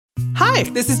Hi,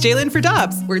 this is Jalen for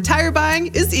Dobbs, where tire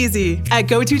buying is easy. At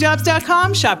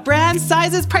GoToDobbs.com, shop brands,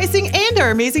 sizes, pricing, and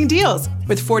our amazing deals.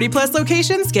 With 40 plus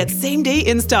locations, get same-day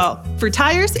install. For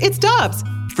tires, it's Dobbs.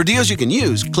 For deals you can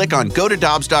use, click on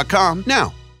GoToDobbs.com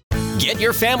now. Get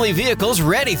your family vehicles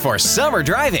ready for summer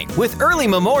driving with early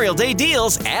Memorial Day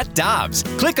deals at Dobbs.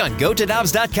 Click on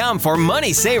GoToDobbs.com for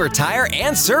money saver tire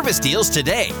and service deals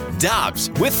today. Dobbs,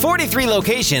 with 43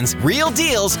 locations, real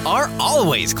deals are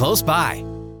always close by.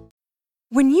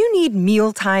 When you need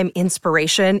mealtime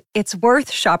inspiration, it's worth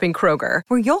shopping Kroger,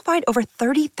 where you'll find over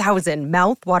 30,000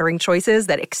 mouth-watering choices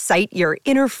that excite your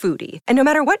inner foodie. And no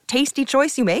matter what tasty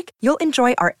choice you make, you'll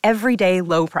enjoy our everyday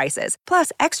low prices,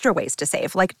 plus extra ways to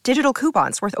save, like digital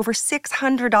coupons worth over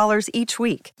 $600 each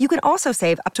week. You can also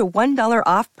save up to $1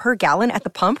 off per gallon at the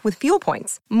pump with fuel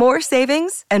points. More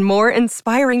savings and more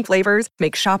inspiring flavors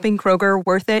make shopping Kroger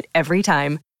worth it every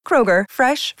time. Kroger,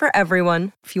 fresh for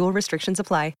everyone. Fuel restrictions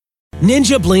apply.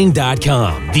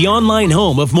 NinjaBling.com, the online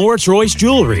home of Moritz Royce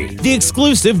Jewelry, the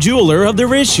exclusive jeweler of The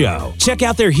Riz Show. Check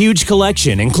out their huge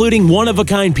collection, including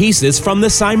one-of-a-kind pieces from the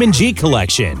Simon G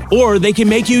collection. Or they can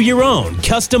make you your own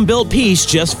custom-built piece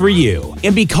just for you.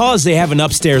 And because they have an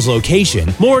upstairs location,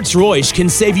 Moritz Royce can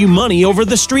save you money over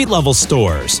the street-level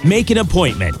stores. Make an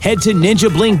appointment. Head to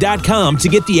NinjaBling.com to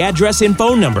get the address and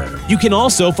phone number. You can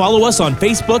also follow us on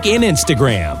Facebook and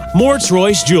Instagram. Moritz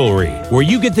Royce Jewelry, where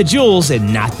you get the jewels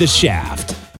and not the shaft. The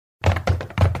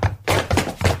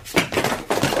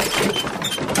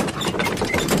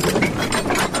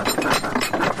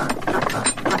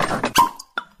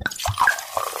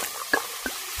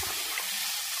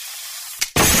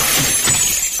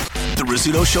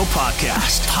Rizzuto Show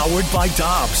podcast, powered by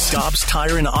Dobbs. Dobbs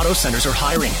Tire and Auto Centers are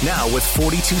hiring now with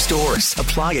 42 stores.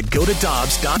 Apply at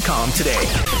GoToDobbs.com today.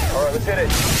 All right, let's hit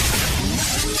it.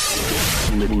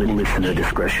 Listener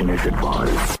discretion is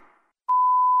advised.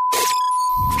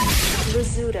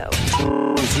 Rizzuto.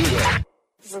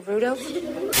 Rizzuto?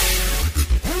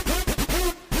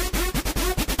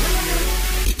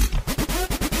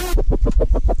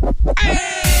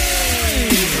 Hey!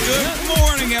 Good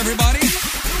morning, everybody.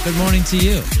 Good morning to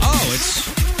you. Oh,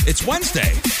 it's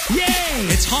Wednesday. Yay!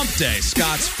 It's Hump Day,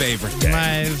 Scott's favorite day.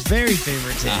 My very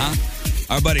favorite day.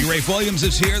 Our buddy Rafe Williams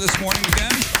is here this morning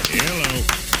again. Hello.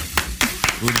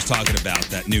 We were just talking about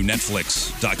that new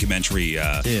Netflix documentary.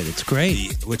 Dude, it's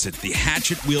great. The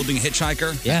hatchet-wielding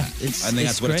hitchhiker? Yeah, I think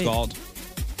that's what it's called.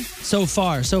 So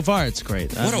far, it's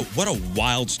great. What a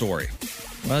wild story.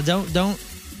 Well,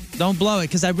 don't blow it,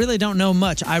 because I really don't know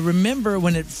much. I remember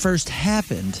when it first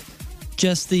happened,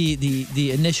 just the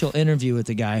initial interview with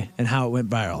the guy and how it went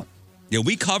viral. Yeah,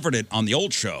 we covered it on the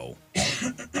old show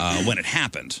when it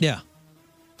happened. Yeah.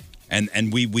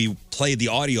 And we played the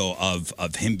audio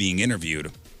of him being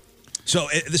interviewed. So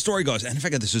the story goes, and in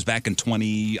fact, this was back in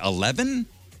 2011,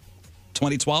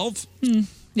 2012?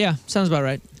 Yeah, sounds about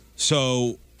right.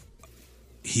 So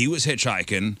he was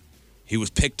hitchhiking. He was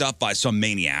picked up by some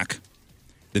maniac.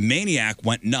 The maniac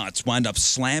went nuts, wound up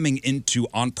slamming into,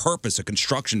 on purpose, a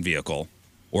construction vehicle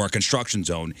or a construction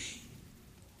zone.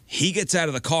 He gets out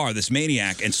of the car, this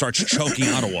maniac, and starts choking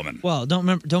out a woman. Well,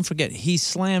 don't forget, he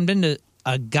slammed into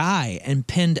a guy and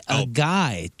pinned a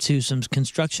guy to some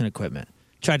construction equipment.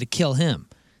 Tried to kill him.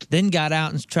 Then got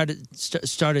out and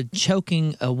started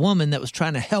choking a woman that was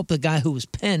trying to help the guy who was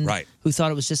pinned, who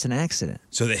thought it was just an accident.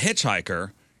 So the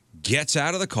hitchhiker gets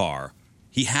out of the car.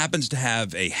 He happens to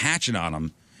have a hatchet on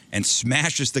him and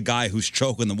smashes the guy who's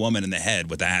choking the woman in the head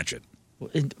with the hatchet.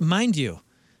 Mind you,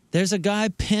 there's a guy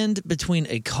pinned between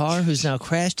a car who's now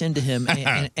crashed into him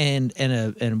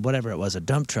and whatever it was, a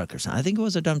dump truck or something. I think it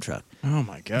was a dump truck. Oh,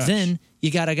 my gosh. Then you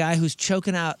got a guy who's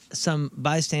choking out some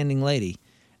bystanding lady,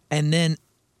 and then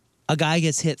a guy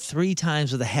gets hit 3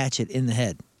 times with a hatchet in the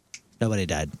head. Nobody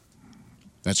died.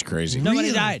 That's crazy.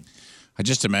 Nobody died. I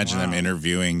just imagine them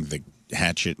interviewing the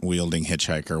hatchet-wielding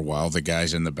hitchhiker while the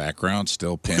guy's in the background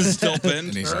still pinned.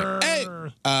 And he's like, hey,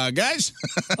 guys.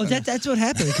 Oh, that's what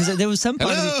happened, because there was some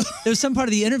part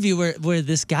of the interview where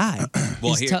this guy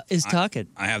is talking.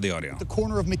 I have the audio. The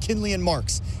corner of McKinley and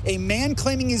Marks. A man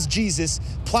claiming he's Jesus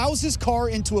plows his car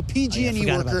into a PG&E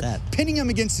worker, pinning him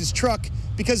against his truck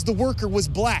because the worker was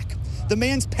black. The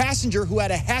man's passenger, who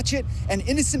had a hatchet, and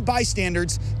innocent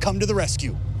bystanders come to the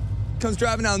rescue. Comes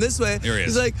driving down this way. Here he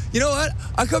is. He's like, you know what?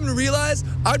 I come to realize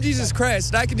I'm Jesus Christ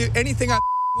and I can do anything I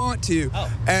want to.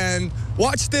 And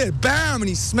watch this. Bam! And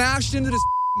he smashed into this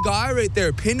guy right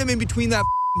there, pinned him in between that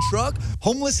truck.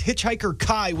 Homeless hitchhiker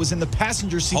Kai was in the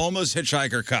passenger seat. Homeless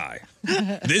hitchhiker Kai.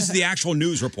 This is the actual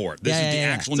news report. This is the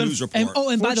actual news report.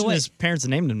 And by the way, his parents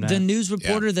named him that. The news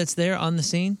reporter that's there on the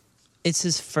scene, it's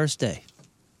his first day.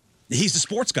 He's the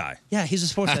sports guy. Yeah, he's a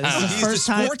sports guy. This is the He's the first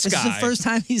time. sports This is guy. the first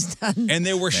time he's done. And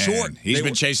they were short. He's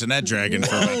been chasing that dragon for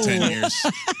about 10 years.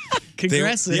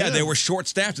 Congrats to him. They were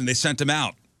short-staffed, and they sent him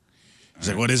out. He's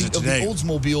like, what is it Of today? the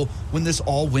Oldsmobile when this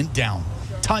all went down.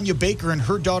 Tanya Baker and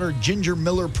her daughter Ginger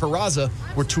Miller Peraza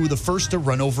were two of the first to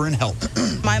run over and help.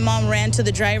 My mom ran to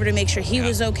the driver to make sure he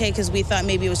was okay because we thought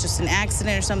maybe it was just an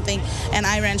accident or something, and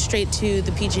I ran straight to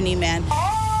the PG&E man.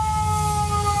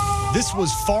 This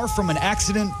was far from an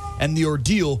accident, and the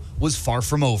ordeal was far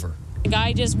from over. The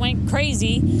guy just went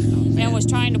crazy and was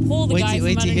trying to pull the guy from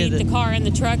underneath the car in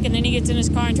the truck, and then he gets in his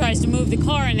car and tries to move the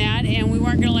car in that, and we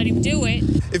weren't going to let him do it.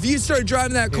 If you started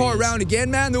driving that car around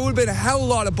again, man, there would have been a hell of a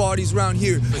lot of bodies around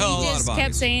here. He just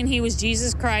kept saying he was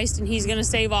Jesus Christ and he's going to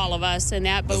save all of us and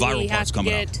that, but The viral we have part's to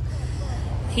coming get.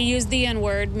 He used the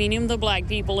N-word, meaning the black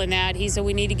people in that. He said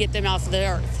we need to get them off the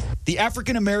earth. The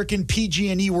African-American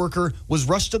PG&E worker was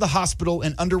rushed to the hospital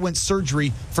and underwent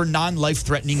surgery for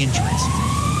non-life-threatening injuries.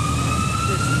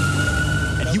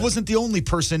 And he wasn't the only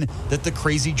person that the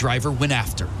crazy driver went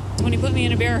after. When he put me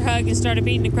in a bear hug and started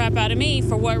beating the crap out of me,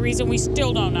 for what reason we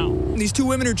still don't know. And these two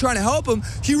women are trying to help him.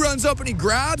 He runs up and he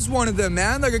grabs one of them,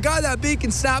 man. Like a guy that big can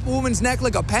snap a woman's neck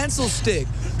like a pencil stick.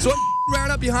 So I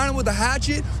ran up behind him with a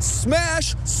hatchet.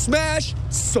 Smash, smash,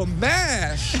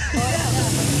 smash.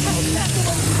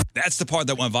 That's the part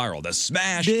that went viral. The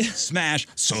smash, smash,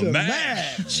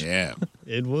 smash. Yeah.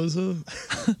 It was a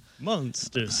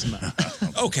monster smash.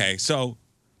 Okay, so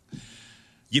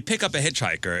you pick up a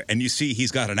hitchhiker and you see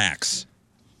he's got an axe.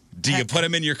 Do you put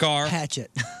him in your car? Hatchet.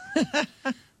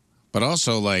 But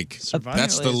also, like,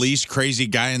 that's the least crazy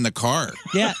guy in the car.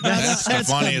 Yeah, That's the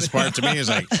funniest part to me is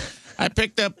like, I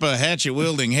picked up a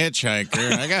hatchet-wielding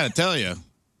hitchhiker, and I got to tell you,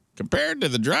 compared to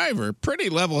the driver, pretty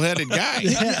level-headed guy.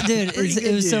 Yeah, dude,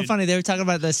 it was so funny. They were talking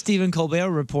about the Stephen Colbert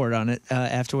report on it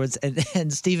afterwards,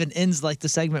 and Stephen ends like the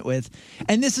segment with,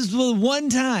 and this is the one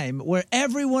time where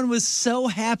everyone was so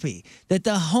happy that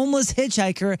the homeless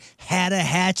hitchhiker had a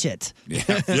hatchet. Yeah,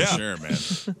 for sure, man.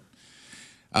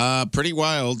 Pretty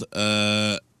wild.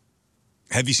 Have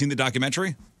you seen the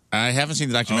documentary? I haven't seen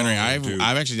the documentary. Dude.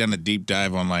 I've actually done a deep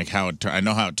dive on like how it. I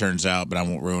know how it turns out, but I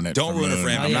won't ruin it. Don't ruin it for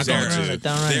him. I'm not going to.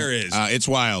 There is. It's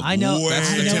wild. I know.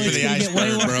 That's the tip of the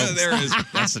iceberg, bro. There is.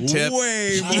 That's the tip.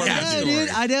 Way more. Yeah, dude,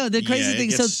 I know. The crazy thing.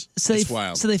 It's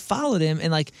wild. So they followed him,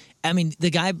 and like, I mean,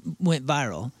 the guy went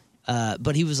viral,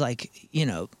 but he was like,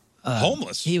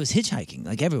 homeless. He was hitchhiking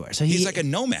like everywhere. So he's like a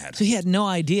nomad. So he had no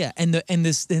idea. And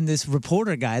this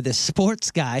reporter guy, this sports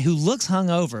guy who looks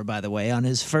hungover, by the way, on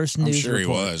his first news I'm sure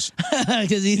report. he was.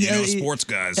 Because sports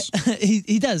guys.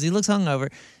 he does. He looks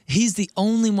hungover. He's the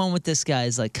only one with this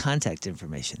guy's like contact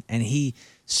information, and he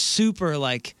super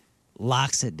like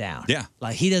locks it down. Yeah,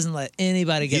 like he doesn't let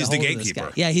anybody get. He's a hold the of this guy.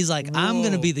 gatekeeper. Yeah, he's like, I'm Whoa.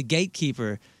 going to be the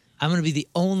gatekeeper. I'm going to be the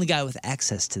only guy with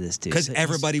access to this dude. Because So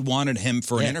everybody wanted him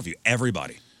for an interview.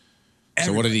 Everybody.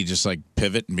 So what did he just like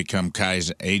pivot and become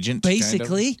Kai's agent?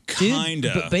 Basically,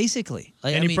 Kinda. dude. But basically,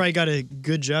 like, And I he mean, probably got a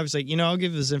good job. He's like, I'll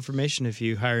give this information if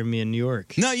you hire me in New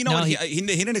York. No, you know No, what? he- He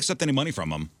didn't accept any money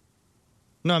from him.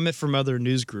 No, I meant from other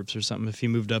news groups or something. If he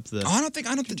moved up the, I don't think.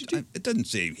 It doesn't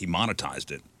say he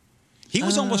monetized it. He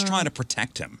was almost trying to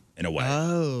protect him in a way.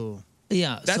 Oh,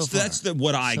 yeah. That's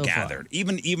what I So far. gathered.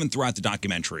 Even throughout the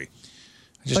documentary.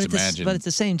 But at the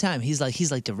same time, he's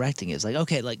like directing it. It's like,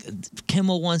 okay, like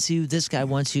Kimmel wants you, this guy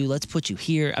wants you. Let's put you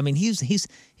here. I mean, he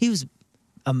was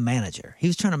a manager. He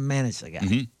was trying to manage the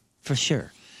guy for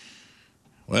sure.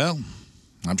 Well,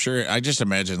 I'm sure. I just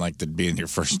imagine like that being your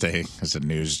first day as a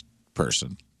news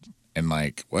person, and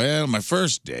like, well, my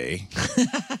first day,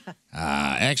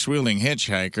 axe-wielding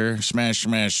hitchhiker, smashed.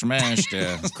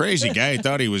 Crazy guy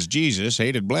thought he was Jesus,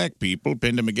 hated black people,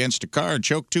 pinned him against a car, and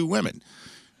choked two women.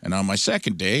 And on my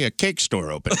second day, a cake store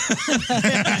opened.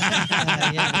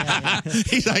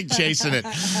 He's like chasing it.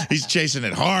 He's chasing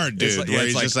it hard, dude. Where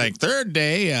he's just like, third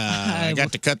day, I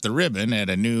got to cut the ribbon at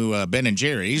a new Ben and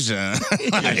Jerry's.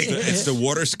 It's the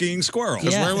water skiing squirrel.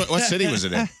 What city was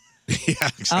it in?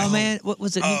 Oh man, what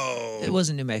was it? It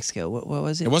wasn't New Mexico. What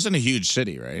was it? It wasn't a huge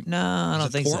city, right? No, I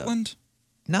don't think Portland? so.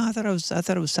 No, I thought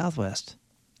it was Southwest.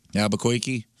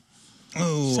 Albuquerque.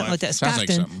 Oh, Something like that. sounds like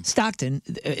Stockton.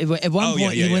 something. At one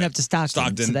point, he went up to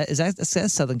Stockton. Stockton. So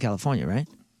that's Southern California, right?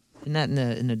 Isn't that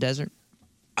in the desert?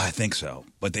 I think so.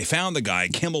 But they found the guy.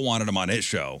 Kimmel wanted him on his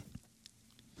show.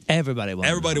 Everybody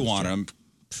wanted him.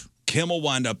 Kimmel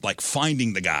wound up like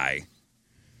finding the guy,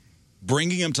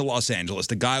 bringing him to Los Angeles.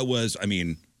 The guy was,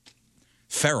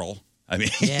 feral.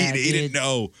 Yeah, he didn't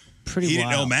know. Pretty He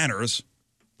didn't know wild. manners.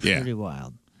 Pretty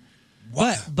wild.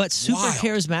 But super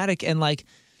charismatic and like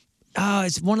Oh,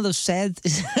 it's one of those sad.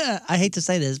 I hate to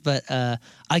say this, but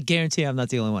I guarantee I'm not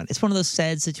the only one. It's one of those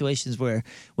sad situations where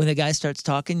when the guy starts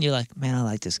talking, you're like, man, I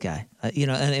like this guy.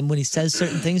 And when he says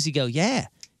certain things, you go, yeah,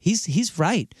 he's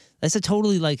right. That's a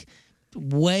totally like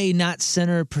way not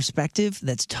center perspective.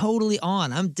 That's totally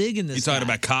on. I'm digging this. You talking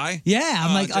about Kai? Yeah,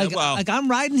 I'm like I'm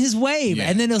riding his wave,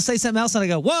 and then he'll say something else, and I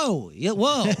go, whoa,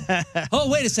 whoa,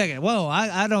 oh, wait a second, whoa,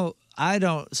 I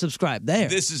don't subscribe there.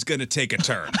 This is going to take a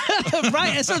turn.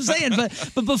 Right, that's what I'm saying.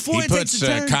 But before he it puts takes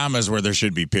a turn, commas where there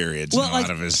should be periods. Well, out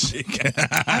of his.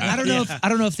 I don't know. I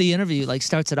don't know if the interview like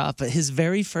starts it off, but his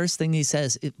very first thing he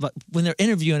says when they're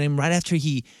interviewing him, right after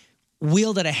he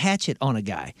wielded a hatchet on a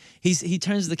guy, he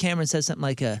turns to the camera and says something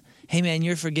like, "Hey man,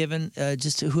 you're forgiven.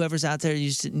 Just whoever's out there, you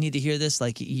just need to hear this.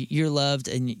 Like you're loved,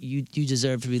 and you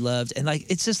deserve to be loved." And like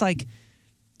it's just like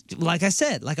I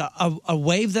said, like a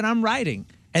wave that I'm riding.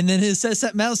 And then it says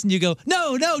something else, and you go,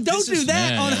 no, don't do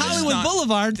that on Hollywood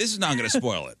Boulevard. This is not going to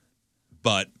spoil it.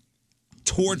 But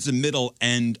towards the middle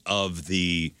end of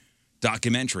the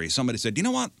documentary, somebody said, you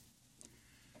know what?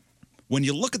 When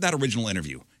you look at that original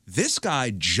interview, this guy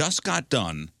just got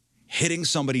done hitting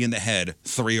somebody in the head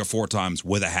 3 or 4 times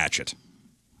with a hatchet.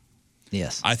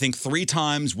 Yes. I think 3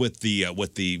 times with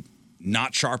the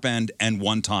not sharp end and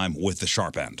 1 time with the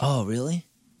sharp end. Oh, really?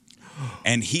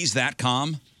 And he's that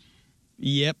calm.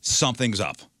 Yep. Something's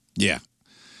up. Yeah.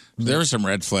 There were some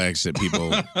red flags that people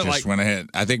just went ahead.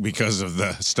 I think because of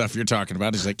the stuff you're talking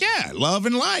about, he's like, yeah, love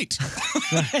and light.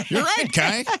 You're right,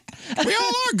 Kai. We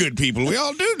all are good people. We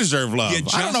all do deserve love.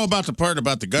 I don't know about the part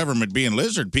about the government being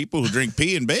lizard people who drink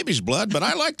pee and baby's blood, but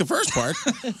I like the first part.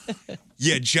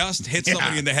 You just hit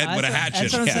somebody in the head with a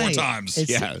hatchet 4 times.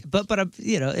 But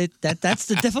that's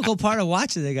the difficult part of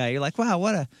watching the guy. You're like, wow,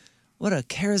 what a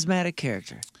charismatic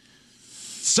character.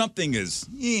 Something is,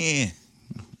 It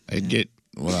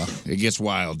gets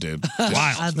wild, dude.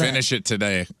 Wild. Finish it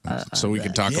today so we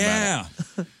can talk about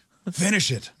it. Finish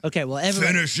it. Okay, well,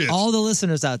 everybody, Finish it. all the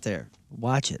listeners out there,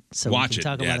 watch it. So Watch we can it.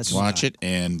 talk about it. Watch it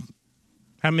and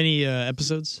How many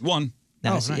episodes? 1.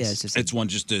 Nice. nice. Yeah, it's one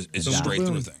just it's a straight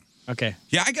through thing. Okay.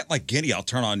 Yeah, I get like giddy. I'll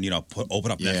turn on,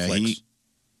 open up Netflix,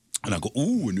 and I'll go,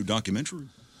 ooh, a new documentary.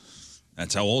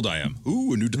 That's how old I am.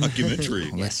 Ooh, a new documentary.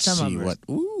 let's some see of what.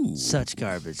 Ooh, such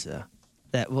garbage though.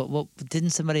 That what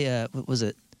didn't somebody what was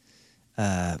it?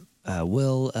 Did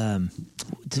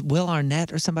Will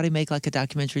Arnett or somebody make like a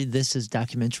documentary? This is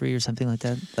documentary or something like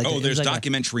that. Like there's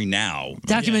documentary now.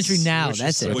 Documentary now.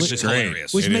 That's it. Which is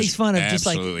hilarious. Which makes fun of just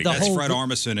like the That's whole. Fred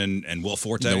Armisen and Will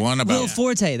Forte. the one about Will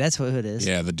Forte. That's what it is.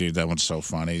 Yeah, the dude. That one's so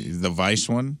funny. The Vice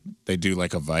one. They do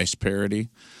like a Vice parody.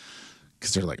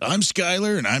 Because they're like, I'm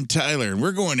Skyler and I'm Tyler, and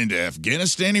we're going into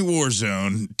Afghanistan war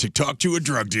zone to talk to a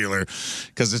drug dealer.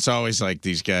 Because it's always like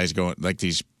these guys going, like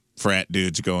these frat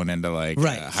dudes going into like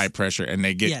high pressure, and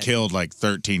they get killed like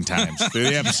 13 times through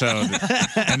the episode,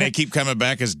 and they keep coming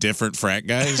back as different frat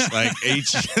guys. Like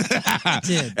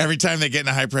every time they get in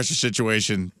a high pressure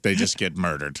situation, they just get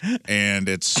murdered, and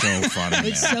it's so funny.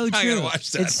 It's so true.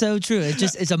 It's so true.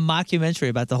 It's a mockumentary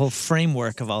about the whole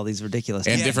framework of all these ridiculous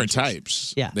and different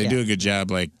types. Yeah, they do a good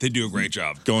job. Like they do a great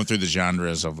job going through the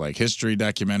genres of like history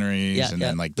documentaries, and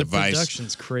then like the Vice.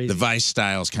 Production's crazy. The Vice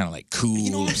style is kind of like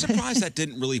cool. I'm surprised that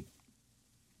didn't really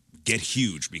get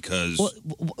huge because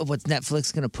what's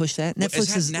Netflix going to push that?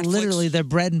 Netflix is Netflix? Literally their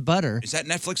bread and butter. Is that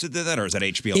Netflix that did that, or is that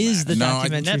HBO? Is Max? the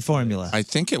documentary formula? I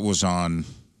think it was on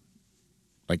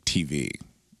like TV.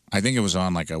 I think it was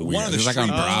on like a weird. It was like on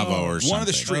Bravo or something. One of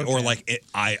the street or like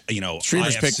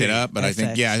streamers picked it up, but I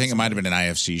think FX. I think it might have been an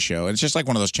IFC show. It's just like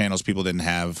one of those channels people didn't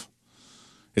have.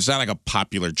 It's not like a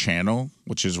popular channel,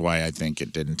 which is why I think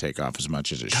it didn't take off as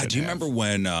much as it should. Do you remember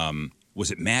when? Was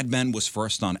it Mad Men was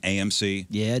first on AMC?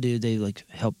 Yeah, dude, they like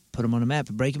helped put them on the map.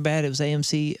 Breaking Bad, it was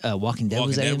AMC. Walking Dead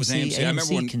was AMC. I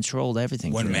remember when controlled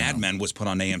everything. When Mad Men was put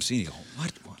on AMC, you go,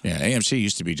 what? Yeah, AMC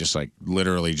used to be just like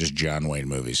literally just John Wayne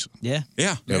movies. Yeah,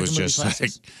 yeah. It was just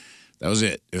like that was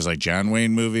it. It was like John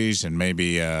Wayne movies and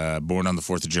maybe Born on the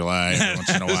 4th of July every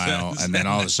once in a while, and then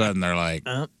all of a sudden they're like.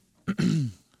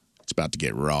 It's about to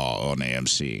get raw on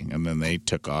AMC, and then they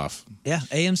took off. Yeah,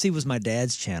 AMC was my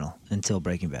dad's channel until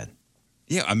Breaking Bad.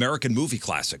 Yeah, American Movie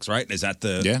Classics, right? Is that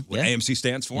what AMC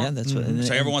stands for? Yeah, that's what.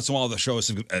 So every once in a while, the show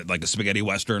is like a spaghetti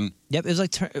western. Yep, it was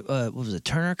like what was it?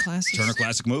 Turner Classics. Turner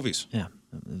Classic Movies. Yeah,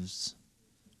 that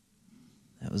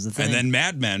was the thing. And then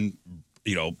Mad Men,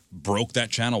 broke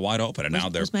that channel wide open, and now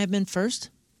they're. Was Mad Men first?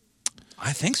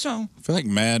 I think so. I feel like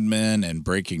Mad Men and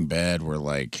Breaking Bad were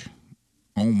like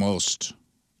almost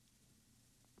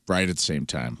right at the same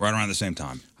time. Right around the same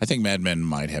time. I think Mad Men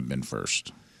might have been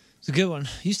first. It's a good one.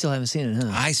 You still haven't seen it,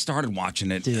 huh? I started watching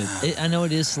it. Dude, I know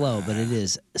it is slow, but it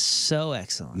is so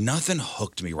excellent. Nothing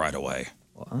hooked me right away.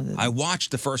 I watched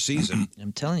the first season.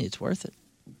 I'm telling you, it's worth it.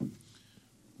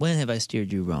 When have I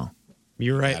steered you wrong?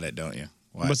 You're right. Got it, don't you?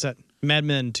 What's that? Mad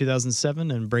Men 2007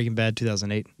 and Breaking Bad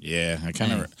 2008. Yeah, I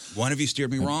kind of. One of you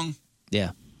steered me wrong?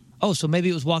 Yeah. Oh, so maybe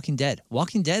it was Walking Dead.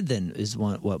 Walking Dead then is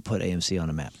what put AMC on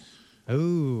a map.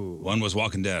 Oh. One was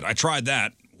Walking Dead. I tried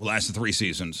that. It lasted 3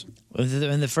 seasons.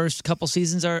 And the first couple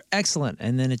seasons are excellent,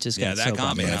 and then it just got so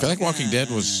popular. I feel like Walking Dead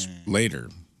was later.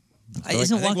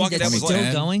 Isn't Walking Dead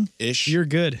still going? Ish. You're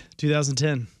good.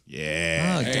 2010.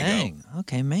 Yeah. Oh, dang.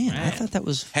 Okay, man. I thought that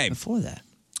was before that.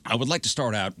 I would like to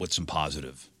start out with some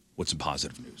positive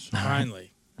news.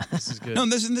 Finally. This is good. No,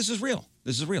 this is real.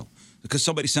 This is real. Because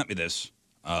somebody sent me this.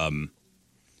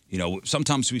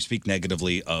 Sometimes we speak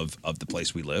negatively of the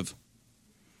place we live.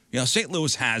 St.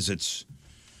 Louis has its,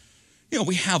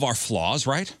 we have our flaws,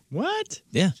 right? What?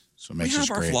 Yeah. So it makes We us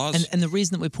have our great. flaws. And the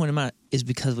reason that we point them out is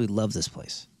because we love this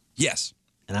place. Yes.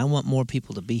 And I want more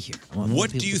people to be here. I want more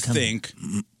What people do you to come think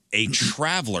a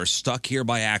traveler stuck here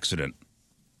by accident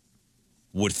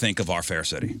would think of our fair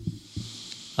city?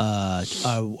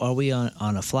 Are we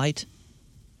on a flight?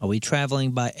 Are we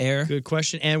traveling by air? Good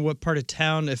question. And what part of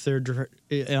town, if they're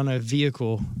on a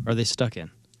vehicle, are they stuck in?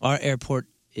 Our airport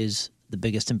is the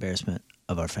biggest embarrassment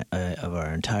of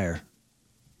our entire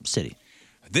city.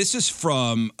 This is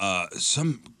from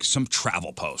some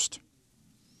travel post.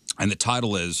 And the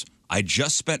title is, I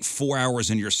just spent 4 hours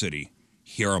in your city.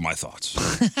 Here are my thoughts.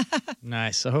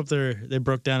 Nice. I hope they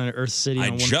broke down in Earth City. I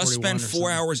on just 141 spent or 4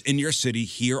 something. hours in your city.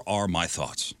 Here are my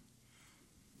thoughts.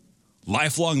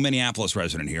 Lifelong Minneapolis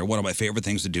resident here. One of my favorite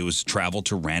things to do is travel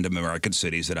to random American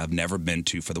cities that I've never been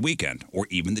to for the weekend or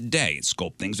even the day and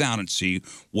scope things out and see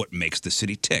what makes the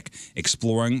city tick.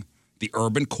 Exploring the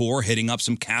urban core, hitting up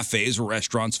some cafes or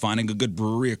restaurants, finding a good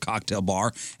brewery or cocktail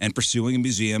bar, and pursuing a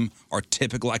museum are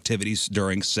typical activities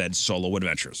during said solo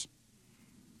adventures.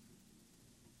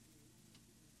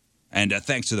 And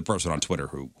thanks to the person on Twitter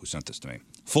who sent this to me.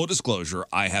 Full disclosure,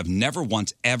 I have never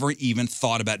once ever even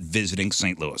thought about visiting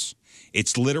St. Louis.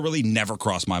 It's literally never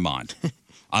crossed my mind.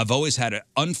 I've always had an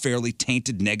unfairly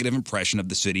tainted negative impression of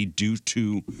the city due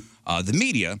to the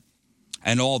media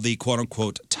and all the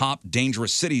quote-unquote top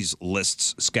dangerous cities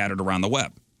lists scattered around the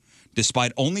web.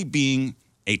 Despite only being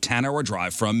a 10-hour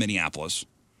drive from Minneapolis,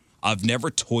 I've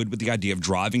never toyed with the idea of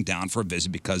driving down for a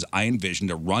visit because I envisioned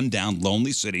a run-down,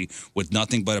 lonely city with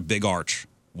nothing but a big arch,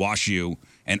 Wash U,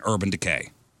 and urban decay.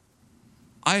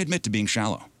 I admit to being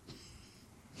shallow.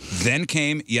 Then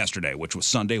came yesterday, which was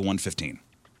Sunday, 1:15.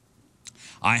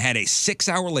 I had a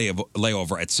 6-hour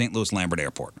layover at St. Louis Lambert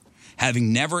Airport.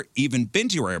 Having never even been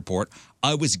to your airport,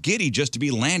 I was giddy just to be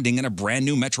landing in a brand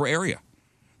new metro area.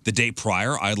 The day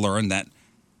prior, I learned that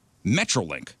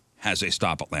Metrolink has a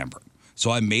stop at Lambert. So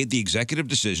I made the executive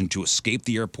decision to escape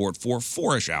the airport for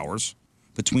 4-ish hours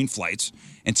between flights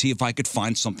and see if I could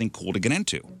find something cool to get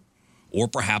into. Or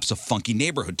perhaps a funky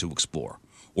neighborhood to explore.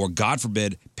 Or, God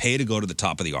forbid, pay to go to the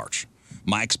top of the arch.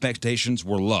 My expectations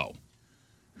were low.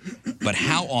 But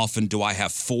how often do I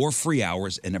have 4 free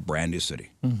hours in a brand new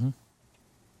city? Mm-hmm.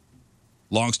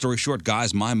 Long story short,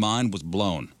 guys, my mind was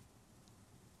blown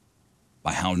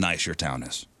by how nice your town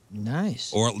is.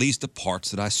 Nice. Or at least the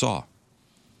parts that I saw.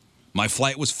 My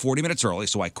flight was 40 minutes early,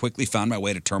 so I quickly found my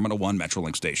way to Terminal 1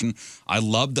 Metrolink station. I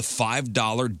loved the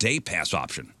 $5 day pass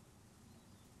option.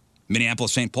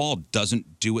 Minneapolis-St. Paul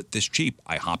doesn't do it this cheap.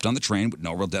 I hopped on the train with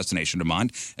no real destination in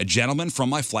mind. A gentleman from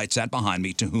my flight sat behind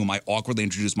me, to whom I awkwardly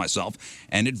introduced myself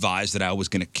and advised that I was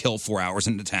going to kill 4 hours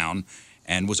into town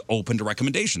and was open to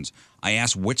recommendations. I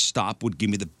asked which stop would give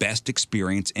me the best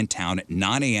experience in town at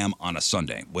 9 a.m. on a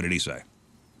Sunday. What did he say?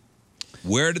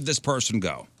 Where did this person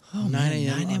go? Oh, 9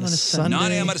 a.m. on a Sunday.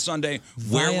 9 a.m. on a Sunday.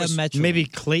 Where was maybe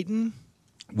Clayton?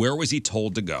 Where was he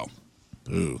told to go?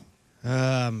 Ooh.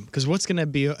 Because what's going to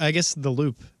be, I guess the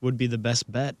Loop would be the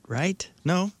best bet, right?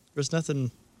 No, there's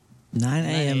nothing. 9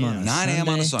 a.m. on a 9 a.m.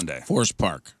 on a Sunday. Forest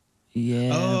Park.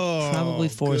 Yeah, probably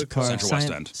Forest Park. Central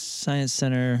West End. Science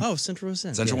Center. Oh, Central West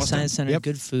End. Central West End. Science Center,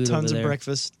 good food Tons over of there.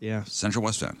 breakfast. Yeah. Central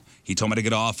West End. He told me to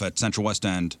get off at Central West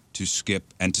End to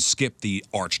skip the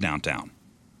arch downtown.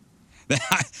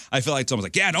 I feel like someone's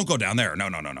like, yeah, don't go down there. No.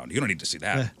 You don't need to see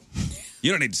that.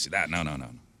 You don't need to see that. No.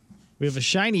 We have a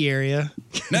shiny area.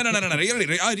 No. You don't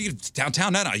need to,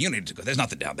 downtown. No. You don't need to go. There's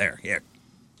nothing down there. Yeah.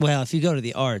 Well, if you go to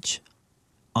the Arch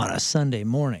on a Sunday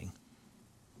morning,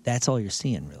 that's all you're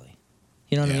seeing, really.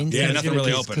 You know what I mean? Yeah, nothing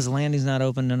really open. Because the landing's not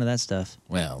open, none of that stuff.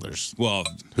 Well, there's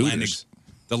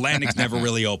the landing's never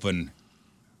really open.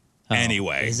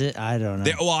 Anyway. Is it? I don't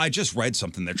know. Well, I just read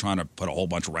something. They're trying to put a whole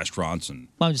bunch of restaurants and.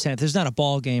 Well, I'm just saying, if there's not a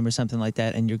ball game or something like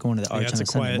that, and you're going to the Arch it's on a a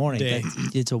Sunday quiet morning, day.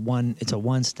 it's a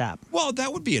one stop. Well,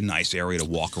 that would be a nice area to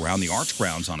walk around the Arch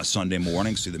grounds on a Sunday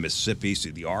morning, see the Mississippi,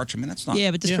 see the Arch. I mean, that's not.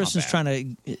 Yeah, but this not person's bad. trying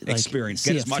to like, Experience,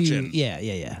 see get a as much few- in.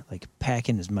 Yeah. Like pack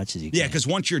in as much as you can. Yeah, because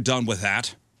once you're done with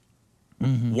that,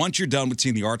 once you're done with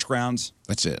seeing the Arch grounds,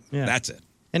 that's it. Yeah. That's it.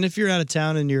 And if you're out of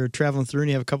town and you're traveling through and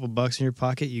you have a couple bucks in your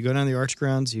pocket, you go down the Arch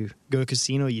grounds, you go to a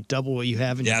casino, you double what you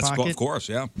have in your pocket. Of course,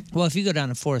 yeah. Well, if you go down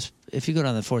to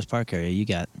the Forest Park area, you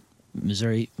got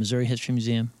Missouri History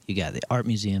Museum, you got the Art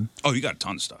Museum. Oh, you got a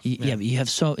ton of stuff. Yeah, but you have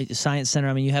Science Center.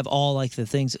 I mean, you have all like the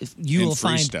things. You And will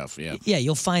free find stuff, yeah. Yeah,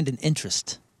 you'll find an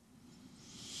interest.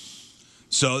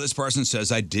 So this person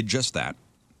says, I did just that.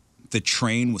 The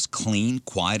train was clean,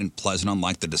 quiet, and pleasant,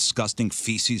 unlike the disgusting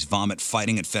feces, vomit,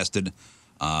 fighting infested,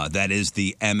 that is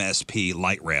the MSP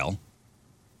light rail.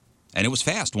 And it was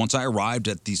fast. Once I arrived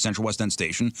at the Central West End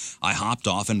station, I hopped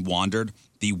off and wandered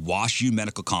the Wash U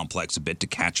Medical Complex a bit to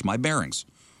catch my bearings.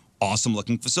 Awesome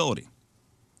looking facility.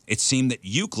 It seemed that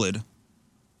Euclid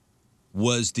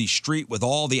was the street with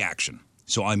all the action.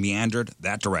 So I meandered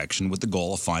that direction with the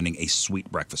goal of finding a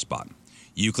sweet breakfast spot.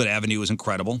 Euclid Avenue is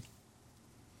incredible.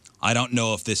 I don't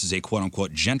know if this is a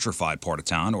quote-unquote gentrified part of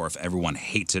town or if everyone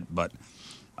hates it, but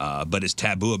is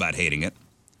taboo about hating it.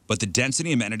 But the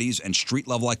density, amenities, and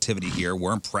street-level activity here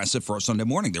were impressive for a Sunday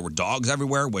morning. There were dogs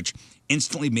everywhere, which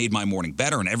instantly made my morning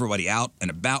better, and everybody out and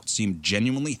about seemed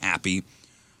genuinely happy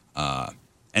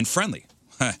and friendly.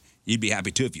 You'd be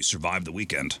happy, too, if you survived the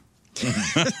weekend.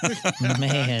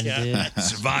 Man, dude.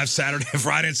 Survived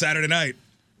Friday and Saturday night.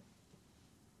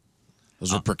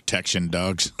 Those were protection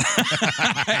dogs.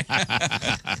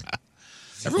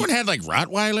 Everyone had like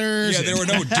Rottweilers. Yeah, there were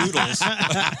no doodles.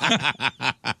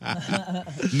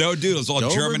 No doodles, all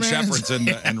German Dobermans. Shepherds and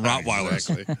Rottweilers.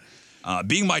 Exactly.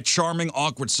 Being my charming,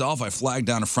 awkward self, I flagged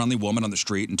down a friendly woman on the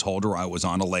street and told her I was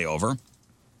on a layover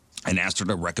and asked her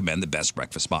to recommend the best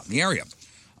breakfast spot in the area.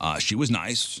 She was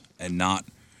nice and not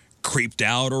creeped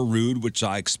out or rude, which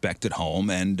I expect at home,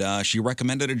 and she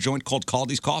recommended a joint called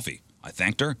Caldy's Coffee. I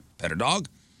thanked her, pet her dog,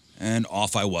 and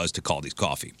off I was to Caldy's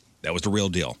Coffee. That was the real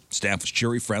deal. Staff was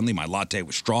cheery, friendly. My latte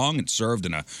was strong and served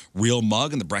in a real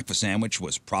mug, and the breakfast sandwich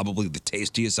was probably the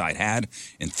tastiest I'd had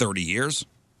in 30 years.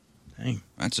 Dang.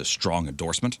 That's a strong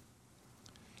endorsement.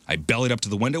 I bellied up to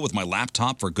the window with my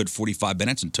laptop for a good 45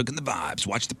 minutes and took in the vibes,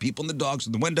 watched the people and the dogs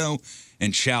in the window,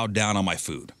 and chowed down on my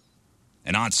food.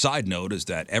 An odd side note is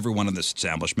that everyone in this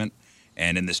establishment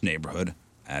and in this neighborhood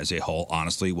as a whole,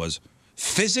 honestly, was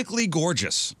physically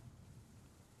gorgeous.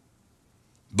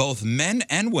 Both men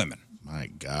and women. My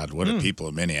God, what do people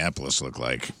in Minneapolis look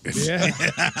like? Yeah.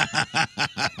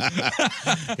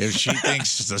 If she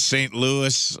thinks the St.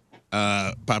 Louis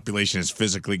population is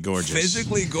physically gorgeous.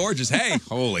 Physically gorgeous. Hey.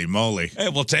 Holy moly. Hey,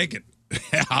 we'll take it.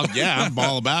 Yeah, I'm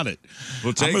all about it.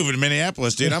 We'll I'm moving to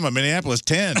Minneapolis, dude. I'm a Minneapolis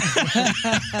 10.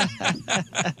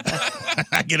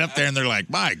 I get up there and they're like,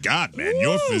 my God, man,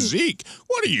 your physique.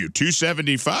 What are you,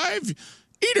 275?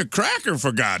 Eat a cracker,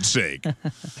 for God's sake.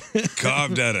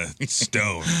 Carved out of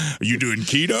stone. Are you doing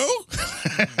keto?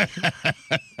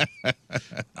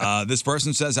 This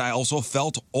person says, I also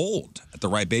felt old at the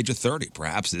ripe age of 30.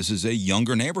 Perhaps this is a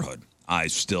younger neighborhood. I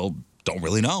still don't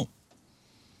really know.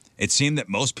 It seemed that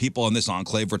most people in this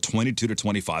enclave were 22 to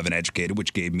 25 and educated,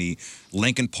 which gave me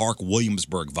Lincoln Park,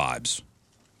 Williamsburg vibes.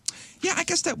 Yeah, I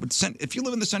guess that would send, if you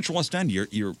live in the Central West End,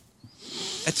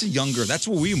 that's a younger, that's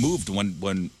where we moved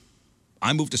when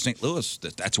I moved to St. Louis.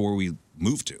 That's where we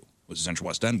moved to, was the Central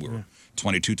West End. We were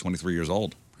 22, 23 years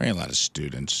old. Probably a lot of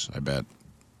students, I bet.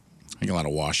 I think a lot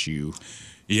of Wash U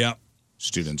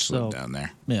students live down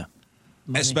there. Yeah.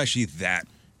 Especially that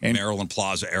Maryland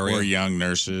Plaza area. Or young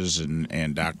nurses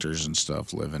and doctors and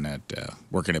stuff living at,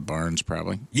 working at Barnes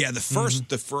probably. Yeah, the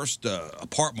first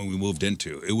apartment we moved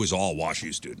into, it was all Wash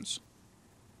U students.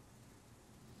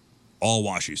 All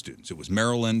Wash U students. It was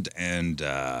Maryland and,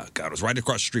 it was right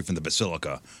across the street from the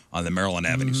Basilica on the Maryland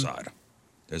Avenue side.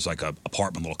 There's like a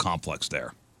apartment little complex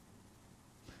there.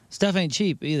 Stuff ain't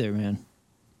cheap either, man.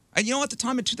 And you know, at the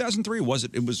time in 2003, it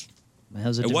wasn't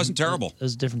terrible. It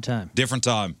was a different time. Different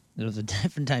time. It was a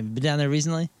different time. You been down there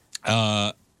recently?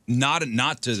 Not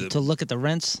to look at the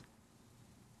rents?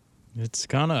 It's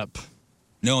gone up.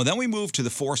 No, then we moved to the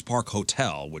Forest Park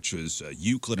Hotel, which was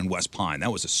Euclid and West Pine.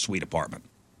 That was a sweet apartment.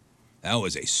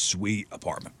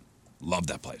 Loved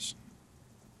that place.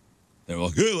 They were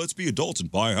like, hey, let's be adults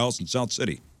and buy a house in South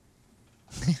City.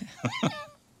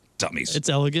 Dummies. It's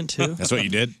elegant, too. That's what you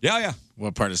did? Yeah.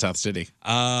 What part of South City?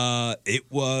 It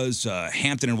was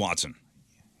Hampton and Watson.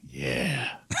 Yeah.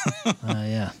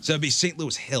 Yeah. So it'd be St.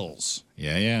 Louis Hills.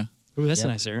 Yeah, yeah. Ooh, that's Yep.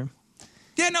 a nice area.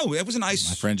 Yeah, no, it was a nice.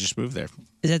 My friend just moved there.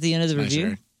 Is that the end of the Nice review?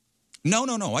 area.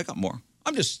 No, I got more.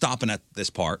 I'm just stopping at this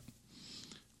part.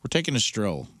 We're taking a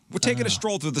stroll. We're taking a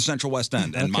stroll through the Central West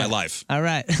End and my Okay. life. All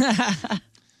right.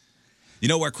 You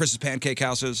know where Chris's Pancake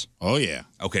House is? Oh, yeah.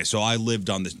 Okay, so I lived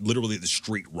on literally the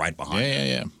street right behind it.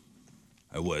 Yeah.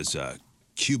 It was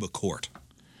Cuba Court.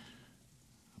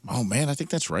 Oh, man, I think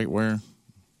that's right where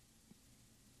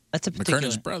That's a particular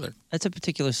McKernan's brother. That's a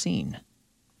particular scene.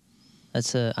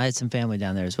 That's I had some family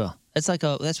down there as well. It's like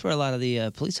that's where a lot of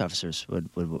the police officers would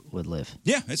live.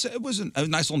 Yeah, it was a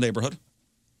nice little neighborhood,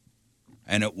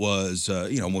 and it was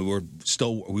we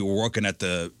were working at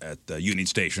the Union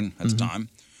Station at the time,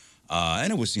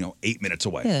 and it was 8 minutes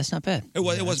away. Yeah, that's not bad. It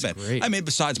was bad. great. I mean,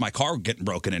 besides my car getting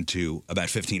broken into about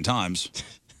 15 times.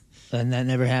 And that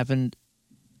never happened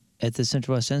at the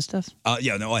Central West End stuff?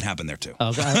 Yeah, no, it happened there too. Oh, I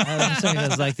was saying, it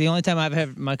was like the only time I've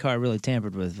had my car really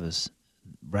tampered with was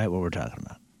right what we're talking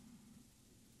about.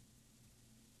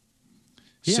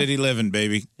 Yeah. City living,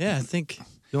 baby. Yeah, I think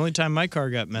the only time my car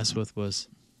got messed with was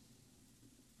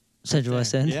Central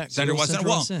West End? Yeah, Central West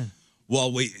End.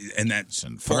 Well, and that's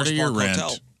Part Forest of your Park rent,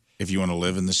 Hotel. if you want to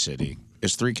live in the city,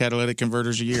 is 3 catalytic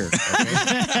converters a year.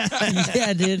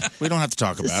 Yeah, dude. We don't have to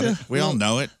talk about it. We all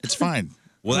know it. It's fine.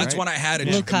 Well, that's Right? when I had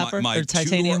Little copper or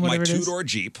titanium, my whatever it is. two-door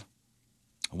Jeep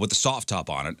with the soft top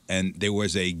on it, and there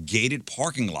was a gated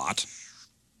parking lot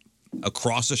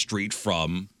across the street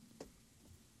from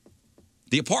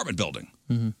the apartment building.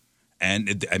 Mm-hmm. And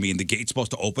the gate's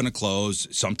supposed to open and close.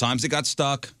 Sometimes it got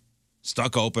stuck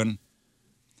open.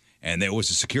 And there was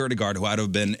a security guard who had to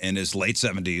have been in his late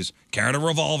 70s, carried a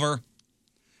revolver.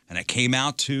 And I came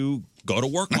out to go to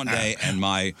work one day, and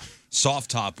my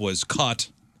soft top was cut.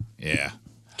 Yeah.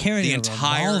 Carrying a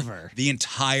revolver. The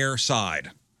entire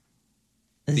side.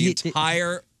 The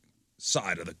entire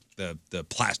side of the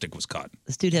plastic was cut.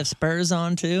 This dude have spurs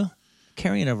on too?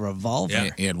 Carrying a revolver. Yeah.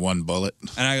 He had one bullet.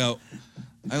 And I go,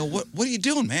 what are you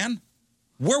doing, man?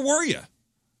 Where were you?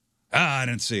 I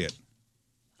didn't see it.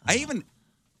 I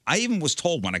even was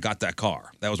told when I got that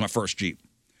car, that was my first Jeep,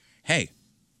 hey,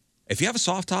 if you have a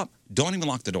soft top, don't even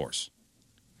lock the doors.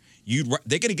 They're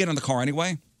going to get in the car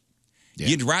anyway. Yeah.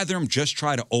 You'd rather them just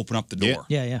try to open up the door.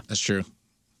 Yeah. That's true.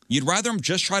 You'd rather them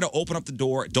just try to open up the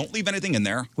door. Don't leave anything in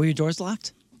there. Were your doors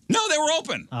locked? No, they were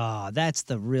open. Oh, that's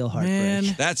the real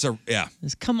heartbreak. Man. Yeah.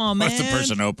 Come on, man. What if the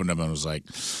person opened them and was like,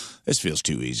 this feels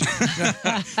too easy?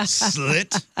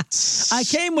 Slit. I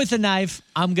came with a knife.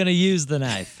 I'm going to use the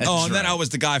knife. Oh, and then I was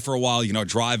the guy for a while,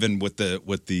 driving with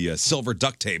the silver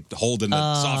duct tape holding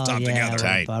the soft top together.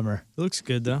 Tight. Bummer. It looks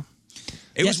good though.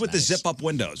 It was with the zip up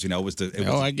windows,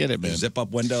 I get it, man. Zip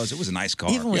up windows. It was a nice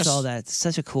car. Even with all that, it's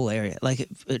such a cool area. Like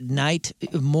at night,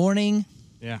 morning,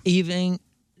 evening,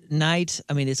 night.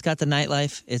 I mean, it's got the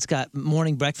nightlife. It's got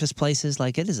morning breakfast places.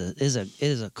 Like it is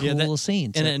a cool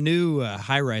scene. And a new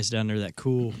high rise down there, that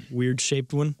cool weird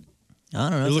shaped one. I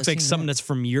don't know. It if looks I've like seen something that. that's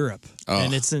from Europe,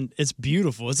 and it's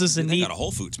beautiful. It's just a They neat. got a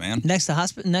Whole Foods, man. Next to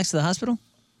the hospital.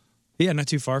 Yeah, not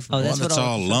too far from. Oh, it. that's One that's what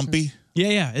all lumpy.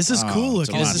 Yeah. This is cool it's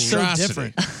a looking. This is so monstrosity.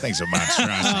 different. Thing's a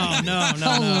monstrosity. Oh no.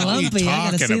 Oh, What are you lumpy. I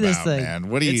gotta talking see this about, thing. man?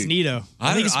 What are It's you? neato.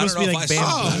 I think it's supposed to be like bamboo.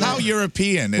 Oh, how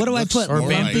European! What do I looks put? more Or like-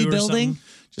 bamboo or building? something.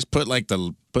 Just put like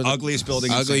the Ugliest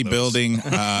building in ugly St. Louis. building,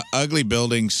 ugly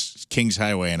buildings, Kings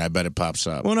Highway, and I bet it pops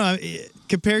up. Well, no,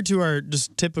 compared to our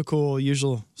just typical,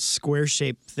 usual square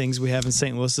shaped things we have in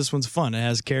St. Louis, this one's fun. It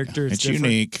has character. It's different.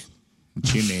 unique.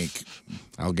 It's unique.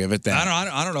 I'll give it that.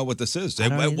 I don't know what this is.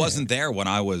 It wasn't there when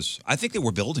I was. I think they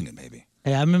were building it. Maybe.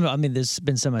 Yeah, I remember. I mean, there's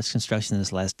been so much construction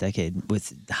this last decade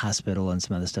with the hospital and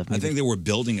some other stuff. I think they were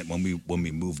building it when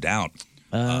we moved out.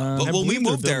 But when we believe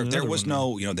they're moved there, building there another was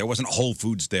one no, there wasn't Whole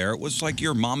Foods there. It was like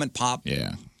your mom and pop,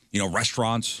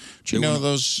 restaurants. Do you know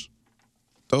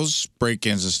those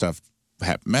break-ins and stuff?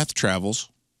 Meth travels.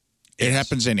 It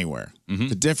happens anywhere. Mm-hmm.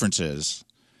 The difference is,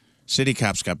 city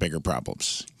cops got bigger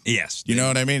problems. Yes, You know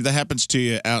what I mean? That happens to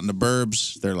you out in the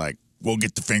burbs. They're like, we'll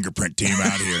get the fingerprint team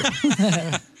out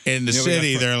here. In the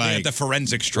city, they're like, the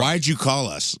forensics truck. why'd you call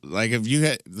us? Like, if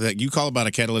you call about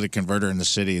a catalytic converter in the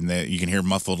city, and you can hear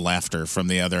muffled laughter from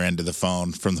the other end of the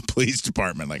phone from the police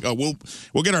department, like, oh,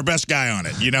 we'll get our best guy on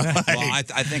it, you know? Well, I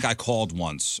think I called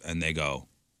once, and they go,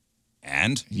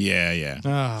 and yeah.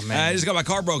 Oh man, I just got my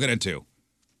car broken into,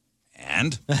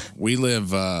 and We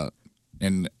live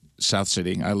in South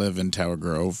City. I live in Tower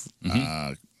Grove,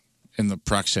 in the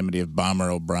proximity of Bomber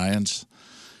O'Brien's.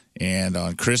 And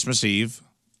on Christmas Eve,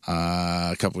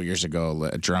 a couple of years ago,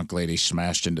 a drunk lady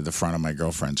smashed into the front of my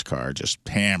girlfriend's car, just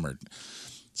hammered.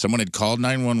 Someone had called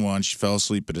 911. She fell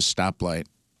asleep at a stoplight.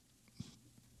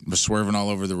 was swerving all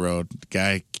over the road.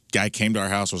 Guy came to our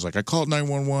house, was like, I called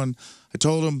 911. I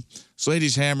told him, this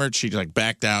lady's hammered. She like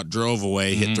backed out, drove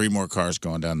away, hit 3 more cars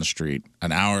going down the street.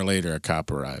 An hour later, a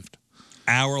cop arrived.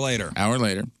 Hour later,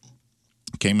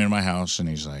 came into my house, and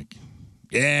he's like,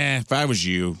 yeah, if I was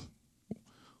you,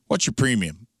 what's your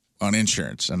premium on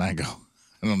insurance? And I go,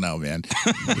 I don't know, man.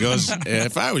 He goes,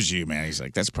 if I was you, man, he's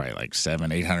like, that's probably like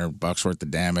 $700-800 worth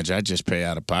of damage. I'd just pay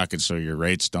out of pocket so your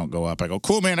rates don't go up. I go,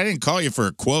 cool, man. I didn't call you for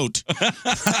a quote.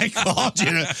 I called you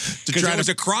to try there was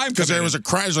a crime. Because there was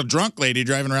a drunk lady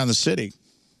driving around the city.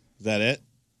 Is that it?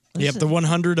 Yep, the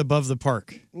 100 above the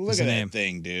park. Look at that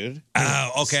thing, dude.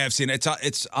 Oh, okay, I've seen it.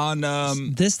 It's on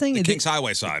this thing, the Kings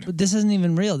Highway side. But this isn't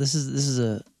even real. This is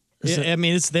a. I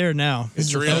mean, it's there now.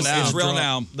 It's real now. It's real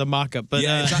now. The mock-up, but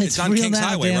yeah, it's on real Kings now,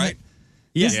 Highway, right?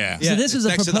 Yeah. So this was a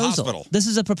next to the proposal. hospital. This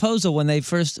is a proposal when they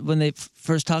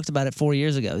first talked about it 4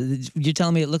 years ago. You're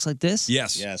telling me it looks like this?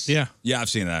 Yes. Yeah. Yeah, I've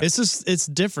seen that. It's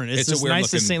different. It's a just weird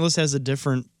nice that looking- St. Louis has a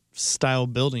different style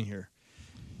building here.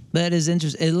 That is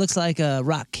interesting. It looks like a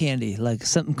rock candy, like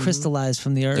something crystallized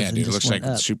from the earth. Yeah, and dude, it just looks like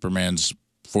went up. Superman's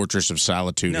Fortress of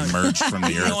Solitude emerged from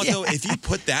the You know earth. what, though? If you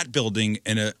put that building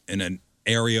in an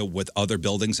area with other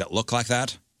buildings that look like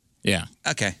that, Yeah.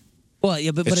 okay. Well,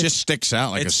 yeah, but It it just sticks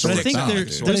out like a it's- sore but I think thumb, there-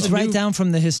 dude. But it's right down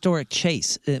from the historic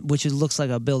Chase, which looks like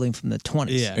a building from the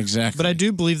 20s. Yeah, Exactly. But I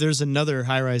do believe there's another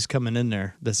high-rise coming in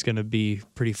there that's going to be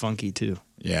pretty funky too.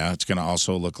 Yeah, it's going to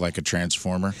also look like a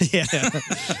transformer. Yeah.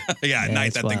 Yeah, at night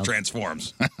it's that thing wild.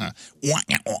 transforms.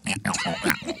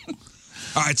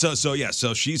 All right,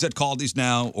 so she's at Caldy's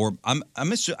now, or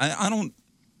I don't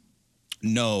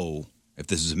know if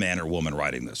this is a man or woman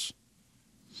writing this.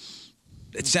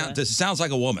 This sounds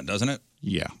like a woman, doesn't it?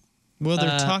 Yeah. Well,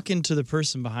 they're talking to the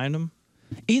person behind them.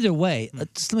 Either way,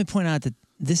 just let me point out that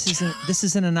this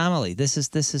is an anomaly. This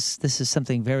is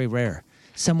something very rare.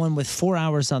 Someone with 4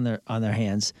 hours on their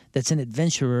hands that's an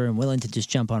adventurer and willing to just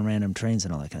jump on random trains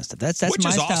and all that kind of stuff. That's Which my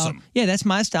is style. awesome. Yeah, that's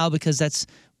my style because that's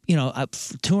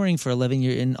touring for a living.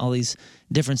 You're in all these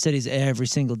different cities every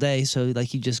single day, so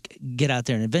like you just get out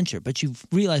there and adventure. But you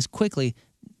realize quickly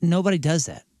nobody does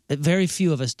that. Very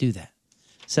few of us do that.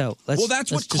 So let's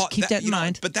just keep that in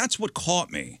mind. But that's what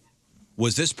caught me.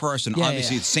 Was this person, Yeah,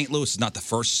 obviously yeah. St. Louis is not the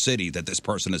first city that this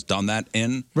person has done that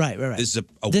in. Right. This is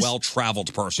a This-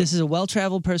 well-traveled person. This is a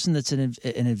well-traveled person that's an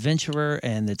adventurer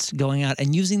and that's going out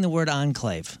and using the word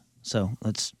enclave. So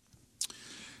let's.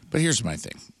 But here's my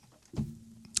thing.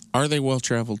 Are they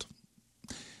well-traveled?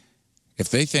 If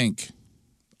they think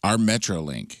our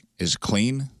MetroLink is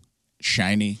clean,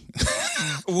 shiny,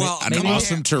 Well, and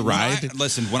awesome to ride.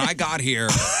 Listen, when I got here,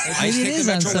 I used Maybe to it take is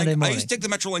the on Sunday MetroLink. I morning. used to take the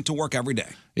MetroLink to work every day.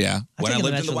 Yeah. When I taken the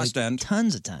lived in the Metrolink West End,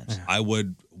 tons of times.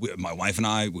 my wife and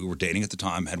I, we were dating at the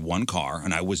time, had one car,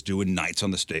 and I was doing nights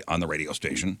on the radio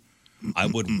station. I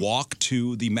would walk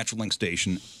to the MetroLink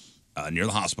station near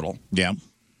the hospital. Yeah.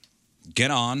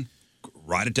 Get on,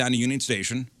 ride it down to Union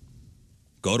Station,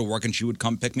 go to work, and she would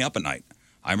come pick me up at night.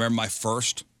 I remember my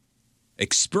first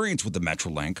experience with the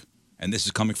MetroLink, and this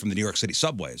is coming from the New York City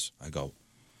subways. I go,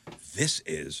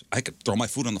 I could throw my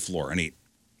food on the floor and eat.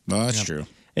 Well, that's true.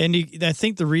 And I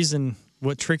think the reason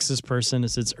what tricks this person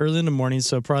is it's early in the morning,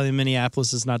 so probably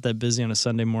Minneapolis is not that busy on a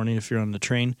Sunday morning if you're on the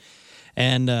train.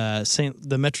 And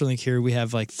the MetroLink here, we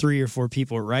have like 3 or 4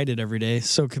 people that ride it every day.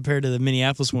 So compared to the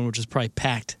Minneapolis one, which is probably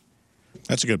packed.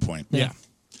 That's a good point. Yeah.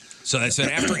 So they said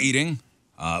after eating,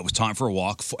 it was time for a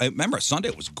walk. Remember, Sunday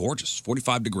it was gorgeous,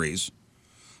 45 degrees.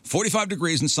 45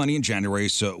 degrees and sunny in January,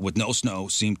 so with no snow,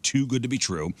 seemed too good to be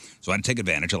true. So I had to take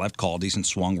advantage. I left Caldy's and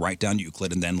swung right down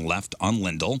Euclid and then left on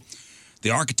Lindell.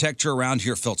 The architecture around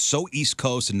here felt so East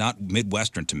Coast and not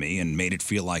Midwestern to me and made it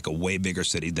feel like a way bigger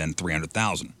city than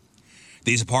 300,000.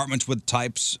 These apartments were the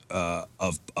types of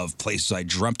places I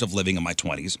dreamt of living in my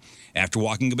 20s. After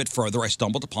walking a bit further, I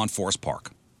stumbled upon Forest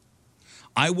Park.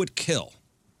 I would kill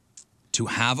to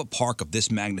have a park of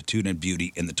this magnitude and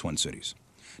beauty in the Twin Cities.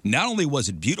 Not only was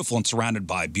it beautiful and surrounded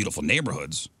by beautiful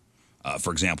neighborhoods,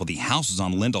 for example, the houses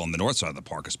on Lindell on the north side of the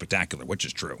park are spectacular, which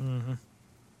is true. Mm-hmm.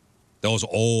 Those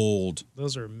old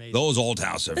houses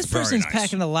are This very person's nice.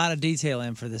 packing a lot of detail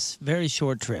in for this very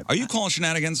short trip. Are you calling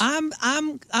shenanigans?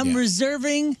 I'm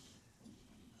reserving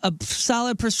a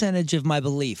solid percentage of my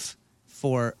belief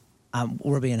for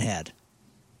we're being had.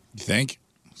 You think?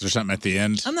 Is there something at the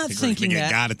end? I'm not Think we're gonna thinking get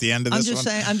that. God at the end of this I'm just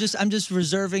one? saying. I'm just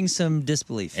reserving some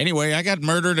disbelief. Anyway, I got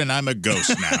murdered and I'm a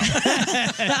ghost now.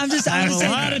 I'm just I have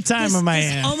saying, a lot of time this, on my this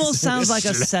hands. almost sounds like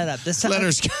a setup. This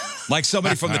sounds like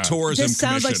somebody from the tourism This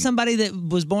sounds like commission. somebody that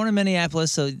was born in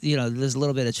Minneapolis, so there's a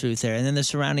little bit of truth there. And then they're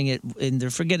surrounding it, and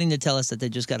they're forgetting to tell us that they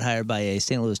just got hired by a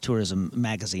St. Louis tourism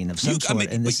magazine of some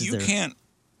sort. And this is you their, can't.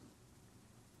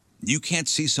 You can't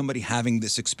see somebody having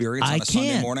this experience on a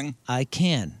Sunday morning? I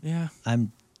can. Yeah.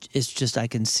 It's just I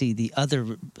can see the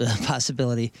other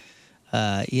possibility,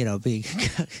 being...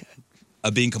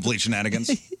 being complete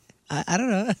shenanigans? I don't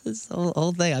know. This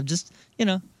whole thing. I'm just, you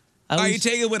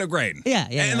take it with a grain. Yeah.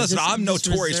 And listen, I'm just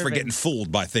notorious for reserving. getting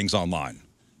fooled by things online.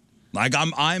 Like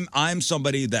I'm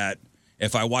somebody that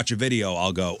if I watch a video,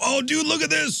 I'll go, "Oh, dude, look at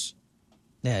this."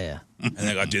 Yeah. And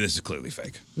then I go, "Dude, this is clearly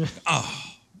fake." Oh,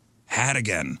 had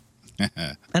again.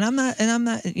 And I'm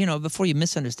not, before you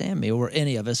misunderstand me or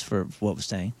any of us for what we're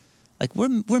saying, like we're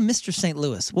Mr. St.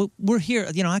 Louis. We're here.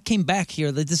 I came back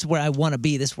here. This is where I want to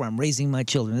be. This is where I'm raising my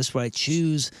children. This is where I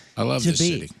choose I love to this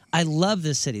be. city. I love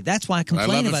this city. That's why I I complain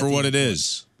love it about for the what it airport.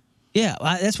 is. Yeah,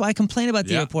 that's why I complain about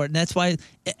the airport, and that's why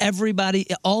everybody,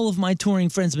 all of my touring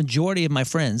friends, majority of my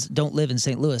friends don't live in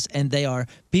St. Louis, and they are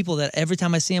people that every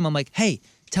time I see them, I'm like, hey,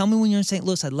 tell me when you're in St.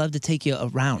 Louis. I'd love to take you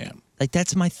around. Yeah. Like,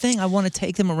 that's my thing. I want to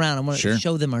take them around. I want to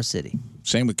show them our city.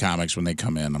 Same with comics when they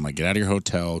come in. I'm like, get out of your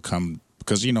hotel, come,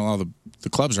 because, all the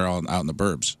clubs are all out in the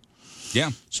burbs.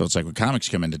 Yeah. So it's like when comics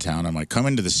come into town, I'm like, come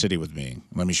into the city with me.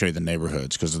 Let me show you the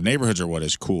neighborhoods, because the neighborhoods are what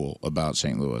is cool about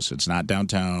St. Louis. It's not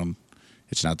downtown.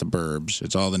 It's not the burbs.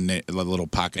 It's all the little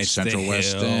pockets. It's Central the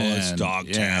West Hill, End. it's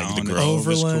Dogtown, Yeah, the it's Grove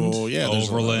Overland. is cool. Yeah, there's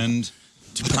a lot. Overland.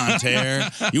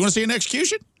 Bonterre. You want to see an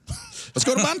execution? Let's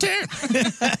go to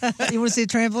Bonterre. You want to see a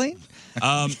trampoline?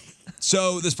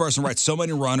 So this person writes, so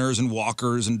many runners and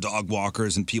walkers and dog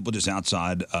walkers and people just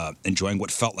outside enjoying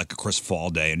what felt like a crisp fall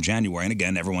day in January. And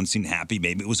again, everyone seemed happy.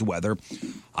 Maybe it was the weather.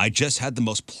 I just had the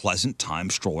most pleasant time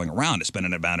strolling around. I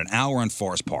spent about an hour in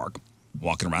Forest Park,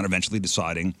 walking around, eventually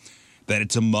deciding that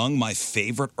it's among my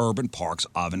favorite urban parks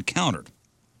I've encountered.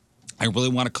 I really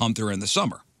want to come through in the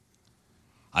summer.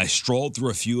 I strolled through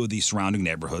a few of the surrounding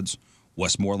neighborhoods,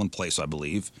 Westmoreland Place, I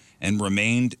believe, and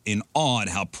remained in awe at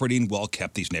how pretty and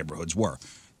well-kept these neighborhoods were.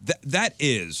 That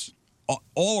is,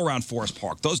 all around Forest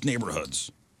Park, those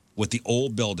neighborhoods with the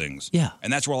old buildings. Yeah.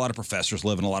 And that's where a lot of professors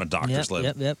live and a lot of doctors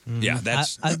live. Yep. Yeah,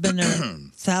 that's... I've been there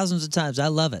thousands of times. I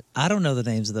love it. I don't know the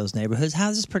names of those neighborhoods. How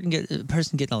does this person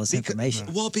getting all this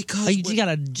information? Well, because... you got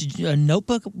a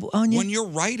notebook on you? When you're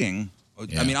writing,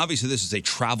 I mean, obviously this is a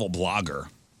travel blogger.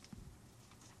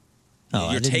 Oh,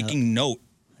 I You're didn't taking note.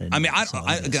 I mean, I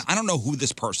this. don't know who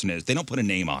this person is. They don't put a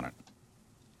name on it.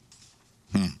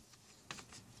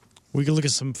 We could look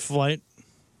at some flight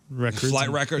records. Flight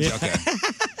records? Yeah. Okay.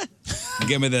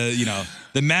 Give me the,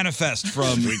 the manifest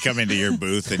from... We come into your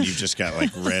booth and you've just got like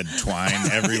red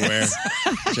twine everywhere,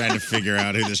 trying to figure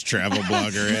out who this travel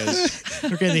blogger is.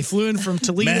 Okay, they flew in from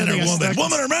Toledo. Man they or got woman? stuck-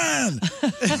 Woman or man?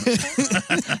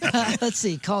 Let's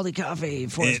see. Caldy Coffee,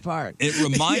 Forest Park. It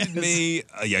reminded me,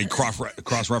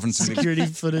 cross-referencing Security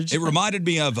footage. It reminded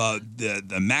me of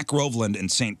the Mac Groveland in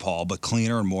St. Paul, but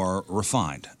cleaner and more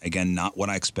refined. Again, not what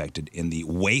I expected in the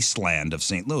wasteland of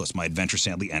St. Louis. My adventure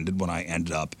sadly ended when I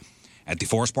ended up at the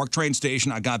Forest Park train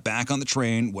station. I got back on the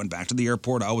train, went back to the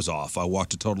airport. I was off. I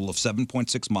walked a total of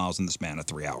 7.6 miles in the span of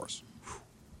 3 hours.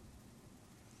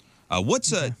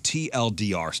 What's a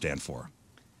TLDR stand for?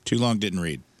 Too long, didn't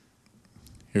read.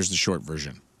 Here's the short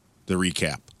version, the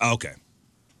recap. Okay.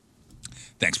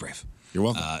 Thanks, Brave. You're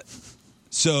welcome.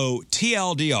 So,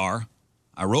 TLDR,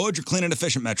 I rode your clean and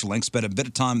efficient Metrolink, spent a bit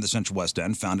of time in the Central West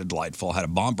End, found it delightful, had a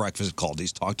bomb breakfast at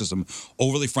Caldy's, talked to some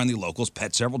overly friendly locals,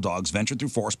 pet several dogs, ventured through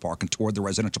Forest Park, and toured the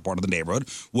residential part of the neighborhood,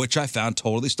 which I found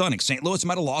totally stunning. St. Louis,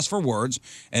 I'm at a loss for words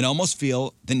and almost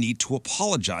feel the need to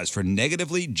apologize for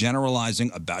negatively generalizing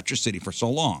about your city for so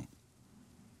long.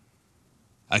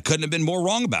 I couldn't have been more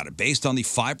wrong about it. Based on the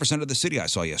 5% of the city I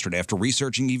saw yesterday, after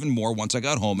researching even more once I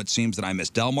got home, it seems that I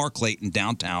missed Delmar, Clayton,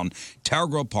 downtown, Tower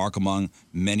Grove Park, among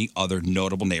many other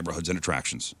notable neighborhoods and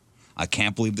attractions. I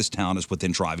can't believe this town is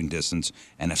within driving distance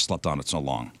and have slept on it so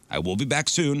long. I will be back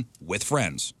soon with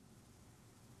friends.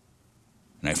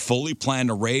 And I fully plan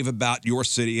to rave about your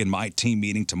city in my team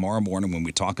meeting tomorrow morning when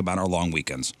we talk about our long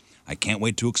weekends. I can't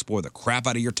wait to explore the crap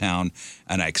out of your town,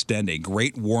 and I extend a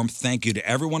great warm thank you to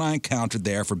everyone I encountered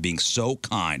there for being so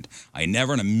kind. I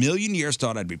never in a million years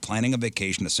thought I'd be planning a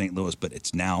vacation to St. Louis, but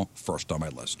it's now first on my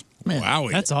list. Man, Wow.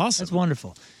 That's awesome. That's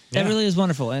wonderful. Yeah. That really is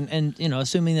wonderful. And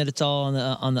assuming that it's all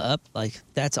on the up, like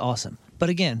that's awesome. But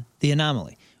again, the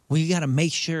anomaly. We got to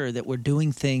make sure that we're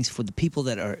doing things for the people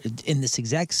that are in this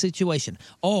exact situation.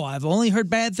 Oh, I've only heard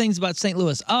bad things about St.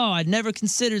 Louis. Oh, I'd never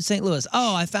considered St. Louis.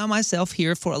 Oh, I found myself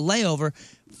here for a layover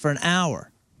for an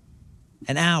hour.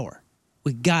 An hour.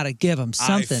 We got to give them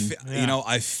something.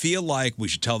 I feel like we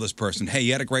should tell this person, hey,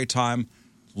 you had a great time.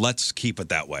 Let's keep it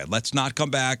that way. Let's not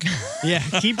come back. Yeah,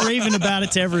 keep raving about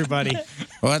it to everybody.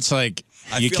 Well, that's like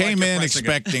you came in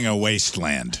expecting a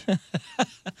wasteland.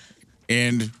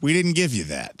 And we didn't give you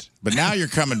that. But now you're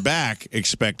coming back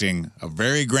expecting a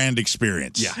very grand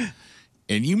experience. Yeah.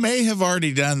 And you may have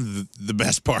already done the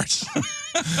best parts.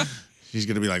 He's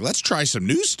going to be like, let's try some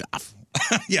new stuff.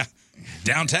 Yeah.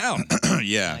 Downtown.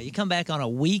 Yeah. You come back on a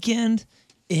weekend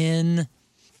in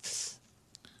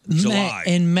July.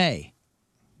 May,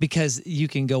 because you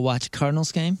can go watch a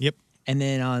Cardinals game. Yep. And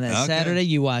then on that Saturday,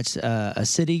 you watch a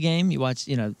City game. You watch,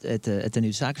 at the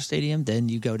new soccer stadium. Then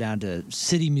you go down to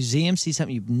City Museum, see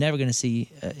something you're never going to see,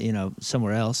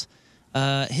 somewhere else.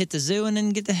 Hit the zoo, and then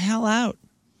get the hell out.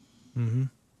 Mm-hmm.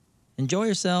 Enjoy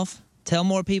yourself. Tell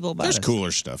more people about it. There's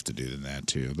cooler stuff to do than that,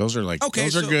 too. Those are Okay,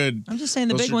 those are so- good. I'm just saying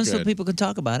the Those big are ones so good. people can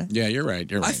talk about it. Yeah, you're right.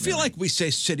 You're right. I feel like we say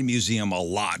City Museum a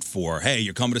lot for, hey,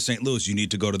 you're coming to St. Louis, you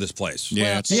need to go to this place.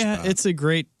 Yeah, It's a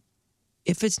great.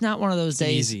 If it's not one of those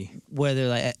days easy.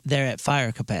 where they're at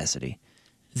fire capacity,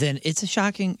 then it's a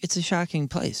shocking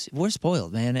place. We're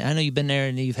spoiled, man. I know you've been there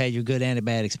and you've had your good and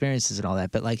bad experiences and all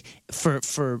that, but like for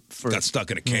Got stuck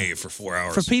in a cave for 4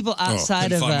 hours. for people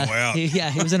outside of couldn't find my way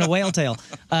out. he was in a whale tail.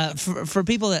 For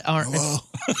people that aren't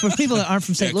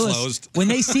from St. Yeah, Louis, closed. when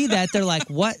they see that, they're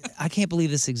like, "What? I can't believe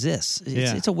this exists."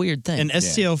 It's a weird thing. And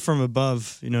STL from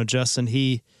above, Justin,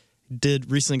 he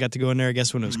recently got to go in there, I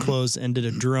guess, when it was closed, and did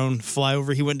a drone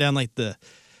flyover. He went down like the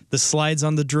slides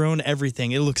on the drone,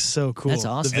 everything. It looks so cool. That's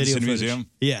awesome. The video City footage. Museum?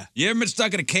 Yeah. You ever been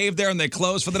stuck in a cave there and they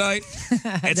close for the night?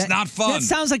 It's not fun. That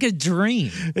sounds like a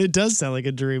dream. It does sound like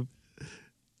a dream.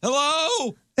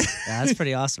 Hello? Yeah, that's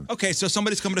pretty awesome. Okay, so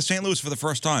somebody's coming to St. Louis for the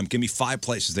first time. Give me 5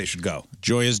 places they should go.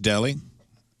 Joya's Deli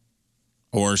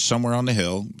or somewhere on the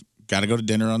hill. Got to go to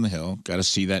dinner on the hill. Got to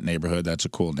see that neighborhood. That's a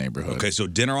cool neighborhood. Okay, so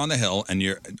dinner on the hill, and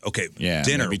Yeah,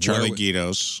 dinner. maybe Charlie where-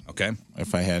 Guido's. Okay.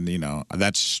 If I had,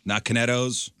 that's Not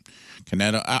Canetto's.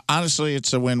 Canetto. Honestly,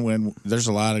 it's a win-win. There's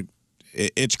a lot of.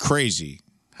 It's crazy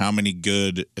how many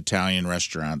good Italian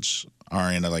restaurants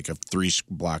are in a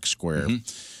 3-block square.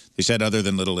 Mm-hmm. They said other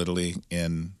than Little Italy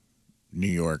in New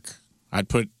York, I'd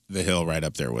put the Hill right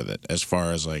up there with it as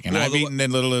far as and Well, I've eaten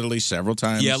in Little Italy several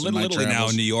times. Yeah, in Little my Italy now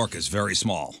travels. in New York is very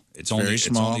small. It's Very only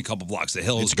small. It's only a couple blocks. The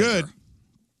Hill is It's good.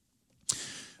 bigger.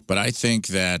 But I think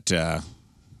that that's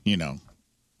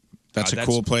a That's-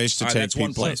 cool place to all right, take that's people.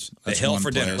 one place. The That's Hill one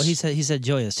for dinner. place. Well, he said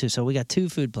Joyous too, so we got 2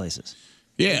 food places.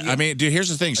 Yeah, I mean, dude, here's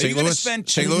the thing. you St. gonna Louis spend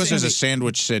St. Louis is a Tuesday-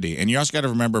 sandwich city. And you also got to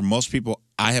remember, most people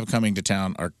I have coming to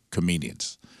town are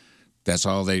comedians. That's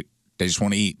all they just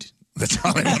want to eat. That's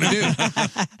all they want to do.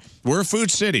 We're a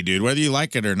food city, dude, whether you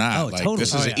like it or not. Oh, totally. This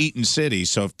is Oh, an yeah. eating city.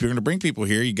 So if you're going to bring people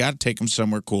here, you got to take them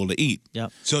somewhere cool to eat.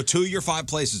 Yep. So 2 of your 5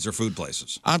 places are food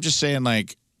places. I'm just saying,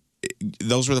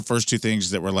 those were the first 2 things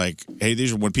that were hey,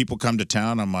 these are when people come to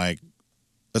town, I'm like,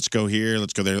 let's go here,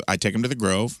 let's go there. I take them to the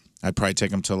Grove. I'd probably take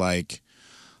them to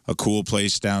a cool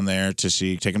place down there to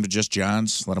see. Take them to Just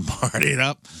John's, let them party it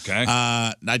up. Okay.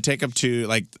 I'd take them to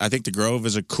I think the Grove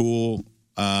is a cool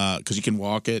because you can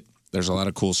walk it. There's a lot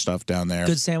of cool stuff down there.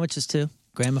 Good sandwiches too.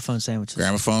 Gramophone sandwiches.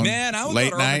 Gramophone. Man, I would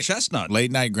late go to night Urban Chestnut.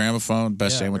 Late night Gramophone,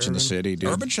 best Yeah, sandwich in the Urban- city, dude.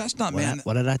 Urban Chestnut, man.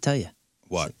 What did I tell you?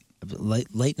 What?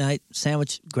 Late night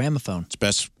sandwich Gramophone. It's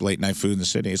best late night food in the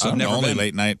city. It's I've the never only been.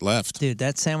 late night left. Dude,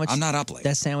 that sandwich. I'm not up late.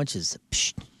 That sandwich is.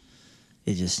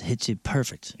 It just hits you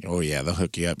perfect. Oh yeah, they'll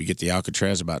hook you up. You get the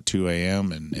Alcatraz about 2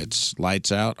 a.m. and it's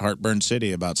lights out. Heartburn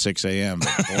City about 6 a.m.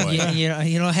 But boy, You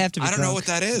don't have to be I don't know drunk. what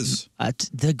that is.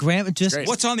 The just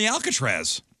What's on the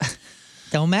Alcatraz?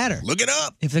 don't matter. look it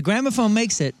up. If the Gramophone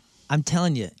makes it, I'm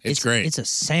telling you, It's great. It's a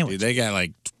sandwich. Dude, they got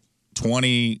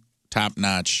 20 top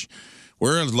notch.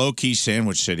 We're a low key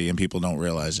sandwich city and people don't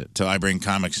realize it. Till I bring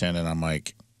comics in and I'm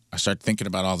like, I start thinking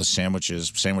about all the sandwich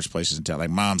places in town, like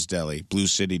Mom's Deli, Blue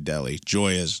City Deli,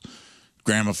 Joya's,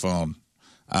 Gramophone.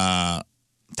 I'm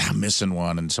missing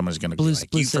one, and somebody's going to be like,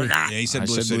 Blue you City. forgot. Yeah, he said I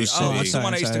Blue said City. Blue Oh, that's the Sorry,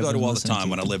 one I used to sorry, go I to all the wasn't time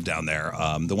when I listening lived down there.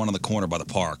 The one on the corner by the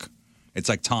park. It's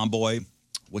like Tomboy.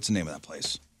 What's the name of that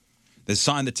place? There's a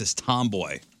sign that says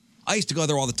Tomboy. I used to go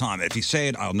there all the time. If you say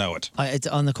it, I'll know it. It's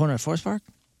on the corner of Forest Park.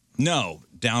 No,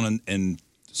 down in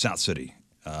South City.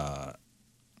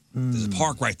 There's a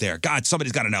park right there. God,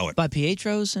 somebody's got to know it. By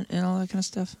Pietro's and all that kind of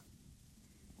stuff.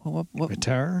 What?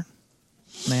 Guitar?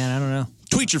 Man, I don't know.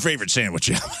 Tweet your favorite sandwich.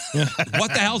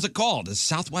 What the hell's it called? Is it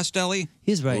Southwest Deli?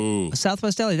 He's right. Ooh.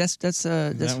 Southwest Deli. That's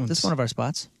one's- one of our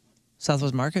spots.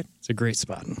 Southwest Market. It's a great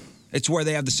spot. It's where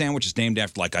they have the sandwiches named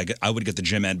after, I would get the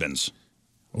Jim Edmonds.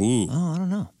 Ooh. Oh, I don't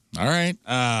know. All right.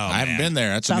 Oh, I haven't been there.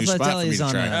 That's a new Southwest spot Deli for me is to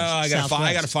on try. there. I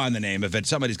Southwest. got to find the name of it.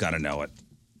 Somebody's got to know it.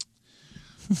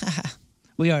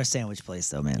 We are a sandwich place,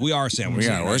 though, man. We are a sandwich.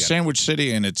 Yeah, city. we're I a get it. sandwich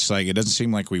city, and it's it doesn't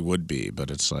seem like we would be, but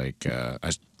it's I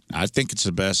think it's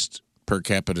the best per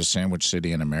capita sandwich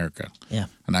city in America. Yeah.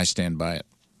 And I stand by it.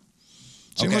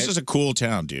 St. Louis is a cool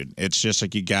town, dude. It's just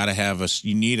like you got to have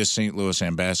you need a St. Louis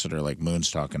ambassador like Moon's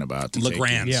talking about.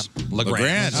 LeGrand's.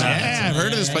 LeGrand's. Yeah, I've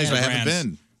heard of this place, but I haven't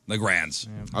been. LeGrand's.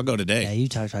 I'll go today. Yeah, you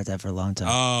talked about that for a long time.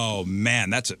 Oh, man.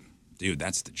 That's the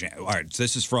jam. All right, so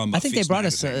this is from I think they Feast brought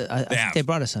us. Magazine. I think they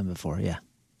brought us some before. Yeah.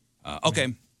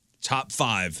 Okay. Top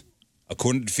 5,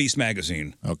 according to Feast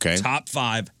Magazine. Okay. Top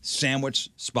 5 sandwich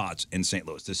spots in St.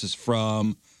 Louis. This is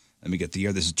from, let me get the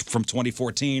year. This is from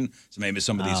 2014. So maybe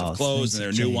some of these have closed and there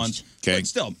are new ones. Okay. But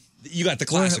still, you got the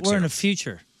classics We're in here. the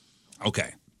future.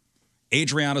 Okay.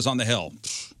 Adriana's on the Hill.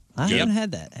 I Yep. haven't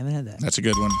had that. That's a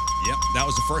good one. Yep. That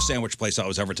was the first sandwich place I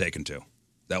was ever taken to.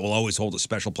 That will always hold a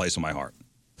special place in my heart.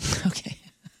 Okay.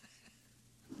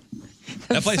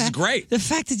 That place is great. The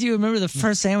fact that you remember the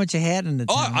first sandwich you had in the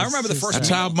town. I remember the first That's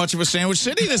how much of a sandwich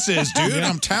city this is, dude.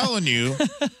 I'm telling you.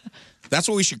 That's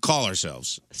what we should call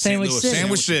ourselves. Sandwich St. Louis. City.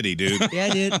 Sandwich City, dude.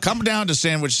 Yeah, dude. Come down to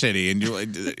Sandwich City, and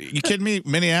you kidding me?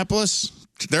 Minneapolis,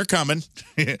 they're coming.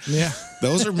 Yeah,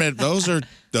 those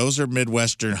are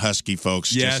Midwestern husky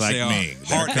folks, Yes, just like they are. me.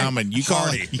 They're Hardy. coming. You call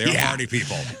Hardy. it, They're hardy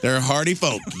people. They're hardy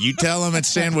folk. You tell them it's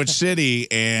Sandwich City,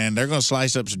 and they're going to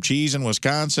slice up some cheese in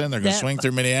Wisconsin. They're going to swing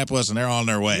through Minneapolis, and they're on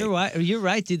their way. You're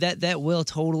right, dude. That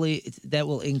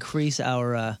will increase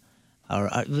our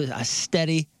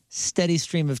steady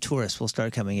stream of tourists will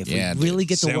start coming if we really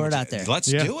get the word out there. Let's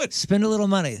do it. Spend a little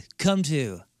money. Come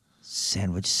to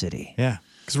Sandwich City. Yeah,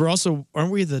 because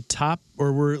aren't we the top,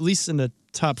 or we're at least in the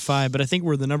top 5? But I think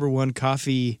we're the number 1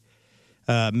 coffee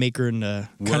maker in the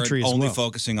country as well. Only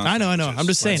focusing on. I know. sandwiches. I'm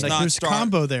just saying, Let's like not there's start-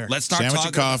 combo there. Let's start Sandwich talking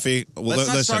and coffee. Let's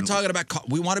not Listen, start talking about.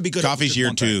 We want to be good. Coffee's at year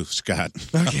one thing. 2, Scott.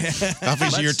 Okay.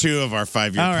 Coffee's year 2 of our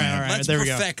 5-year All right, plan. all right. Let's there we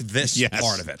go. perfect this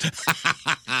part of it.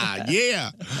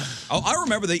 Yeah. Oh, I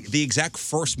remember the exact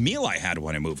first meal I had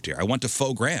when I moved here. I went to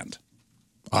Faux Grand,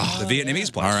 the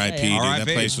Vietnamese place. R.I.P. dude. That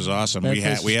place was awesome. We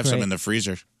have some in the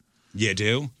freezer. You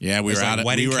do? Yeah, we Was were that out.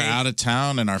 wedding We were cake? out of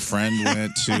town, and our friend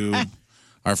went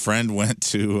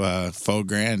to Faux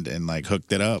Grand and like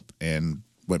hooked it up and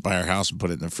went by our house and put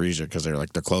it in the freezer because they're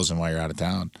closing while you're out of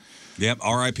town. Yep.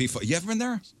 R.I.P. You ever been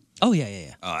there? Oh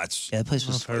yeah. That place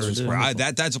was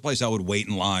that's a place I would wait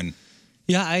in line.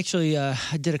 Yeah, I actually I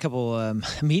did a couple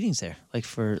meetings there, like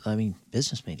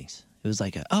business meetings. It was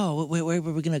like, where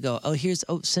were we gonna go? Oh, here's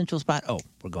Central Spot. Oh,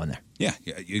 we're going there. Yeah,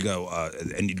 you go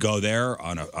and you'd go there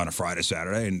on a Friday,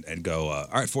 Saturday, and go. All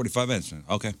right, 45 minutes.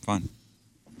 Okay, fine.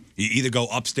 You either go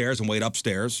upstairs and wait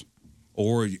upstairs,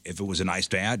 or if it was a nice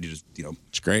day out, you just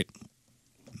It's great.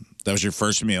 That was your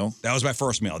first meal. That was my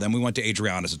first meal. Then we went to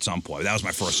Adriana's at some point. That was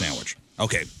my first sandwich.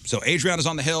 Okay, so Adriana's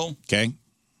on the Hill. Okay.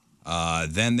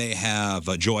 Then they have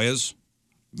Joya's.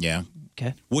 Yeah.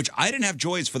 Okay. Which I didn't have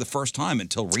Joya's for the first time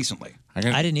until recently. I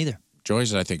didn't either.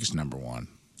 Joy's, I think, is number 1.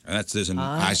 And there's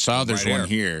I saw there's right one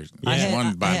here. I There's had-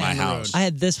 one by I my had- house. I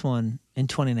had this one in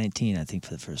 2019, I think,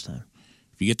 for the first time.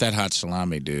 If you get that hot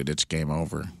salami, dude, it's game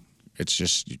over. It's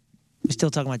just We still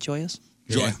talking about Joyous?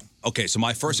 Joy. Okay, so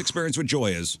my first experience with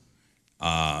Joya's,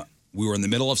 we were in the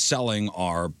middle of selling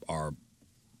our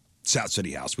South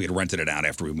City house. We had rented it out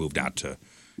after we moved out to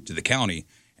the county,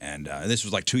 and this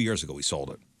was like 2 years ago we sold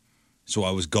it. So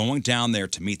I was going down there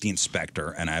to meet the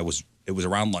inspector, and it was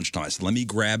around lunchtime. I said, let me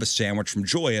grab a sandwich from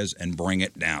Joya's and bring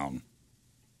it down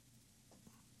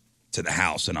to the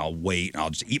house, and I'll wait.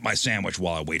 I'll just eat my sandwich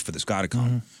while I wait for this guy to come.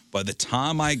 Mm-hmm. By the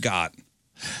time I got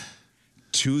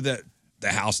to the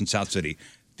house in South City,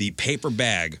 the paper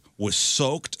bag was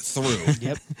soaked through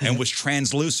and was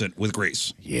translucent with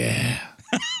grease. Yeah.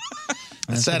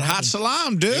 It's that hot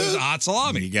salami, dude. It was hot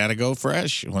salami. You got to go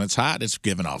fresh. When it's hot, it's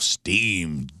giving off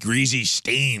steam, greasy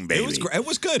steam, baby. It was great. It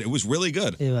was good. It was really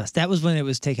good. It was. That was when it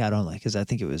was takeout only, because I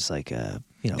think it was like,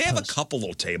 They have a couple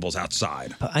little tables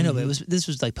outside. I know, but this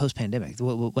was like post-pandemic.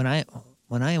 When I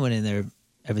went in there,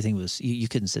 everything was, you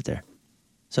couldn't sit there.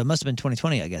 So it must have been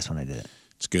 2020, I guess, when I did it.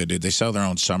 It's good, dude. They sell their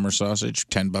own summer sausage,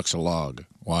 $10 a log.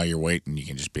 While you're waiting, you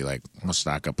can just be like, I'm going to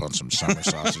stock up on some summer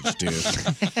sausage, dude.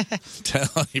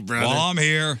 Tell you, brother. While I'm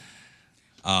here,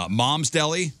 Mom's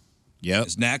Deli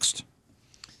is next.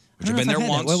 Which I've been there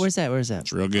once. Where's that? Where's that?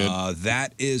 It's real good.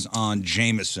 That is on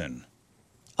Jameson.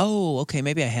 Oh, okay.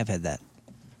 Maybe I have had that.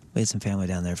 We had some family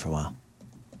down there for a while.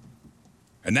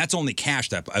 And that's only cash,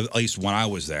 that at least when I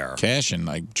was there. Cash and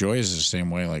like Joy is the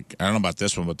same way. Like, I don't know about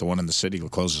this one, but the one in the city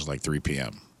closes like 3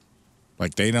 p.m.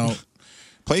 Like, they don't.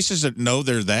 Places that know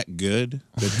they're that good,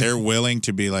 that they're willing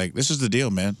to be like, this is the deal,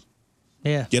 man.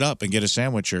 Yeah. Get up and get a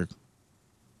sandwich or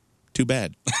too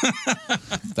bad.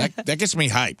 that gets me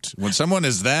hyped. When someone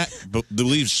is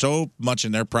believes so much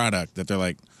in their product that they're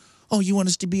like, oh, you want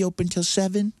us to be open till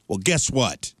 7? Well, guess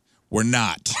what? We're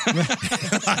not.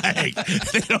 Like,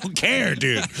 they don't care,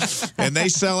 dude. And they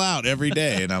sell out every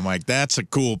day. And I'm like, that's a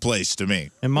cool place to me.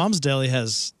 And Mom's Deli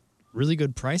has really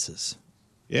good prices.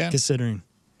 Yeah. Considering.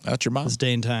 That's your mom. This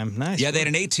day and time. Nice. Yeah, they had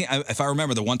an ATM. If I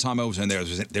remember, the one time I was in there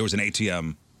was an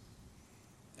ATM.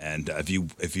 And if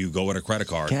you go with a credit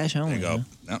card, Cash only, there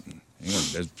you go.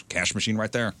 There's a cash machine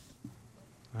right there.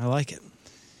 I like it.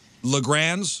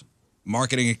 LeGrand's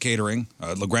Marketing and Catering.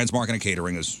 LeGrand's Marketing and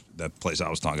Catering is the place I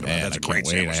was talking about. Man, That's a I great can't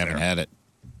wait. sandwich. I haven't there. had it.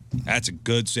 That's a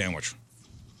good sandwich.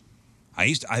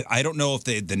 I don't know if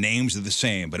the names are the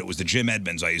same, but it was the Jim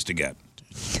Edmonds I used to get.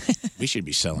 We should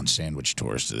be selling sandwich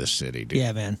tours to this city, dude.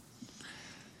 Yeah, man.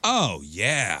 Oh,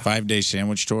 yeah. 5-day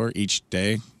sandwich tour each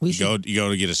day. You go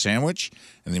to get a sandwich,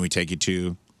 and then we take you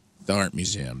to the art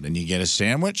museum. Then you get a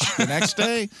sandwich the next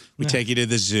day. We take you to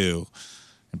the zoo.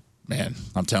 Man,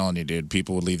 I'm telling you, dude,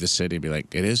 people would leave the city and be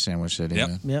like, it is Sandwich City,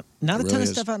 man. Yep. Not It a ton really of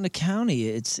is. stuff out in the county.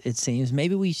 It seems.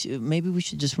 Maybe we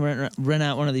should just rent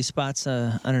out one of these spots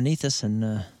underneath us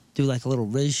and do like a little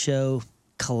Riz show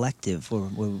collective where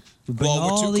we bring Well,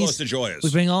 we're all too these, close to Joyous. We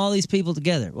bring all these people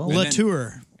together. Well,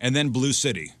 And then Blue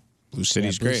City. Blue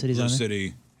City's Blue great. City's Blue on there.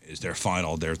 City is their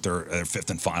final, their fifth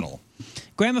and final.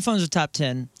 Gramophone's a top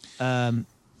 10.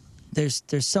 There's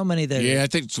so many that. Yeah, I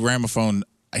think Gramophone.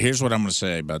 Here's what I'm going to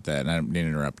say about that, and I didn't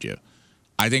interrupt you.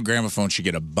 I think Gramophone should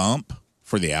get a bump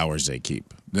for the hours they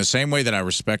keep. The same way that I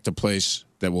respect a place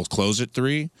that will close at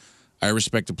 3, I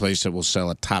respect a place that will sell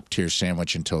a top-tier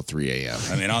sandwich until 3 a.m.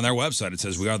 I mean, on their website, it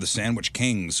says, we are the Sandwich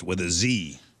Kings with a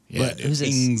Z. Yeah, But who's this?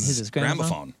 Kings Who's this, Gramophone?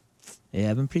 Gramophone. Yeah,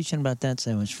 I've been preaching about that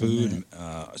sandwich for a minute.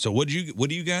 Food. So what do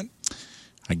you get?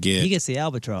 I get. He gets the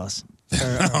albatross.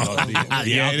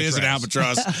 Yeah, it is an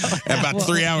albatross. And about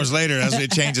 3 hours later,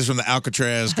 it changes from the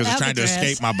Alcatraz because it's trying to Alcatraz.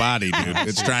 escape my body, dude.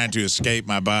 It's trying to escape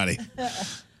my body.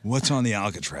 What's on the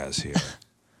Alcatraz here?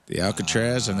 The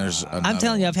Alcatraz, and there's I'm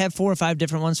telling you, I've had 4 or 5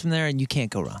 different ones from there, and you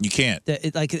can't go wrong. You can't. I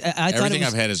thought it Everything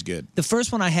was, I've had is good. The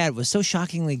first one I had was so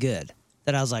shockingly good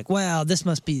that I was like, "Well, this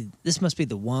must be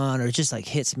the one," or it just like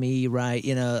hits me right.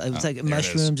 You know, it was like there it is.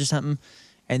 mushrooms or something.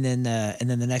 And then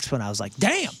the next one, I was like,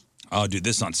 "Damn!" Oh, dude,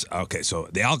 this one's okay. So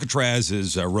the Alcatraz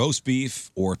is roast beef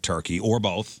or turkey or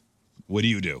both. What do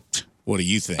you do? What do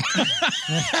you think?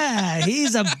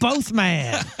 He's a both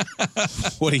man.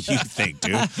 What do you think,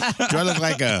 dude? Do I look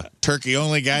like a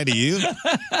turkey-only guy to you?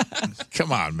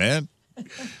 Come on, man.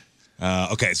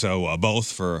 Okay, so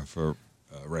both for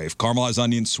Rafe. Caramelized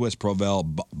onion, Swiss Provel,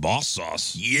 boss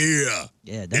sauce. Yeah.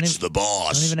 Yeah, It's the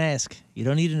boss. Don't even ask. You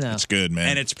don't need to know. It's good, man.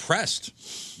 And it's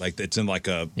pressed. Like it's in like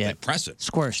a like press it.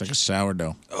 Squished. It's like a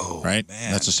sourdough. Oh, right?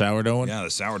 man. That's a sourdough one? Yeah,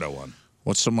 the sourdough one.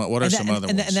 What are some other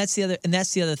ones? And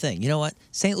that's the other thing. You know what?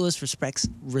 St. Louis respects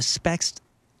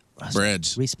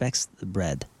breads. Respects the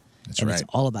bread. That's and right. It's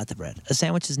all about the bread. A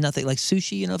sandwich is nothing like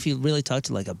sushi. You know, if you really talk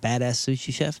to like a badass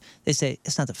sushi chef, they say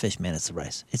it's not the fish, man. It's the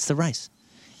rice. It's the rice.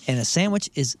 And a sandwich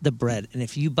is the bread. And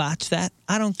if you botch that,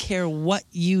 I don't care what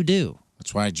you do.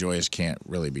 That's why Joyous can't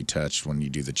really be touched when you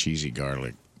do the cheesy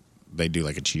garlic. They do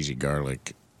like a cheesy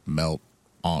garlic melt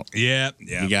on. Yeah.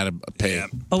 You got to pay,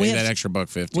 But we pay have- that extra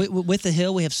 $1.50. With the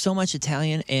Hill, we have so much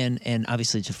Italian and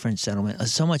obviously it's a French settlement.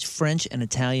 So much French and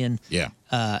Italian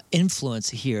influence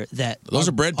here that Those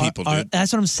are bread people, dude.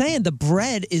 That's what I'm saying. The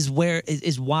bread is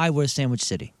why we're Sandwich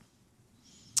City.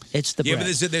 It's the Yeah,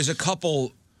 bread. but there's a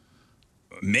couple,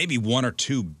 maybe 1 or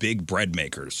 2 big bread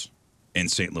makers in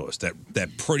St. Louis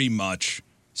that pretty much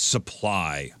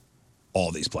supply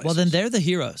all these places. Well, then they're the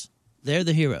heroes. They're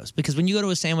the heroes because when you go to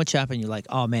a sandwich shop and you're like,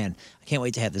 "Oh man, I can't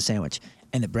wait to have the sandwich,"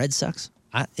 and the bread sucks,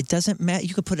 it doesn't matter.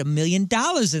 You could put $1 million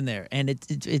in there, and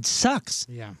it sucks.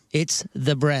 Yeah, it's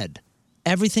the bread.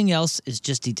 Everything else is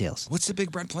just details. What's the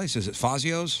big bread place? Is it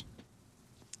Fazio's?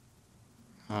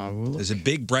 There's a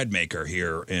big bread maker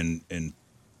here in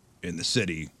the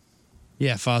city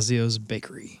Yeah, Fazio's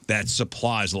Bakery. that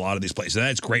supplies a lot of these places.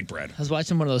 That's great bread. I was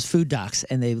watching one of those food docs,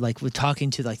 and they were talking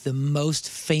to the most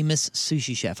famous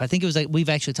sushi chef. I think it was we've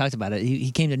actually talked about it.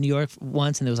 He came to New York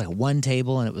once, and there was one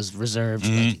table, and it was reserved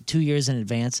 2 years in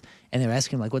advance. And they were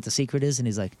asking him what the secret is, and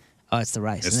he's like, "Oh, it's the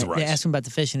rice." It's and the they rice. asked him about the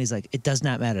fish, and he's like, "It does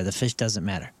not matter. The fish doesn't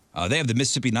matter." They have the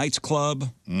Mississippi Nights Club.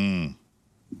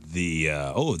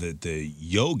 The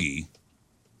Yogi,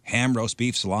 ham, roast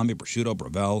beef, salami, prosciutto,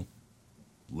 Brevel,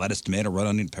 lettuce, tomato, red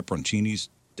onion, pepperoncinis,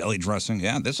 deli dressing.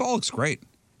 Yeah, this all looks great.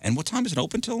 And what time is it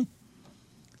open till?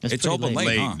 It's pretty open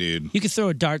late, huh? dude. You could throw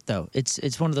a dart though.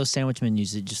 It's one of those sandwich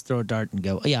menus that just throw a dart and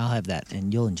go, "Oh, yeah, I'll have that,"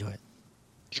 and you'll enjoy it.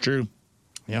 It's true.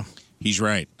 Yeah. He's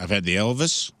right. I've had the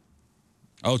Elvis.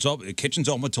 Oh, the kitchen's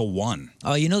open until 1.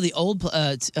 Oh, you know the old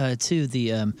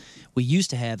too. We used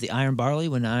to have the Iron Barley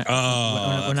when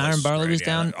Iron Barley was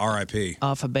down. R.I.P.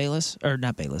 Off of Bayless, or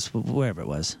not Bayless, wherever it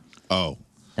was. Oh,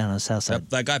 down on the south side.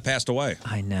 That guy passed away.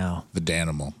 I know. The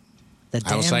Danimal. The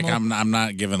I was like, Danimal? I'm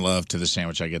not giving love to the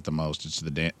sandwich I get the most. It's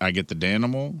I get the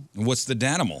Danimal. What's the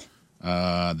Danimal?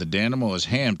 The Danimal is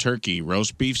ham, turkey,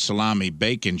 roast beef, salami,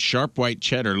 bacon, sharp white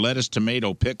cheddar, lettuce,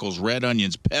 tomato, pickles, red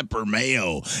onions, pepper,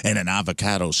 mayo, and an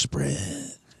avocado spread.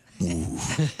 Ooh.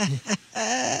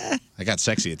 I got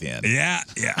sexy at the end. Yeah.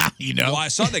 You know? Well, I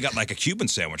saw they got like a Cuban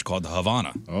sandwich called the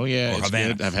Havana. Oh, yeah. Or It's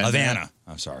Havana. good. I've had Havana. that.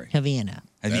 I'm sorry. Havana.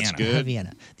 That's good.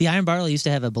 Havana. The Iron Barley used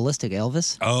to have a ballistic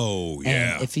Elvis. Oh,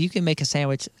 yeah. And if you can make a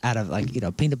sandwich out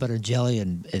of peanut butter and jelly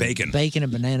and bacon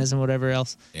and bananas and whatever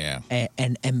else, yeah,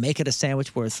 and make it a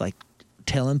sandwich worth like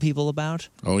telling people about.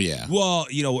 Oh yeah. Well,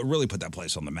 what really put that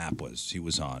place on the map was he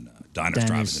was on Diners,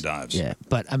 Drive-Ins, and Dives. Yeah,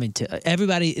 but I mean,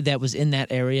 everybody that was in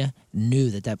that area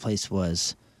knew that place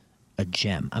was a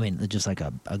gem. I mean, just like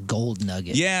a gold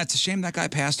nugget. Yeah, it's a shame that guy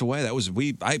passed away. That was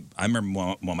I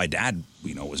remember when my dad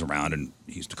was around and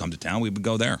he used to come to town. We would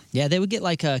go there. Yeah, they would get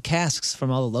like casks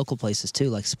from all the local places too,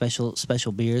 like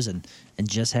special beers, and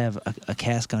just have a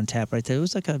cask on tap right there. It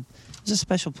was a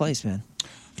special place, man.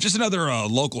 Just another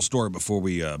local story before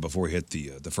we hit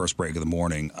the first break of the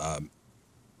morning.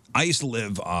 I used to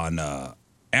live on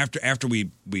after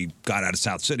we got out of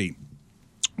South City,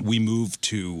 we moved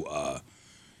to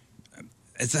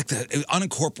it's like the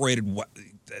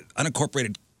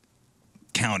unincorporated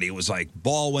county. It was like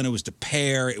Baldwin. It was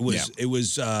DePere. It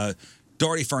was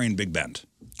Doherty Ferry and Big Bend.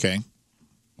 Okay.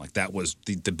 Like that was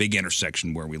the big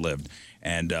intersection where we lived.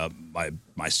 And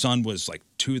my son was like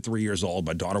 2 or 3 years old.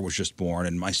 My daughter was just born,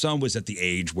 and my son was at the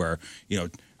age where you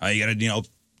gotta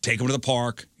take him to the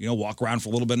park, walk around for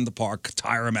a little bit in the park,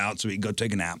 tire him out so he can go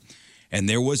take a nap. And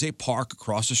there was a park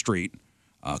across the street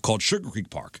called Sugar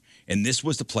Creek Park. And this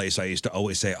was the place I used to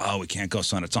always say, "Oh, we can't go,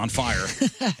 son. It's on fire."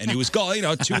 And he was 2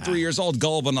 or 3 years old,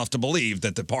 gullible enough to believe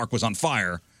that the park was on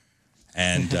fire.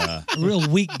 And a real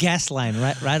weak gas line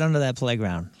right under that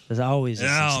playground. There's always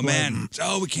man.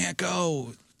 Oh, we can't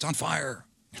go. It's on fire.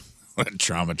 What a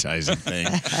traumatizing thing.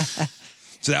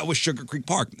 So that was Sugar Creek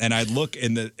Park, and I look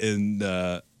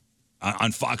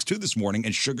on Fox 2 this morning,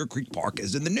 and Sugar Creek Park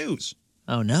is in the news.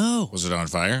 Oh no! Was it on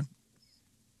fire?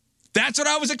 That's what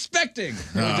I was expecting.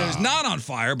 It was not on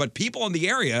fire, but people in the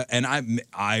area, and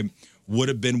I would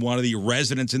have been one of the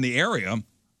residents in the area.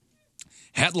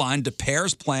 Headline: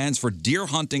 DePere's plans for deer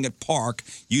hunting at park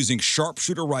using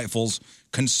sharpshooter rifles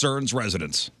concerns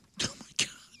residents. Oh my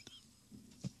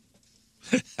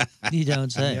God! You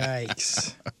don't say.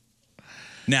 Yikes!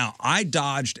 Now I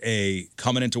dodged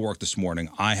coming into work this morning.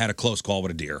 I had a close call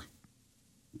with a deer.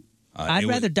 I'd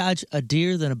rather dodge a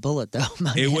deer than a bullet, though.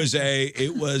 It was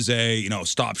a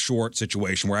stop short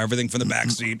situation where everything from the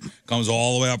back seat comes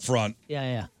all the way up front.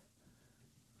 Yeah.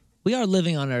 We are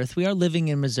living on Earth. We are living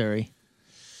in Missouri.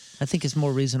 I think it's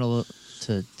more reasonable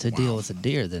to deal with a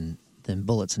deer than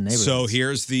bullets in neighborhoods. So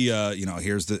here's the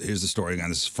here's the story again.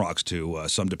 This is Fox 2.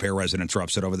 Some DePere residents are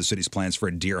upset over the city's plans for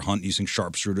a deer hunt using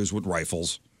sharpshooters with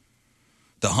rifles.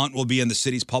 The hunt will be in the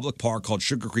city's public park called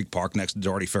Sugar Creek Park next to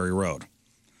Doherty Ferry Road.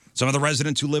 Some of the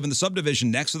residents who live in the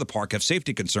subdivision next to the park have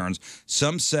safety concerns.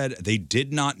 Some said they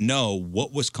did not know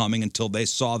what was coming until they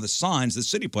saw the signs the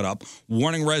city put up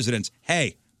warning residents,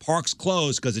 "Hey, park's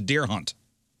closed because of deer hunt."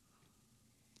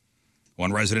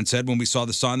 One resident said, "When we saw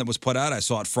the sign that was put out, I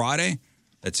saw it Friday,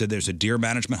 that said there's a deer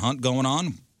management hunt going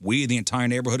on. We, the entire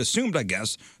neighborhood, assumed, I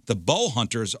guess, the bow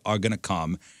hunters are going to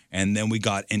come. And then we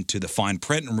got into the fine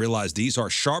print and realized these are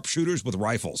sharpshooters with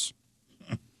rifles."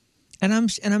 And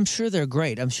I'm sure they're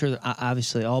great. I'm sure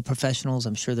obviously all professionals.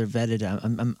 I'm sure they're vetted.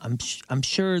 I'm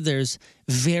sure there's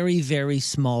very, very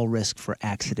small risk for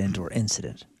accident or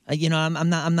incident. I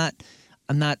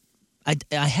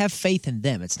have faith in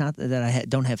them. It's not that I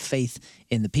don't have faith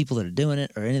in the people that are doing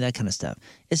it or any of that kind of stuff.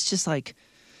 It's just like,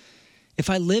 if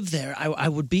I lived there, I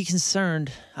would be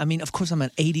concerned. I mean, of course, I'm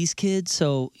an 80s kid,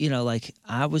 so,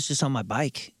 I was just on my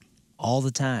bike all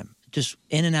the time, just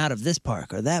in and out of this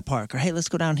park or that park, or, hey, let's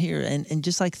go down here. And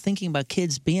just like thinking about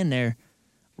kids being there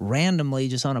randomly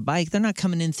just on a bike. They're not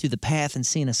coming in through the path and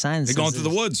seeing a sign. They're going through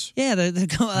the woods. Yeah, they're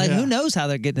going, who knows how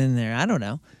they're getting in there? I don't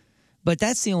know. But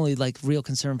that's the only real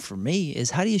concern for me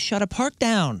is how do you shut a park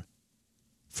down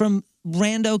from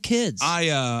rando kids?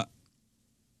 I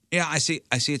see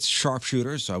it's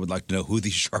sharpshooters, so I would like to know who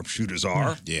these sharpshooters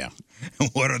are. Yeah. And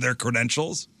what are their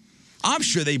credentials? I'm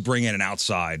sure they bring in an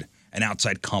outside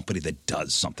company that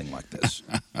does something like this.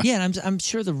 Yeah, and I'm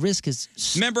sure the risk is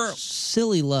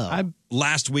silly low.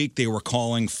 Last week they were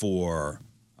calling for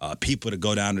people to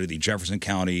go down to the Jefferson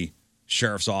County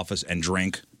Sheriff's Office and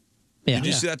drink. Yeah. Did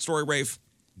you Yeah. see that story, Rafe?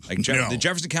 Like No. the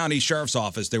Jefferson County Sheriff's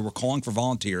Office, they were calling for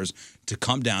volunteers to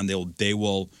come down. They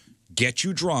will get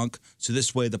you drunk, so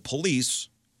this way the police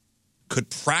could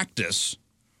practice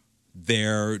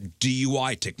their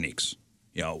DUI techniques.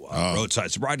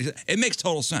 Roadside sobriety. It makes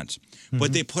total sense.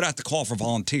 But they put out the call for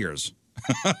volunteers.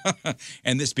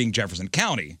 And this being Jefferson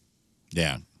County.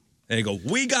 Yeah. They go,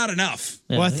 we got enough.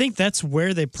 Well, I think that's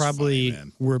where they probably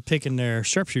were picking their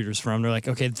sharpshooters from. They're like,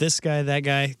 okay, this guy, that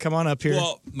guy, come on up here.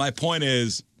 Well, my point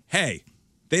is, hey,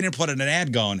 they didn't put in an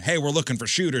ad going, hey, we're looking for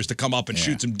shooters to come up and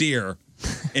shoot some deer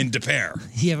in Des Peres.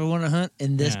 You ever want to hunt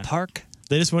in this Yeah. park?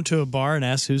 They just went to a bar and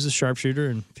asked who's a sharpshooter,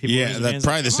 and people Yeah, raised their that's hands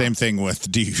probably like, the same thing with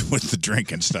the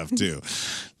drinking stuff too.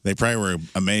 They probably were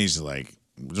amazed. Like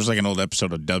there's like an old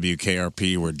episode of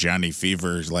WKRP where Johnny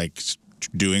Fever is like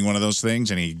doing one of those things,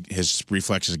 and his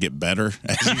reflexes get better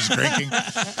as he's drinking.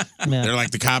 They're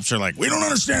like the cops are like, we don't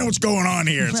understand what's going on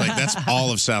here. It's like that's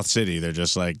all of South City. They're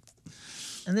just like,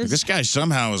 this guy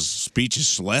somehow his speech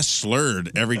is less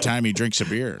slurred every time he drinks a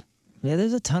beer. Yeah,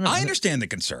 there's a ton of. I understand the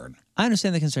concern. I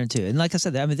understand the concern too, and like I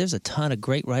said, I mean, there's a ton of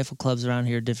great rifle clubs around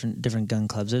here, different gun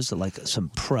clubs. There's like some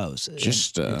pros.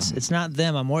 Just it's not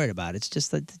them I'm worried about. It's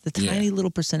just the tiny little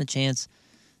percentage chance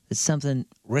that something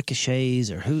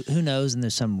ricochets or who knows, and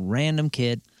there's some random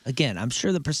kid. Again, I'm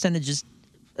sure the percentage is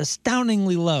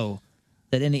astoundingly low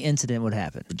that any incident would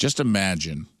happen. But just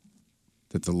imagine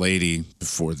that the lady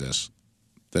before this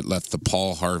that left the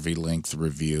Paul Harvey length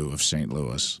review of St.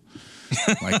 Louis,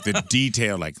 like the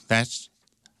detail, like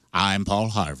I'm Paul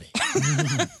Harvey,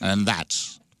 and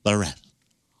that's the rest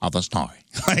of the story.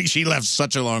 Like she left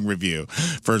such a long review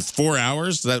for 4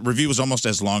 hours. That review was almost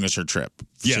as long as her trip.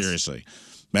 Yes. Seriously.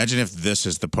 Imagine if this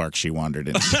is the park she wandered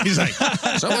in. She's like,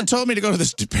 someone told me to go to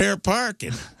this Des Peres Park,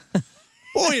 and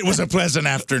boy, it was a pleasant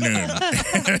afternoon.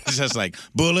 It's just like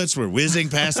bullets were whizzing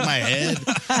past my head.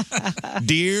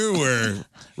 Deer were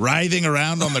writhing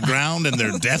around on the ground in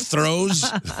their death throes.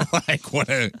 Like what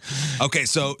a... Okay,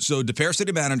 so Des Peres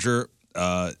City Manager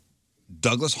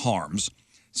Douglas Harms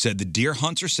said the deer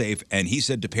hunts are safe, and he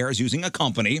said Des Peres is using a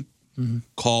company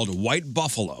called White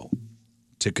Buffalo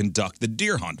to conduct the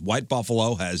deer hunt. White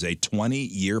Buffalo has a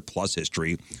 20-year-plus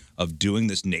history of doing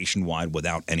this nationwide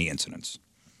without any incidents.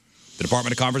 The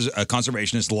Department of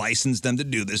Conservation has licensed them to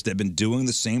do this. They've been doing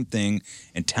the same thing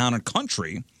in town and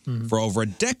country for over a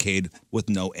decade with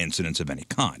no incidents of any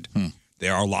kind.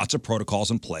 There are lots of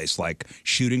protocols in place, like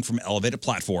shooting from elevated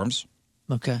platforms.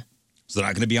 Okay. So they're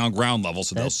not going to be on ground level,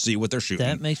 so they'll see what they're shooting.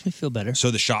 That makes me feel better.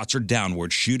 So the shots are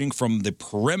downward, shooting from the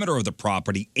perimeter of the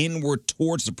property inward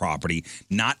towards the property,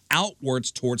 not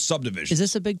outwards towards subdivisions. Is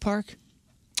this a big park?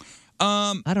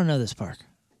 I don't know this park.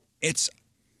 It's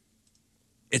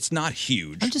not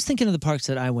huge. I'm just thinking of the parks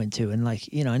that I went to, and like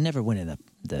I never went in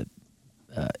the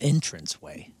entrance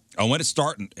way. Oh, when it's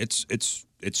starting, it's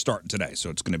starting today, so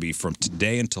it's going to be from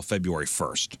today until February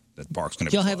 1st. That park's going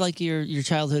to Do be. y'all have like your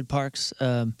childhood parks,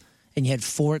 and you had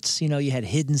forts? You had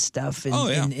hidden stuff in,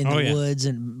 in the woods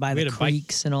and by the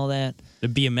creeks and all that. The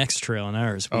BMX trail in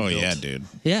ours. we built. yeah, dude.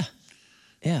 Yeah,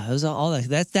 it was all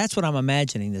that. That's what I'm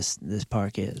imagining this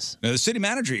park is. Now, the city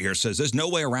manager here says there's no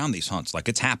way around these hunts. Like,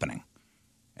 it's happening.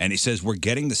 And he says we're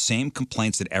getting the same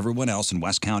complaints that everyone else in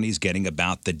West County is getting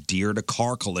about the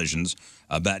deer-to-car collisions,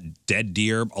 about dead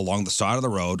deer along the side of the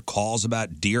road, calls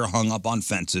about deer hung up on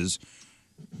fences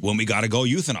when we got to go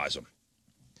euthanize them.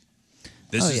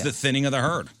 This is the thinning of the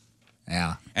herd.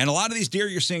 Yeah. And a lot of these deer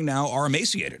you're seeing now are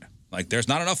emaciated. Like, there's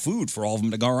not enough food for all of them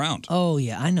to go around. Oh,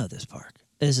 yeah, I know this park.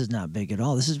 This is not big at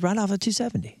all. This is right off of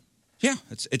 270. Yeah,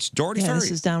 it's Doherty Ferry. This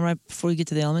is down right before you get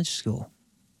to the elementary school.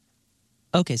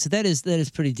 Okay, so that is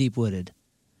pretty deep wooded.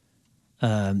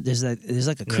 There's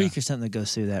like a creek or something that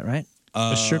goes through that, right?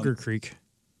 A Sugar Creek.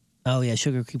 Oh yeah,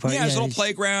 Sugar Creek Park. Yeah, there's a little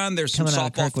playground. There's some coming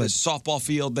out of softball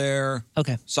field there.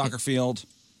 Okay, soccer field.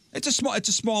 It's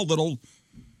a small little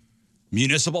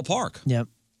municipal park. Yep.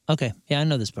 Okay. Yeah, I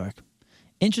know this park.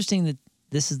 Interesting that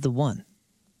this is the one.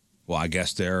 Well, I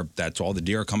guess that's all the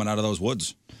deer coming out of those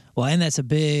woods. Well, and that's a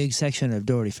big section of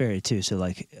Doherty Ferry too. So,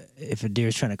 like, if a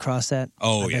deer's trying to cross that,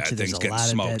 oh I yeah, bet you things there's a get lot of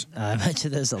smoked. I bet you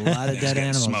there's a lot of dead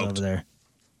animals over there.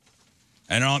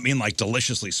 And I don't mean like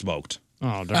deliciously smoked.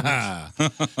 Oh, darn.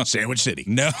 Sandwich City.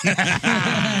 No.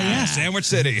 Sandwich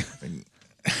City.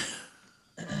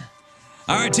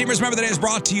 All right, Team Riz, remember the day is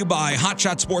brought to you by Hot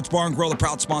Shots Sports Bar and Grill, the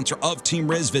proud sponsor of Team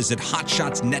Riz. Visit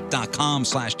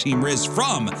hotshotsnet.com/Team Riz.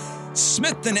 From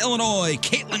Smithton, Illinois,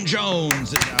 Caitlin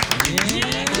Jones.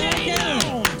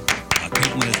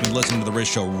 Caitlin has been listening to the Riz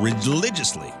Show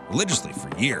religiously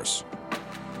for years.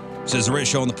 Says the Riz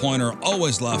Show and the Pointer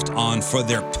always left on for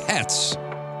their pets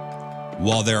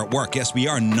while they're at work. Yes, we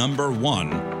are number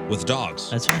one with dogs.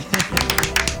 That's right.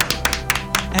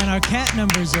 And our cat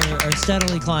numbers are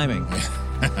steadily climbing.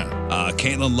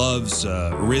 Caitlin loves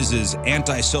Riz's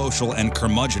antisocial and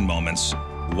curmudgeon moments.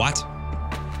 What?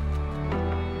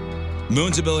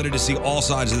 Moon's ability to see all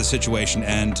sides of the situation,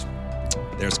 and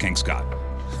there's King Scott.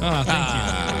 Oh, thank you.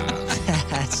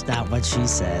 That's not what she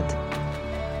said.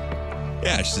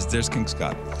 Yeah, she says, there's King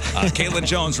Scott. Caitlin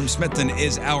Jones from Smithton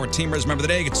is our Teamers Member of the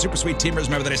Day. Get super sweet Teamers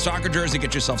Member of the Day soccer jersey.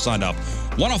 Get yourself signed up.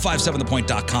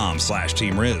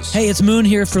 1057thepoint.com/Team Riz. Hey, it's Moon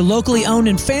here for locally owned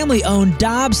and family owned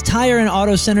Dobbs Tire and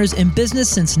Auto Centers in business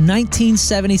since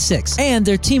 1976. And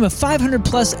their team of 500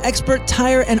 plus expert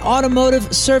tire and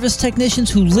automotive service technicians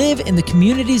who live in the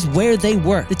communities where they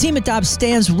work. The team at Dobbs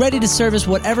stands ready to service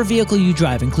whatever vehicle you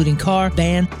drive, including car,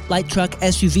 van, light truck,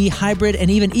 SUV, hybrid, and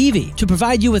even EV, to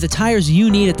provide you with the tires you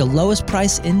need at the lowest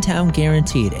price in town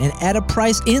guaranteed and at a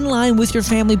price in line with your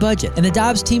family budget. And the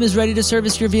Dobbs team is ready to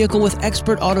service your vehicle with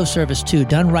expert auto service too,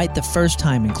 done right the first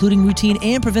time, including routine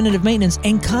and preventative maintenance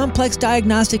and complex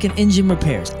diagnostic and engine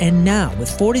repairs. And now, with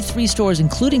 43 stores,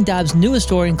 including Dobbs' newest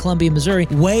store in Columbia, Missouri,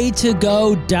 way to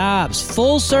go, Dobbs.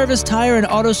 Full service tire and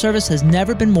auto service has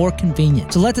never been more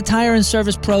convenient. So let the tire and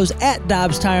service pros at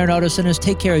Dobbs Tire and Auto Centers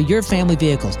take care of your family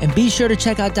vehicles. And be sure to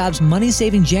check out Dobbs'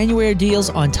 money-saving January deals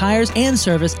on tires and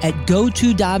service at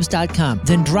GoToDobbs.com.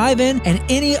 Then drive in, and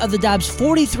any of the Dobbs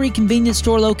 43 convenience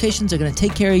store locations are going to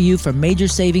take care of you for major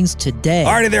savings today.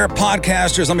 Alrighty there,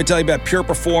 podcasters. Let me tell you about Pure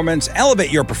Performance. Elevate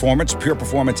your performance. Pure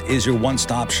Performance is your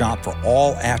one-stop shop for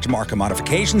all aftermarket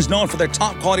modifications, known for their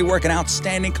top quality work and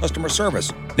outstanding customer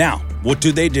service. Now, what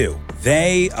do? They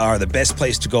are the best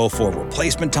place to go for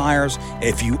replacement tires.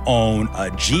 If you own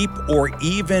a Jeep or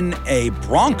even a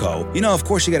Bronco, of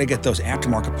course, you got to get those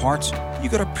aftermarket parts. You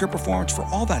go to Pure Performance for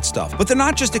all that stuff. But they're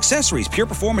not just accessories. Pure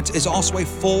Performance is also a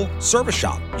full service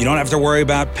shop. You don't have to worry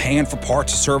about paying for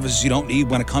parts or services you don't need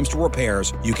when it comes to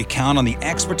repairs. You can count on the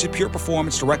experts at Pure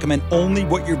Performance to recommend only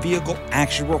what your vehicle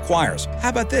actually requires. How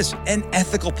about this? An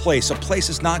ethical place, a place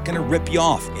that's not going to rip you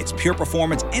off. It's Pure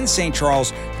Performance in St.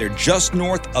 Charles. They're just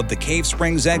north of the Cave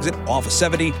Springs exit off of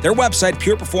 70. Their website,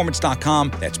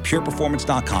 pureperformance.com. That's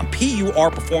pureperformance.com.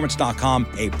 PURperformance.com,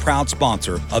 a proud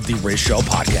sponsor of the Riz Show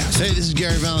podcast. Hey, this is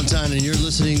Gary Valentine, and you're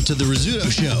listening to The Rizzuto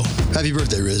Show. Happy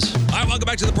birthday, Riz. All right, welcome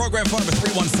back to the program. Phone number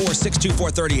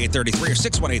 314-624-3833 or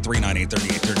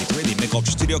 618-398-3833. The Mick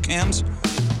Ultra Studio Cams.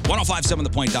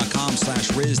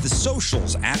 1057thepoint.com/Riz. The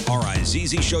socials at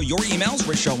RIZZ Show. Your emails,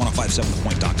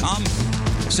 RizShow1057thepoint.com.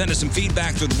 Send us some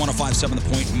feedback through the 1057 The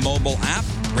Point mobile app.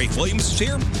 Rafe Williams is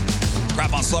here.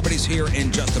 Crap on Celebrities here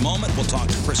in just a moment. We'll talk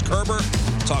to Chris Kerber,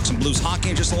 talk some Blues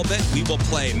hockey in just a little bit. We will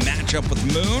play Matchup with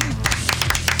Moon.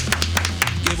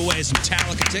 Give away some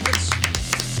Metallica tickets.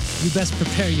 You best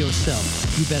prepare yourself.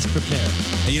 You best prepare.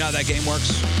 And you know how that game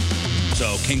works?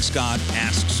 So King Scott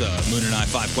asks Moon and I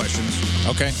 5 questions.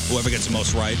 Okay. Whoever gets the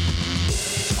most right,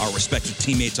 our respective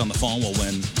teammates on the phone will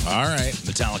win. All right.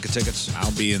 Metallica tickets.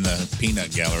 I'll be in the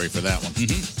peanut gallery for that one.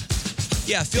 Mm-hmm.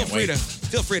 Yeah, feel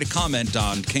free to comment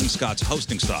on King Scott's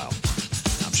hosting style.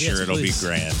 I'm sure it'll be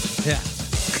grand. Yeah.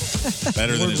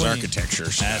 Better than his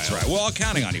architecture style. That's right. We're all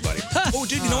counting on you, buddy. Oh,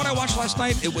 dude, you know what I watched last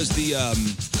night? It was the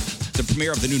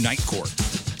premiere of the new Night Court.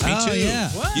 Me too. Yeah.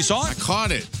 What? You saw it? I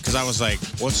caught it because I was like,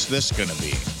 what's this going to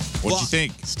be? What'd you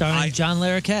think? Starring John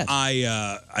Larroquette.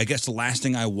 I guess the last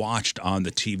thing I watched on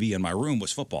the TV in my room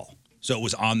was football. So it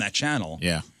was on that channel.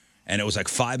 Yeah. And it was like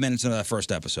 5 minutes into that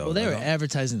first episode. Well, they were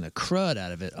advertising the crud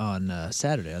out of it on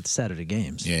Saturday at the Saturday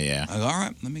games. Yeah. All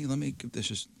right, let me give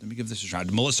this a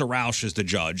shot. Melissa Rauch is the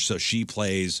judge, so she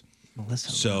plays.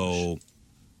 Melissa Rauch.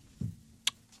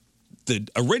 The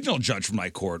original judge from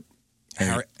Night Court,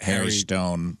 Harry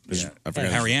Stone.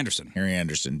 Harry Anderson. Harry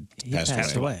Anderson He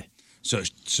passed away.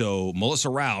 So Melissa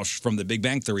Rauch from The Big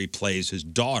Bang Theory plays his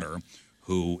daughter,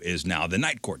 who is now the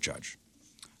Night Court judge.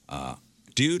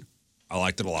 Dude, I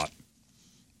liked it a lot.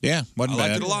 Yeah, wasn't bad. I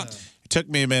liked it a lot. It took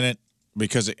me a minute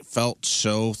because it felt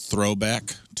so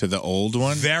throwback to the old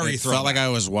one. Very it throwback. Felt like I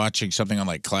was watching something on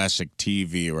like classic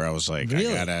TV where I was like,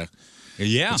 Really? I gotta.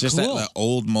 Yeah, it's just that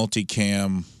old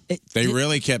multicam. They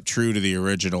really kept true to the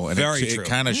original, and Very it true.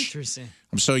 kind of. Interesting.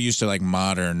 I'm so used to like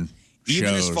modern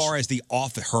Even shows. as far as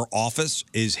her office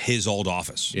is his old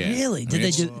office. Yeah. Really? Did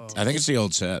they do? I think it's the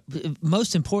old set.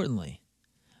 Most importantly,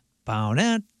 bow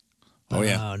out. Oh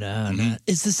yeah,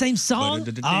 It's the same song.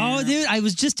 Oh, dude, I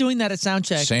was just doing that at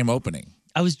Soundcheck. Same opening.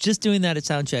 I was just doing that at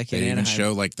Soundcheck. They even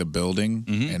show like the building,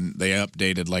 and they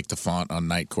updated like the font on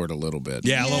Night Court a little bit.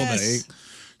 Yeah, a little bit.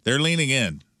 They're leaning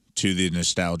in to the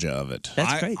nostalgia of it.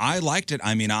 That's great. I liked it.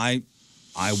 I mean,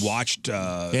 I watched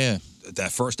that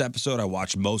first episode. I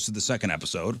watched most of the second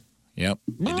episode. Yep.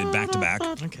 I did back to back.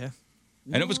 Okay.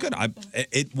 And it was good.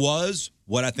 It was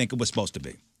what I think it was supposed to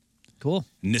be. Cool.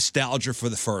 Nostalgia for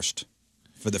the first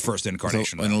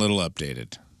incarnation. And a little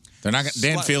updated. They're not.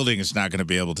 Dan Fielding is not going to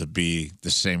be able to be the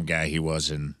same guy he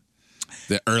was in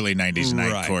the early 90s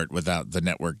Night Court without the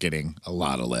network getting a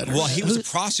lot of letters. Well, he was a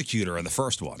prosecutor in the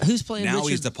first one. Who's playing Now Richard-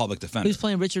 he's the public defender. Who's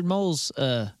playing Richard Mole's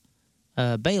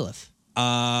bailiff?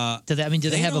 Do they have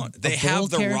a They have bull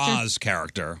the character? Roz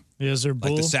character. Is there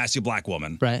like the sassy black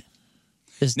woman. Right.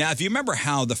 Now, if you remember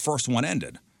how the first one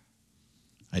ended.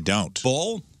 I don't.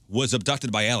 Bull was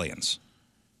abducted by aliens.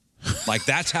 Like,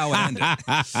 that's how it ended.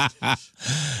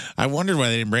 I wondered why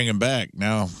they didn't bring him back.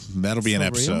 No, that'll be an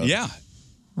episode. Yeah.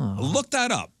 Look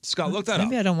that up. Scott, look that up.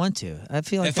 Maybe I don't want to. I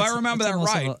feel like If I remember that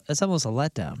right- that's almost a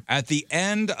letdown. At the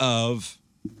end of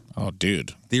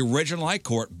the original Night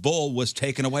Court, Bull was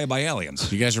taken away by aliens.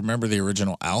 Do you guys remember the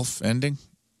original Alf ending?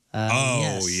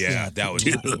 That was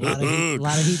Dude.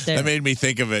 lot of heat there. That made me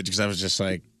think of it because I was just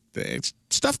like,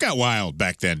 stuff got wild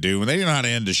back then, dude. When they didn't know how to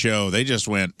end a show, they just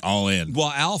went all in.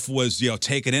 Well, Alf was,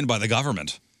 taken in by the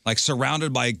government, like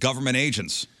surrounded by government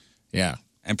agents. Yeah.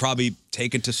 And probably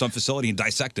taken to some facility and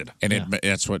dissected. And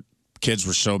that's what kids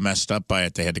were so messed up by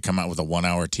it. They had to come out with a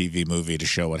 1-hour TV movie to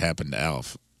show what happened to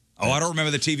Alf. Oh, I don't remember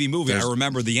the TV movie. I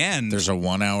remember the end. There's a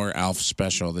 1-hour Alf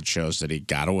special that shows that he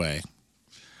got away.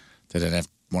 That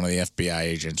one of the FBI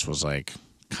agents was like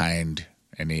kind,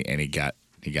 and he got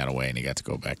away, and he got to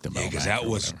go back to Melmac. Because that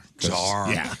was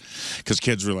dark. Yeah, because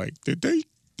kids were like, did they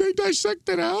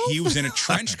dissected Alf? He was in a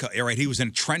trench coat. Yeah, right. He was in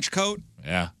a trench coat.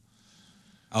 Yeah.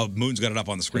 Oh, Moon's got it up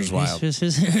on the screen. It's wild. Here's the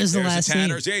There's last the scene.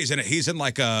 Tanners. Yeah, he's in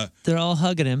like They're all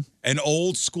hugging him. an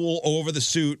old school over the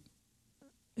suit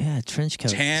Yeah, trench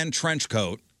coat. tan trench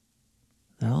coat.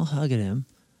 They're all hugging him.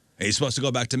 And he's supposed to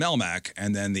go back to Melmac,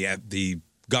 and then the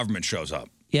government shows up.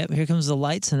 Yep, here comes the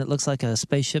lights, and it looks like a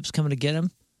spaceship's coming to get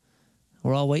him.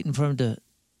 We're all waiting for him to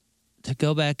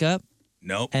go back up.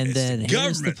 Nope. And it's then the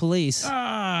here's the government. police.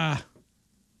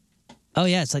 Oh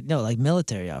yeah, it's like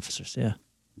military officers. Yeah.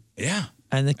 Yeah.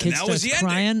 And the kid that was starts the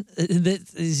crying.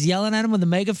 He's yelling at him with a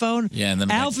megaphone. Yeah, and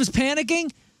then Alf is panicking.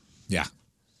 Yeah.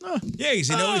 Yeah, he's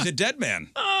a dead man.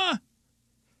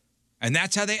 And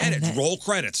that's how they end it. Roll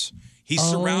credits. He's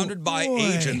surrounded by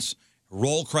agents.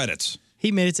 Roll credits.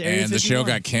 He made it to Area And the 51. show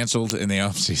got canceled in the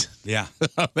offseason. Yeah.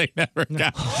 They never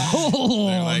got.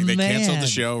 They canceled the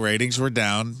show. Ratings were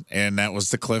down, and that was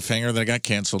the cliffhanger that got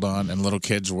canceled on. And little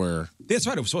kids were That's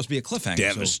right. It was supposed to be a cliffhanger.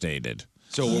 devastated.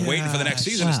 So we're waiting for the next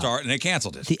season to Wow. start, and they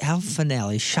canceled it. The Alf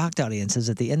finale shocked audiences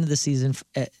at the end of the season.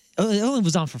 It only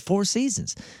was on for 4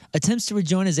 seasons. Attempts to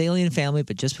rejoin his alien family,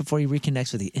 but just before he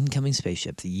reconnects with the incoming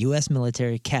spaceship, the U.S.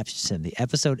 military captures him. The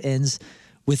episode ends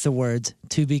with the words,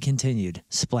 "To be continued,"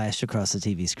 splashed across the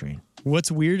TV screen.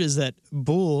 What's weird is that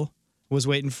Bull was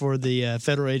waiting for the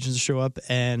federal agents to show up,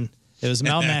 and it was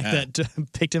Melmac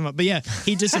that picked him up. But yeah,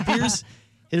 he disappears.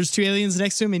 There's 2 aliens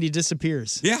next to him, and he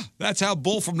disappears. Yeah, that's how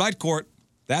Bull from Night Court.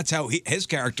 That's how his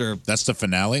character. That's the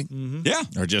finale? Yeah.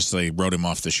 Or just they wrote him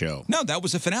off the show? No, that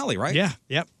was the finale, right? Yeah.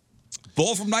 Yep.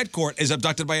 Bull from Night Court is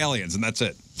abducted by aliens, and that's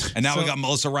it. And now we got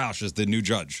Melissa Rauch as the new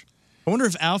judge. I wonder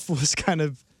if Alf was kind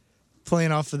of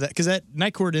playing off of that, because that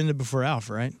Night Court ended before Alf,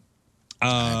 right?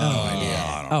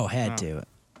 Had to.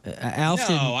 Alf No,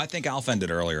 didn't. I think Alf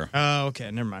ended earlier. Oh, okay.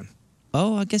 Never mind.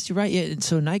 Oh, I guess you're right. Yeah.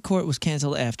 So Night Court was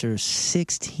canceled after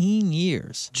 16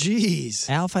 years. Jeez.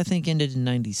 Alf, I think, ended in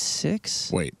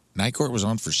 96. Wait, Night Court was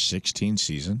on for 16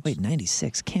 seasons? Wait,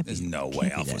 96 can't be. There's no can't way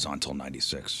be Alf that. was on until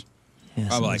 96. Yeah,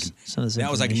 Probably like some of this that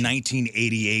was like information.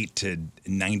 1988 to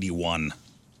 91.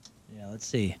 Yeah, let's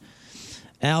see.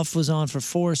 Alf was on for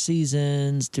 4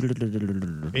 seasons.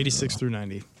 86 through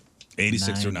 90.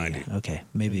 86 through 90. Okay,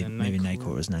 maybe And then Night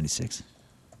Court was 96.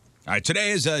 All right, today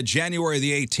is January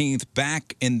the 18th.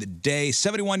 Back in the day,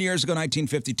 71 years ago,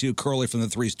 1952, Curly from the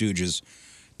Three Stooges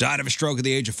died of a stroke at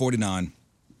the age of 49.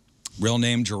 Real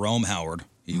name, Jerome Howard.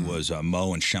 He was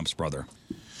Moe and Shemp's brother.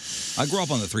 I grew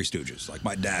up on the Three Stooges. Like,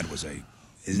 my dad was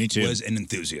Me too. was an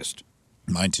enthusiast.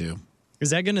 Mine too. Is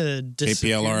that going to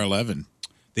disappear? KPLR 11.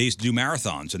 They used to do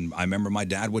marathons, and I remember my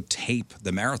dad would tape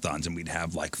the marathons, and we'd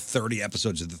have like 30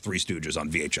 episodes of the Three Stooges on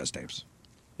VHS tapes.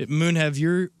 Moon,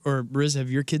 Riz, have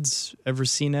your kids ever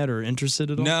seen that or interested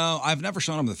at all? No, I've never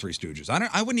shown them the Three Stooges.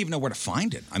 I wouldn't even know where to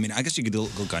find it. I mean, I guess you could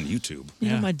look on YouTube.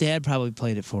 You know, my dad probably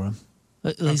played it for him.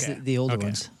 At least Okay. the older Okay.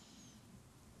 ones.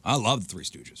 I love the Three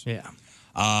Stooges.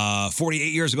 Yeah.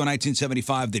 48 years ago,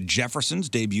 1975, The Jeffersons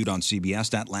debuted on CBS.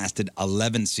 That lasted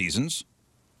 11 seasons.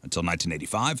 until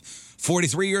 1985.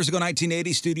 43 years ago,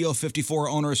 1980, Studio 54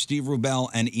 owner Steve Rubell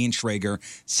and Ian Schrager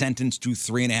sentenced to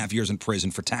 3.5 years in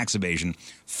prison for tax evasion,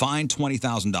 fined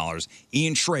 $20,000.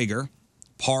 Ian Schrager,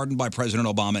 pardoned by President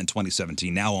Obama in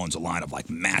 2017, now owns a line of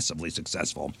massively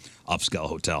successful upscale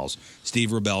hotels. Steve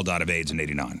Rubell died of AIDS in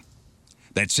 89.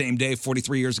 That same day,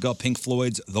 43 years ago, Pink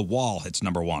Floyd's The Wall hits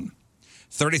number 1.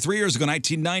 33 years ago,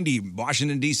 1990,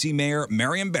 Washington, D.C. Mayor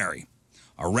Marion Barry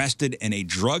arrested in a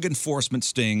drug enforcement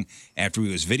sting after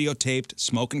he was videotaped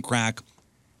smoking crack.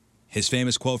 His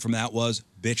famous quote from that was,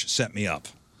 "Bitch, set me up."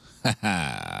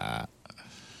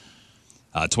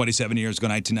 27 years ago,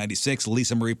 1996,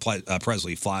 Lisa Marie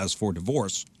Presley files for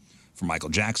divorce from Michael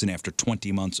Jackson after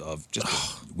 20 months of just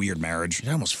a weird marriage.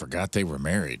 I almost forgot they were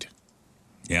married.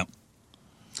 Yep.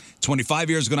 25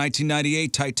 years ago,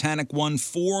 1998, Titanic won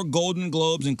 4 Golden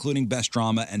Globes, including Best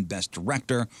Drama and Best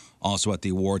Director. Also at the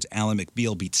awards, Ally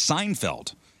McBeal beat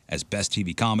Seinfeld as Best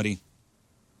TV Comedy.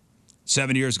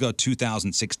 7 years ago,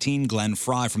 2016, Glenn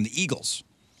Frey from the Eagles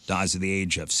dies at the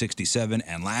age of 67.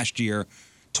 And last year,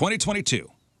 2022,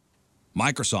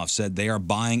 Microsoft said they are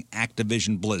buying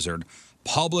Activision Blizzard,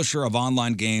 publisher of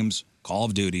online games Call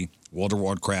of Duty, World of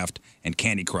Warcraft, and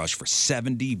Candy Crush for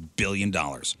 $70 billion.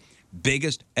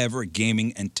 Biggest ever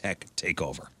gaming and tech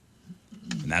takeover.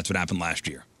 And that's what happened last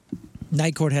year.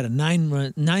 Night Court had a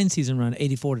 9-season run,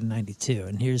 84 to 92.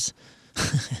 And here's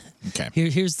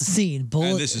here's the scene.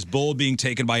 And this is Bull being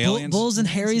taken by aliens? Bull's in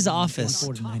Harry's office.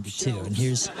 84 to 92. And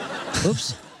here's,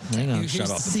 oops, hang on. Shut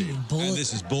up. Scene. And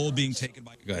this is Bull being taken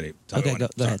by... Go ahead. Okay, go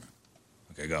ahead.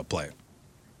 Okay, go. Play it.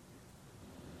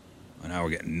 And now we're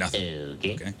getting nothing.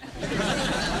 Okay.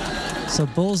 So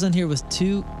Bull's in here with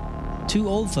two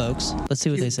old folks. Let's see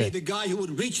what they say. You'd be the guy who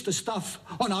would reach the stuff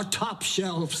on our top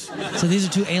shelves. So these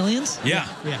are two aliens? Yeah.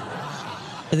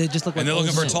 They just look like And they're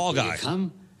looking for a tall men. guy.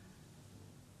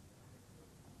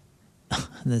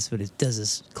 And that's what it does,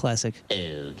 this classic.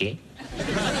 Okay.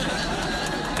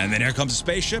 And then here comes a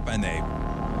spaceship, and they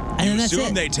then that's assume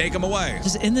it. they take him away.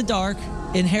 Just in the dark,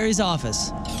 in Harry's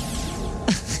office.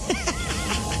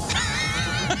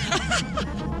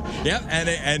 Yep,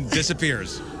 and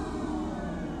disappears.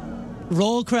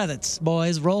 Roll credits,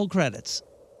 boys. Roll credits.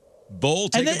 Bull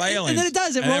taken by aliens. And then it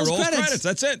does. It And rolls credits.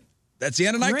 That's it. That's the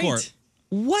end of Night Great. Court.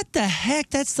 What the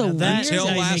heck? That's the weirdest. Until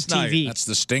last night. That's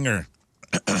the stinger.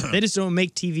 They just don't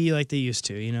make TV like they used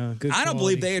to, you know. Good I don't quality.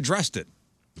 believe they addressed it.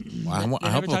 Well,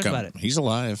 I hope he'll come. He's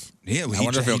alive. Yeah, I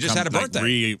wonder if he'll just come, had a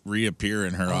birthday. reappear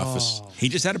in her office. He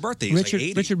just had a birthday. He's like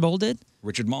 80. Richard Mole did?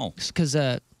 Richard Mole. Because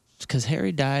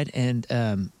Harry died, and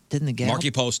didn't the gal?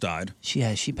 Marky Post died.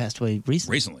 She passed away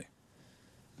recently.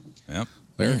 Yep.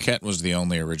 Larry Kett was the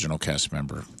only original cast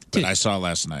member that I saw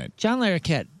last night. John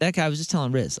Larroquette, that guy, I was just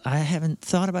telling Riz, I haven't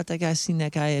thought about that guy, seen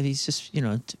that guy. He's just,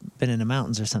 been in the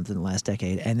mountains or something the last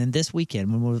decade. And then this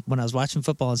weekend, when I was watching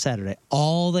football on Saturday,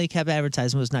 all they kept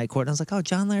advertising was Night Court. And I was like, oh,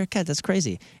 John Larroquette, that's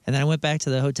crazy. And then I went back to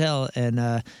the hotel and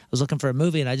I was looking for a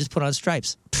movie, and I just put on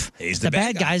Stripes. He's the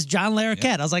bad guy's John Larroquette.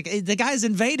 Yeah. I was like, the guy's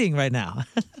invading right now.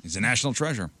 He's a national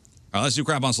treasure. All right, let's do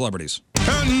Crap on Celebrities.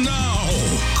 And now,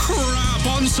 Crap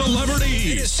on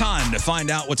Celebrities. It is time to find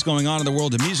out what's going on in the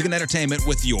world of music and entertainment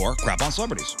with your Crap on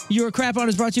Celebrities. Your Crap On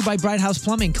is brought to you by Bright House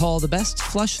Plumbing. Call the best,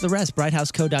 flush the rest.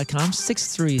 BrightHouseCo.com,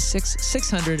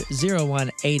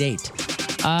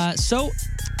 636-600-0188. So,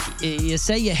 you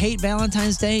say you hate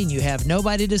Valentine's Day and you have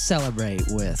nobody to celebrate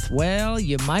with. Well,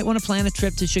 you might want to plan a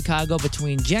trip to Chicago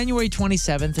between January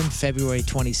 27th and February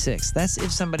 26th. That's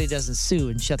if somebody doesn't sue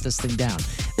and shut this thing down.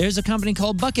 There's a company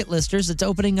called Bucket Listers that's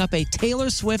opening up a Taylor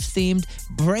Swift-themed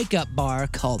breakup bar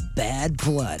called Bad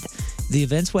Blood. The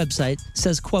event's website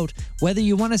says, quote, whether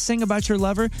you want to sing about your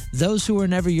lover, those who are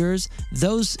never yours,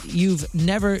 those you're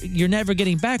never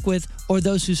getting back with, or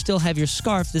those who still have your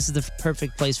scarf, this is the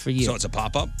perfect place for you. So it's a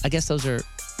pop-up? I guess those are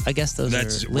That's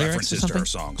lyrics or references to something. her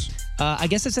songs. I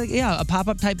guess it's a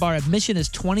pop-up type bar. Admission is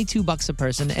 $22 a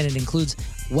person, and it includes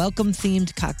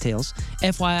welcome-themed cocktails.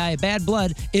 FYI, Bad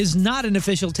Blood is not an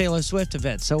official Taylor Swift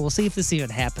event, so we'll see if this even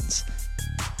happens.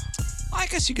 I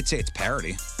guess you could say it's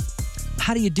parody.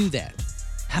 How do you do that?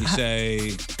 You say,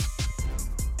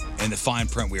 in the fine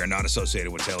print, we are not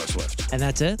associated with Taylor Swift. And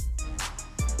that's it?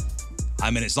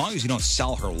 I mean, as long as you don't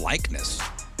sell her likeness.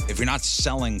 If you're not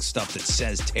selling stuff that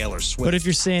says Taylor Swift. But if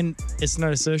you're saying it's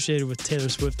not associated with Taylor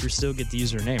Swift, you still get to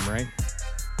use her name, right?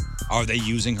 Are they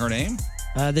using her name?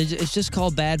 It's just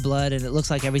called Bad Blood, and it looks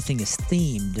like everything is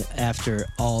themed after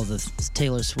all the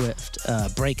Taylor Swift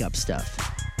breakup stuff.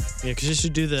 Yeah, because you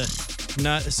should do the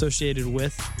not associated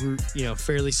with,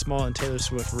 fairly small, and Taylor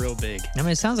Swift real big. I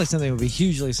mean, it sounds like something that would be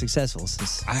hugely successful.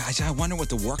 I wonder what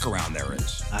the workaround there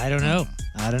is. I don't know.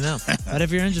 But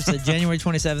if you're interested, January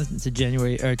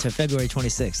 27th to February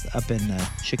 26th up in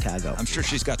Chicago. I'm sure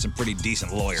she's got some pretty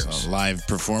decent lawyers. So, live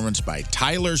performance by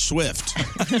Tyler Swift.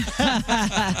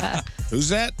 Who's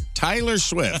that? Tyler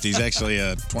Swift. He's actually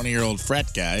a 20-year-old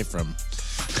frat guy from...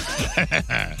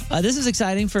 This is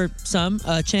exciting for some.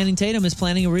 Channing Tatum is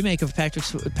planning a remake of Patrick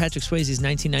Swayze's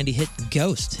 1990 hit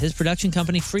Ghost. His production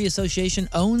company, Free Association,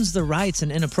 owns the rights,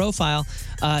 and in a profile,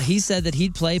 he said that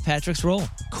he'd play Patrick's role.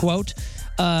 Quote,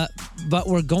 but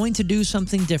we're going to do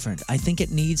something different. I think it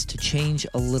needs to change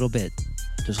a little bit.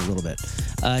 Just a little bit.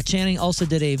 Channing also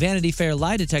did a Vanity Fair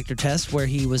lie detector test where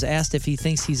he was asked if he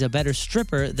thinks he's a better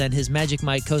stripper than his Magic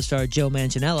Mike co-star Joe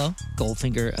Manganiello,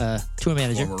 Goldfinger tour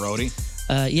manager. Former roadie.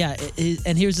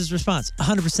 And here's his response.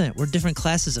 100%. We're different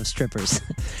classes of strippers.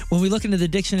 When we look into the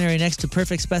dictionary next to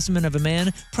perfect specimen of a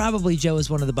man, probably Joe is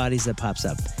one of the bodies that pops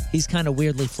up. He's kind of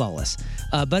weirdly flawless.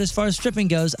 But as far as stripping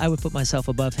goes, I would put myself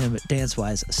above him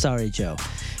dance-wise. Sorry, Joe.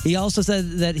 He also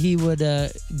said that he would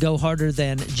go harder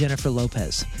than Jennifer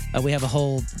Lopez. We have a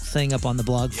whole thing up on the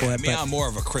blog for it. I'm more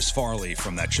of a Chris Farley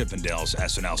from that Chippendales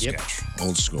SNL sketch.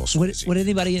 Old school. Would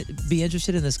anybody be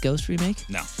interested in this Ghost remake?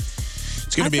 No.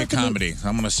 It's going to be a comedy.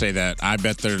 I'm going to say that. I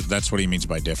bet that's what he means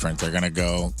by different. They're going to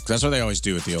go. That's what they always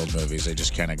do with the old movies. They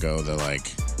just kind of go the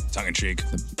tongue in cheek.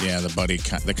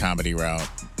 The comedy route.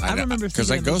 I remember because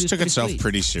Ghost took itself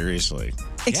pretty seriously.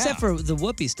 Except for the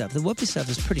Whoopi stuff. The Whoopi stuff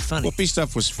is pretty funny. Whoopi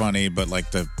stuff was funny, but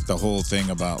the whole thing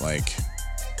about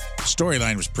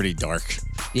storyline was pretty dark.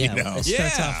 Yeah, you know? it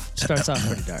starts off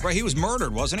pretty dark. Right, he was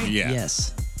murdered, wasn't he? Yeah.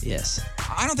 Yes.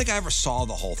 I don't think I ever saw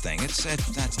the whole thing.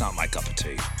 That's not my cup of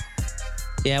tea.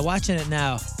 Yeah, watching it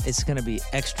now, it's going to be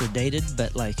extra dated,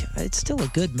 but it's still a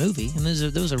good movie. And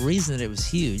there was a reason that it was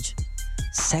huge.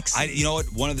 Sexy. You know what?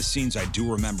 One of the scenes I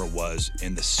do remember was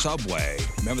in the subway.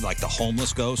 Remember, the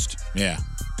homeless ghost? Yeah.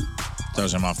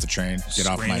 Throws him off the train. Get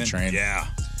off my train. Yeah.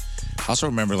 I also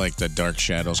remember the dark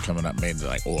shadows coming up, made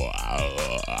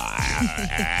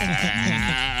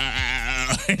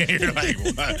You're like,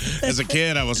 what? As a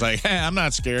kid, I was like, hey, I'm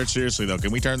not scared. Seriously, though.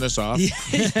 Can we turn this off? It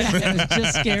was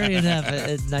just scary enough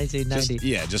in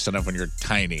 1990. Just enough when you're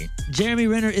tiny. Jeremy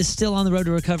Renner is still on the road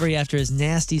to recovery after his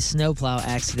nasty snowplow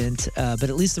accident, but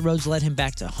at least the roads led him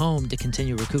back to home to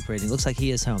continue recuperating. Looks like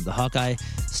he is home. The Hawkeye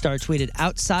star tweeted,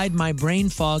 outside my brain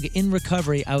fog in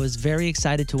recovery, I was very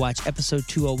excited to watch episode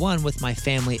 201 with my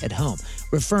family at home,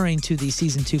 referring to the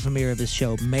season 2 premiere of his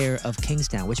show, Mayor of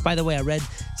Kingstown, which, by the way, I read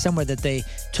somewhere that they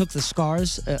took the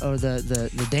scars or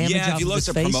the damage off of his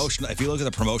face. If you look at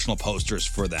the promotional posters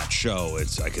for that show,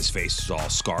 it's like his face is all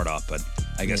scarred up. But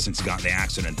I guess since he got in the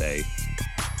accident, they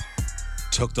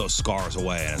took those scars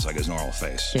away, and it's like his normal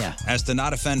face. Yeah. As to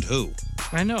not offend who?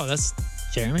 I know, that's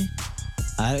Jeremy.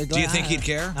 Do you think he'd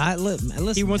care? Listen,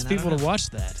 he wants man, people to watch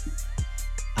that.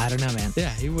 I don't know, man. Yeah,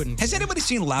 he wouldn't. Has anybody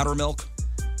seen Loudermilk?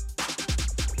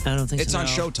 I don't think it's so. on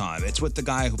Showtime. It's with the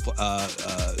guy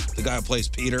who plays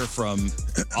Peter from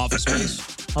Office Space.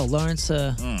 Oh, Lawrence.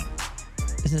 Isn't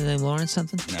his name Lawrence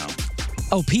something? No.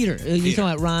 Oh, Peter. You're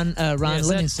talking about Ron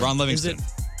Livingston. Ron Livingston.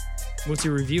 What's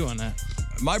your review on that?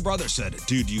 My brother said,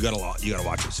 "Dude, you gotta watch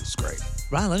this. It's great."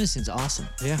 Ron Livingston's awesome.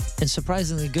 Yeah, and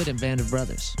surprisingly good in Band of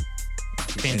Brothers.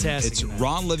 Fantastic. It's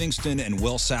Ron Livingston and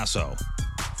Will Sasso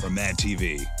from Mad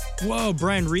TV. Whoa,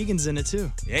 Brian Regan's in it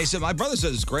too. Yeah, he said, my brother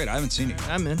says it's great. I haven't seen it yet.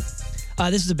 I'm in.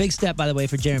 This is a big step, by the way,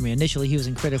 for Jeremy. Initially, he was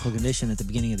in critical condition at the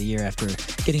beginning of the year after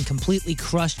getting completely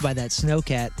crushed by that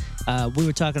snowcat. We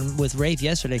were talking with Rafe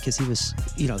yesterday because he was,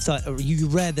 you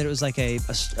read that it was like a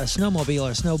snowmobile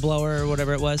or a snowblower or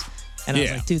whatever it was. And I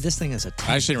was like, dude, this thing is a tank.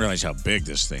 I just didn't realize how big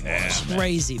this thing was.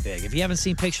 Crazy big. If you haven't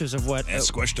seen pictures of what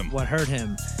squished him, what hurt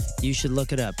him, you should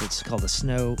look it up. It's called a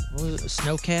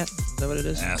snowcat. Is that what it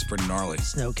is? Yeah, it's pretty gnarly.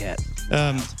 Snowcat.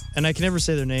 And I can never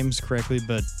say their names correctly,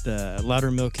 but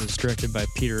Loudermilk is directed by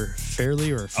Peter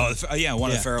Farrelly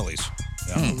one of the Farrellys.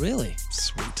 Yeah. Oh, really?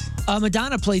 Sweet.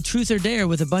 Madonna played Truth or Dare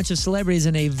with a bunch of celebrities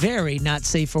in a very not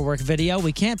safe for work video.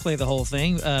 We can't play the whole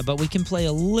thing, but we can play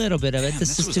a little bit of it.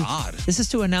 This was odd. This is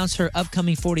to announce her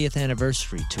upcoming 40th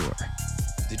anniversary tour.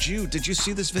 Did you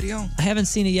see this video? I haven't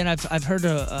seen it yet. I've heard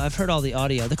all the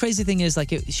audio. The crazy thing is,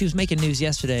 she was making news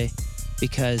yesterday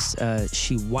because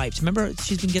she wiped. Remember,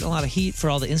 she's been getting a lot of heat for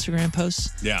all the Instagram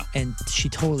posts. Yeah. And she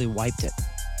totally wiped it.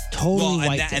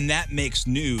 And that makes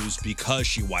news because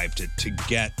she wiped it to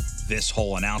get this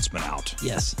whole announcement out.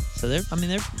 Yes. So they're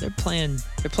playing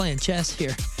chess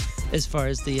here. as far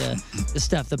as the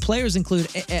stuff. The players include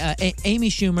Amy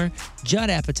Schumer, Judd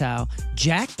Apatow,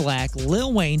 Jack Black,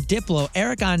 Lil Wayne, Diplo,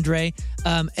 Eric Andre,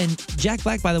 and Jack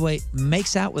Black, by the way,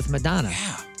 makes out with Madonna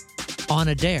on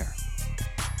a dare.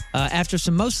 After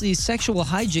some mostly sexual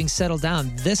hijinks settled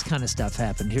down, this kind of stuff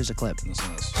happened. Here's a clip.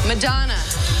 Madonna.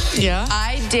 Yeah?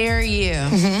 I dare you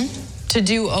to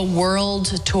do a world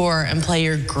tour and play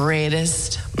your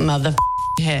greatest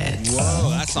hits. Whoa,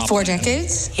 that's not 4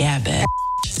 decades? Yeah, bitch.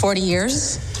 40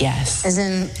 years? Yes. As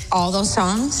in all those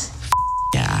songs?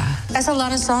 Yeah. That's a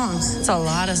lot of songs. It's a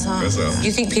lot of songs.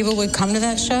 You think people would come to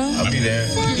that show? I'll be there.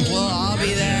 Well, I'll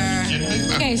be there.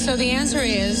 Okay, so the answer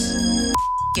is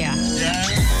yeah.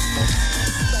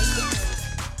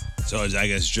 So I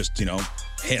guess just,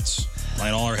 hits.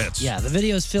 Playing all her hits. Yeah, the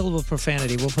video is filled with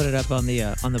profanity. We'll put it up on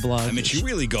the blog. I mean, she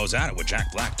really goes at it with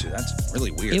Jack Black, too. That's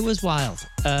really weird. It was wild.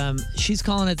 She's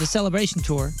calling it the Celebration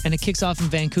Tour, and it kicks off in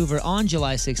Vancouver on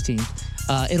July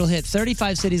 16th. It'll hit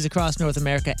 35 cities across North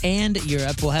America and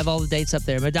Europe. We'll have all the dates up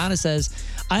there. Madonna says,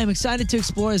 I am excited to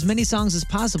explore as many songs as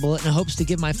possible in hopes to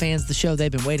give my fans the show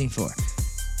they've been waiting for.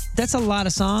 That's a lot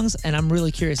of songs, and I'm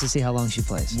really curious to see how long she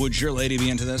plays. Would your lady be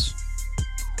into this?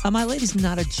 My lady's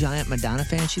not a giant Madonna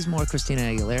fan. She's more Christina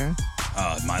Aguilera.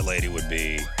 My lady would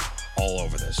be all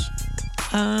over this.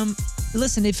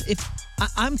 Listen, if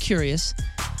I'm curious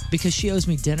because she owes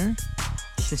me dinner,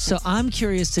 so I'm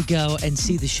curious to go and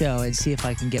see the show and see if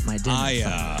I can get my dinner.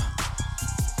 I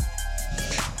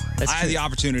had the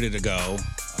opportunity to go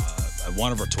at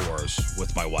one of her tours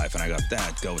with my wife, and I got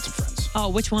that. Go with some friends. Oh,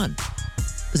 which one?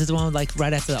 Was it the one like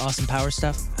right after the Austin Powers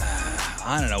stuff?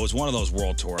 I don't know. It was one of those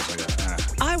world tours.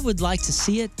 I would like to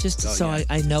see it just so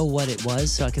I know what it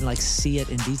was, so I can see it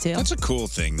in detail. That's a cool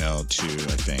thing, though, too,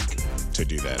 I think, to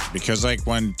do that. Because,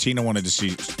 when Tina wanted to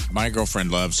see, my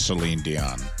girlfriend loves Celine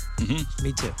Dion. Mm-hmm.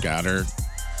 Me too. Got her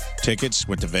tickets,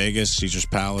 went to Vegas, Caesar's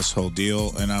Palace, whole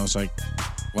deal. And I was like,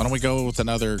 why don't we go with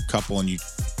another couple and you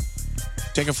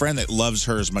take a friend that loves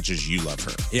her as much as you love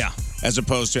her. Yeah. As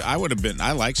opposed to, I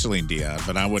like Celine Dion,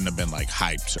 but I wouldn't have been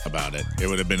hyped about it. It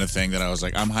would have been a thing that I was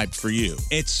like, I'm hyped for you.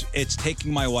 It's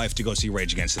taking my wife to go see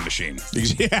Rage Against the Machine.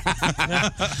 Yeah.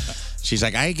 She's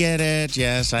like, I get it.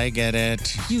 Yes, I get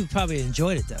it. You probably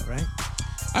enjoyed it though, right?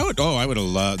 I would have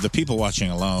loved the people watching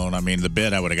alone. I mean, the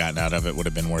bit I would have gotten out of it would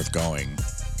have been worth going.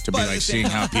 To be seeing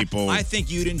how people. I think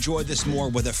you'd enjoy this more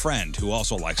with a friend who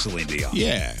also likes Celine Dion.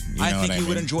 Yeah, I think you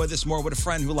would enjoy this more with a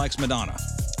friend who likes Madonna.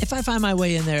 If I find my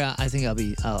way in there, I think I'll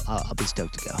be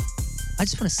stoked to go. I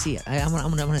just want to see it. I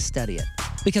want to study it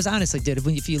because honestly, dude,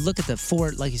 if you look at the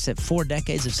 4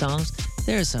 decades of songs,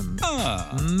 there's some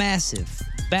massive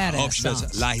badass I hope she songs.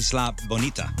 does La Isla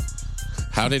Bonita.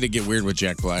 How did it get weird with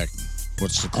Jack Black?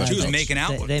 What's the question? She was making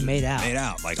out with him. They made out. Made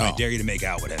out. I dare you to make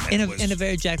out with him. In a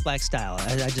very Jack Black style.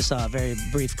 I just saw a very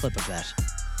brief clip of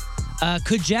that.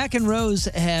 Could Jack and Rose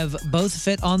have both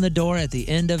fit on the door at the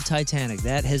end of Titanic?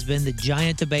 That has been the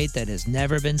giant debate that has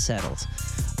never been settled.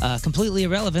 Completely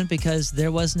irrelevant because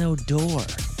there was no door.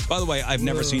 By the way, I've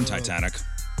never seen Titanic.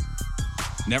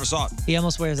 Never saw it. He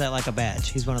almost wears that like a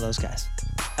badge. He's one of those guys.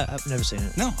 I've never seen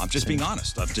it. No, I'm just being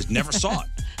honest. I've just never saw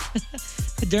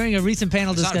it. During a recent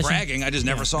panel discussion. It's not bragging. I just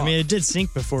never saw it. I mean, it did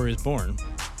sink before he was born.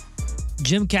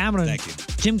 Jim Cameron. Thank you.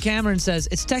 Jim Cameron says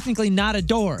it's technically not a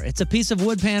door. It's a piece of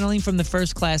wood paneling from the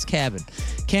first class cabin.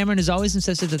 Cameron has always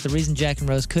insisted that the reason Jack and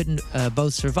Rose couldn't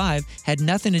both survive had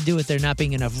nothing to do with there not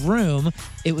being enough room.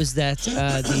 It was that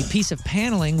the piece of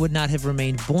paneling would not have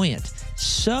remained buoyant.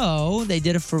 So they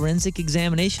did a forensic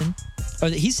examination, or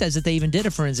he says that they even did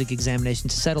a forensic examination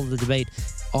to settle the debate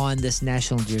on this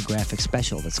National Geographic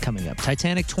special that's coming up.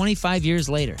 Titanic, 25 years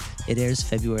later. It airs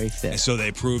February 5th. So they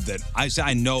proved that I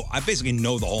basically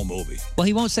know the whole movie. Well,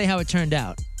 he won't say how it turned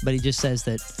out, but he just says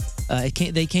that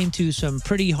they came to some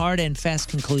pretty hard and fast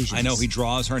conclusions. I know he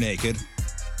draws her naked.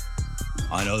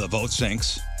 I know the boat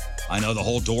sinks. I know the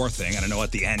whole door thing. And I know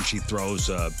at the end she throws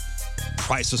a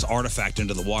priceless artifact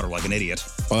into the water like an idiot.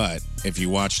 But if you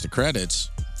watch the credits,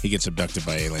 he gets abducted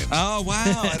by aliens. Oh, wow.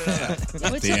 I didn't know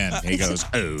that. At the end, he goes,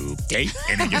 okay.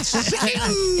 And he gets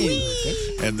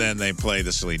and then they play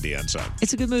the Celine Dion song.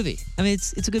 It's a good movie. I mean,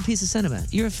 it's a good piece of cinema.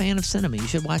 You're a fan of cinema. You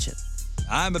should watch it.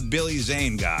 I'm a Billy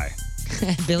Zane guy.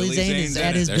 Billy Zane is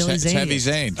that is Billy Zane. It's Heavy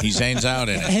Zane. He Zane's out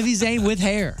in it. Heavy Zane with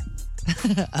hair.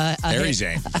 Harry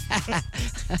Zane.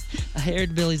 A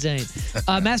haired Billy Zane.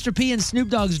 Master P and Snoop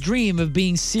Dogg's dream of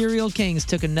being serial kings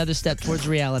took another step towards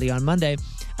reality on Monday.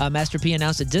 Master P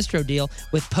announced a distro deal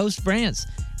with Post Brands.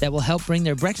 that will help bring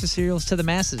their breakfast cereals to the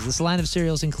masses. This line of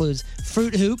cereals includes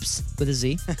Fruit Hoops, with a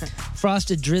Z,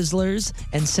 Frosted Drizzlers,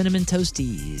 and Cinnamon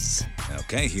Toasties.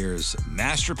 Okay, here's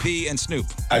Master P and Snoop.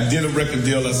 I did a record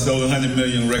deal. I sold 100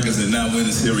 million records and now we're in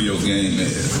the cereal game.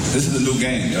 This is a new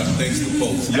game, y'all. Thanks to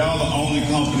folks. Y'all the only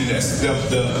company that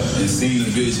stepped up and seen the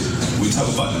vision. We talk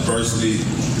about diversity,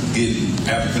 getting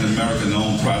African-American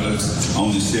owned products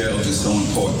on the shelves is so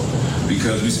important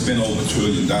because we spend over $1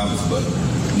 trillion, but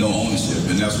no ownership.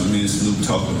 And that's what me and Snoop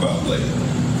talked about, like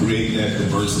creating that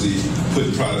diversity,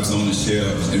 putting products on the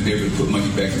shelves, and be able to put money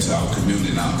back into our community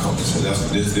and our culture. So that's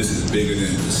what this is bigger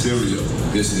than the cereal.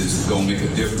 This is going to make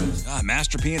a difference.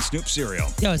 Master P and Snoop cereal.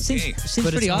 Yo, it seems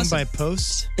But pretty it's owned awesome. by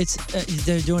Post? It's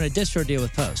they're doing a distro deal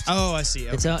with Post. Oh, I see.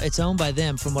 Okay. It's owned by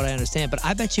them, from what I understand. But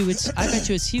I bet you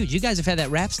it's huge. You guys have had that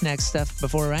Rap Snacks stuff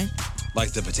before, right?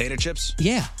 Like the potato chips?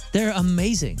 Yeah, they're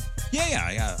amazing.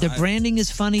 Yeah. Their branding is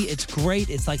funny. It's great.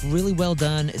 It's like really well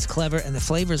done. It's clever, and the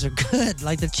flavors are good.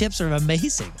 Like the chips are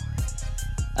amazing.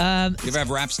 You ever have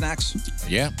Rap Snacks?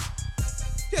 Yeah.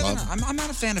 Yeah, I'm not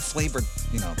a fan of flavored,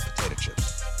 potato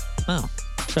chips. Oh,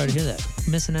 sorry to hear that.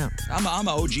 You're missing out. I'm an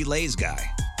OG Lay's guy.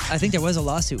 I think there was a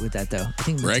lawsuit with that, though. I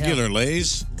think Mattel, Regular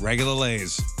Lay's? Regular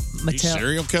Lay's. You Mattel.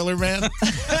 serial killer, man?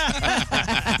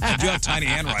 I do have tiny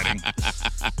handwriting.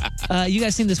 You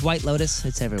guys seen this White Lotus?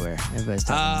 It's everywhere. Everybody's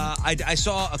talking about it. I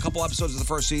saw a couple episodes of the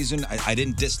first season. I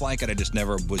didn't dislike it. I just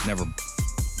never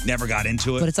got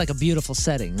into it. But it's like a beautiful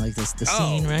setting, like the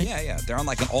scene, right? Yeah. They're on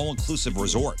like an all-inclusive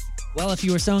resort. Well, if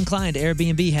you were so inclined,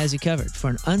 Airbnb has you covered for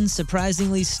an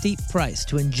unsurprisingly steep price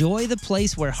to enjoy the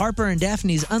place where Harper and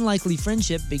Daphne's unlikely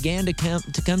friendship began to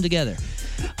come together.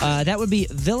 That would be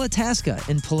Villa Tasca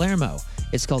in Palermo.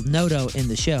 It's called Noto in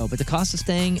the show, but the cost of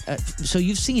staying, so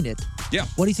you've seen it. Yeah.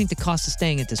 What do you think the cost of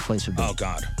staying at this place would be? Oh,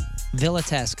 God. Villa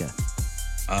Tasca.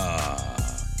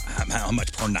 How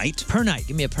much per night? Per night.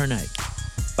 Give me a per night.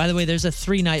 By the way, there's a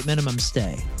 3-night minimum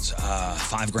stay. It's,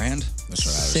 $5,000? That's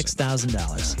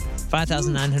 $6,000.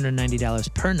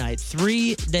 $5,990 per night.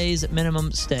 3 days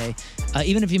minimum stay.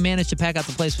 Even if you manage to pack out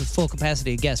the place with full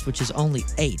capacity of guests, which is only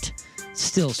 8.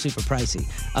 Still super pricey.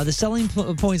 The selling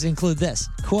points include this.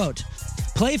 Quote,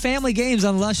 play family games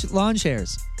on lush lawn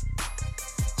chairs.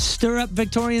 Stir up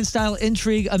Victorian-style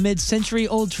intrigue amid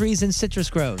century-old trees and citrus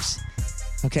groves.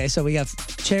 Okay, so we have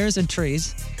chairs and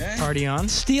trees. Okay. Party on.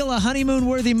 Steal a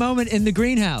honeymoon-worthy moment in the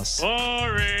greenhouse.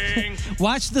 Boring.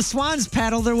 Watch the swans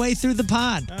paddle their way through the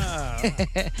pond. Oh.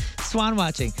 Swan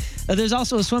watching. There's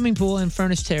also a swimming pool and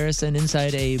furnished terrace, and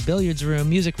inside a billiards room,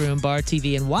 music room, bar,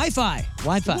 TV, and Wi-Fi.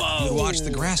 You would watch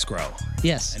the grass grow.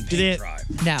 Yes. And Did paint it- dry.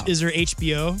 Now, Is there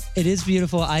HBO? it is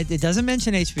beautiful. It doesn't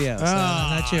mention HBO, so I'm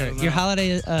not I sure. don't know. Your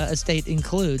holiday estate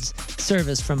includes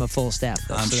service from a full staff,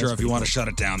 though. I'm so sure that's if you want pretty to shut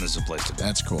it down, this is a place to go.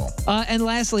 That's cool. cool. And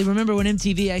lastly, remember when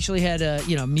MTV actually had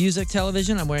music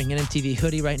television? I'm wearing an MTV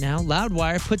hoodie right now.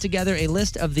 Loudwire put together a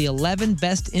list of the 11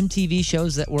 best MTV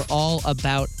shows that were all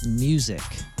about music.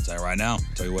 I'll tell you right now.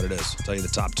 I'll tell you what it is. I'll tell you the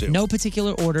top 2. No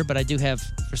particular order, but I do have,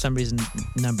 for some reason,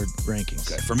 numbered rankings.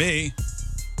 Okay, for me,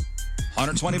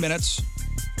 120 minutes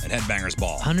and Headbangers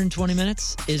Ball. 120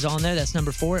 Minutes is on there. That's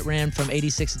number 4. It ran from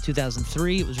 86 to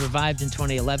 2003. It was revived in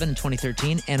 2011 and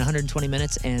 2013. And 120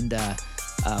 Minutes. And there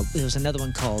was another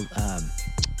one called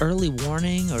Early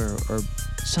Warning or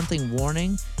something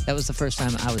Warning. That was the first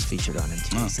time I was featured on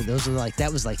MTV. Oh. So those were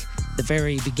that was like the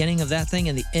very beginning of that thing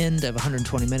and the end of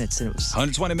 120 Minutes. And it was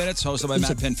 120 minutes, hosted by It was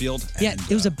Matt a- Pinfield. yeah,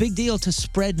 it was a big deal to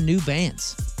spread new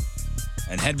bands.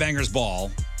 And Headbangers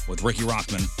Ball with Ricky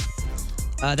Rockman.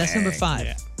 That's number Bang. 5.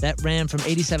 Yeah. That ran from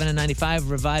 87 to 95,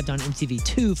 revived on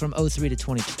MTV2 from 03 to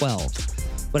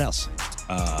 2012. What else?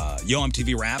 Yo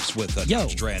MTV Raps with Yo.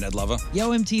 Dr. Dre and Ed Lover.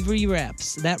 Yo MTV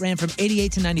Raps. That ran from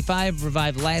 88 to 95,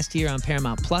 revived last year on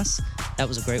Paramount Plus. That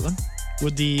was a great one.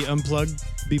 Would the Unplugged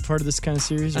be part of this kind of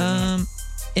series? Or not?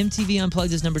 MTV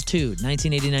Unplugged is number 2,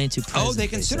 1989 to present. Oh, they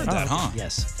considered that, huh?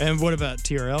 Yes. And what about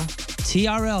TRL?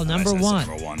 TRL, number That's 1.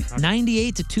 number 1.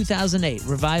 98 to 2008,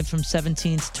 revived from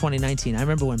 17 to 2019. I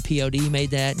remember when POD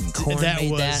made that and Korn That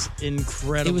made was that.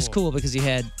 incredible. It was cool because you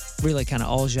had really kind of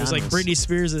all It genres. was like Britney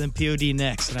Spears and then POD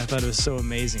next, and I thought it was so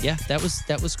amazing. Yeah, that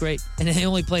was great. And they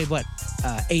only played,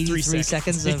 83 3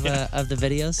 seconds of the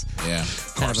videos? Yeah. Kind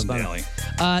of a Carson bummer.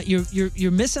 Daly.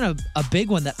 You're missing a big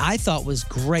one that I thought was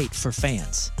great for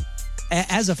fans.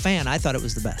 As a fan, I thought it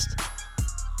was the best.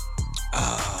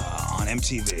 On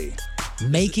MTV.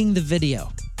 Making the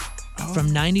Video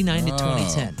from 99 to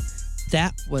 2010.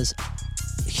 That was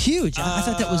huge. I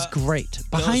thought that was great.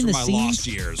 Behind Those the were my scenes. lost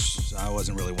years. I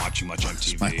wasn't really watching much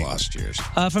MTV. My lost years.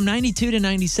 From 92 to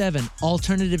 97,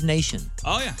 Alternative Nation.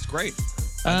 Oh, yeah. It's great.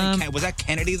 I think was that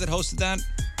Kennedy that hosted that?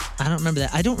 I don't remember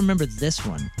that. I don't remember this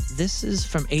one. This is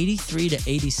from 83 to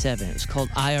 87. It was called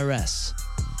IRS.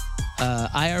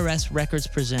 IRS Records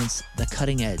presents The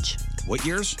Cutting Edge. What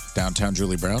years? Downtown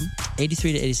Julie Brown?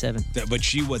 83 to 87. Was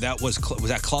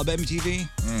that Club MTV?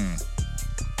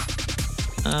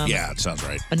 Yeah, it sounds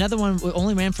right. Another one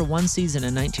only ran for one season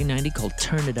in 1990 called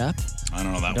Turn It Up. I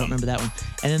don't know that one. Don't remember that one.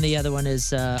 And then the other one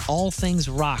is All Things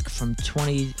Rock from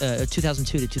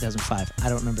 2002 to 2005. I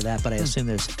don't remember that, but I assume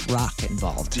there's rock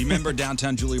involved. Do you remember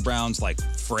Downtown Julie Brown's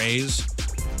phrase?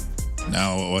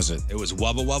 No, what was it? It was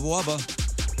wubba wubba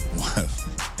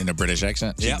wubba. In a British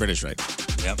accent? She's Yep. British, right?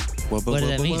 Yep. Wubba, What did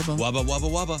that mean? Wubba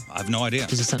wubba wubba. I have no idea.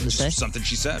 Is it something to say? Something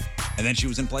she said. And then she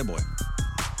was in Playboy.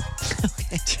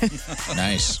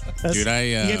 Nice. Dude, you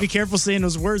gotta be careful saying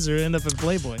those words or end up in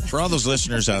Playboy. For all those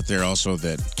listeners out there also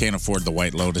that can't afford the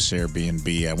White Lotus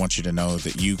Airbnb, I want you to know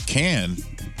that you can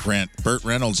rent Burt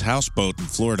Reynolds' houseboat in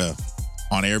Florida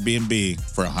on Airbnb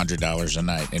for $100 a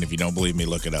night. And if you don't believe me,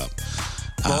 look it up.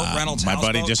 Burt Reynolds' My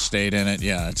buddy houseboat? just stayed in it.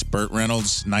 Yeah, it's Burt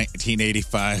Reynolds'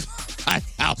 1985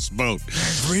 houseboat.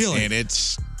 Really? And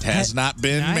it has not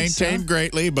been Nice, maintained huh?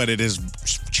 greatly, but it is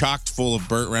chocked full of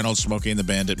Burt Reynolds Smokey and the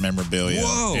Bandit memorabilia.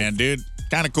 Whoa. And dude,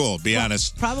 kind of cool, be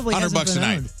honest. Probably $100 hasn't a been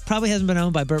night. owned. Probably hasn't been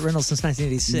owned by Burt Reynolds since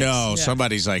 1986. No, Yeah.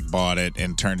 somebody's bought it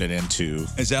and turned it into.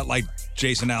 Is that like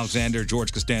Jason Alexander,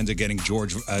 George Costanza getting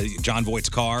John Voight's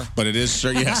car? But it is,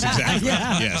 yes, exactly.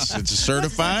 Yeah. Yes, it's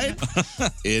certified.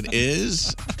 It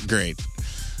is great.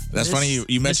 That's This- funny.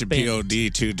 You mentioned this POD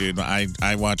too, dude.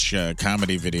 I watch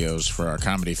comedy videos for our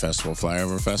comedy festival,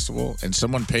 Flyover Festival, and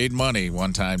someone paid money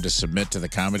one time to submit to the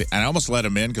comedy. And I almost let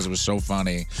them in because it was so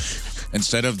funny.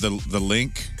 Instead of the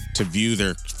link to view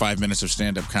their 5 minutes of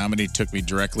stand-up comedy, took me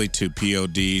directly to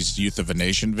POD's Youth of a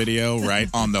Nation video, right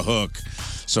on the hook.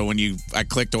 So when I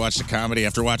clicked to watch the comedy,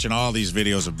 after watching all these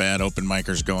videos of bad open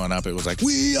micers going up, it was like,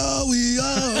 we are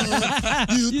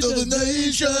Youth of a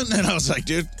Nation. And I was like,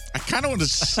 dude, I kind of want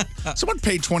to, someone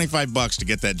paid $25 to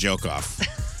get that joke off.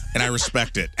 And I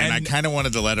respect it. And I kind of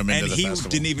wanted to let him into the he festival.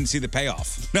 didn't even see the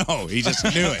payoff. No, he just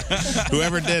knew it.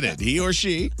 Whoever did it, he or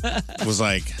she, was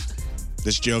like,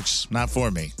 this joke's not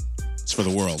for me. It's for the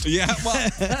world. Yeah, well,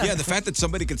 the fact that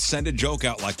somebody could send a joke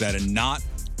out like that and not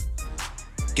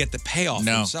get the payoff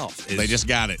themselves. They just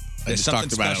got it. I just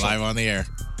talked about it live on the air.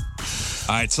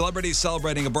 All right, celebrities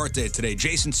celebrating a birthday today.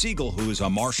 Jason Segel, who is a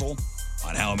marshal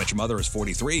on How I Met Your Mother, is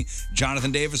 43.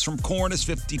 Jonathan Davis from Korn is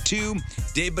 52.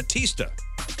 Dave Bautista,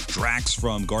 Drax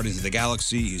from Guardians of the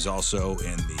Galaxy. He's also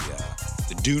in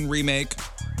the Dune remake.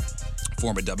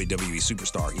 Former WWE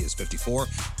superstar. He is 54.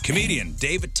 Comedian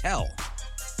Dave Attell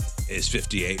is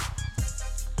 58.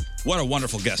 What a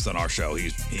wonderful guest on our show.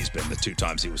 He's been the 2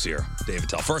 times he was here. Dave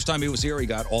Attell. First time he was here, he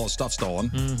got all his stuff stolen.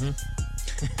 Mm-hmm.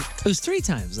 It was 3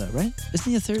 times, though, right?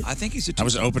 Isn't he a third? I think he's a 2. I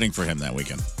was opening for him that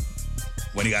weekend.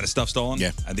 When he got his stuff stolen?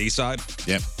 Yeah. At the east side?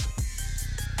 Yep.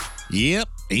 Yep.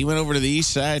 He went over to the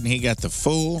east side and he got the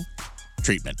full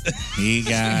treatment. He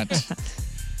got...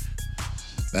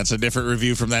 That's a different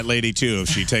review from that lady, too, if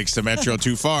she takes the metro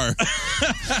too far.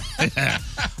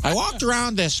 I walked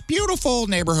around this beautiful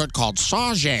neighborhood called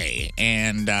Sauget,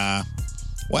 and,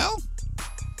 well,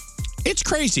 it's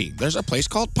crazy. There's a place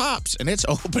called Pops, and it's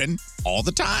open all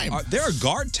the time. There are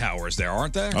guard towers there,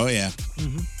 aren't there? Oh, yeah.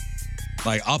 Mm-hmm.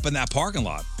 Like up in that parking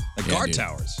lot. Like Yeah, guard dude.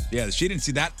 towers. Yeah, she didn't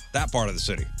see that part of the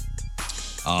city.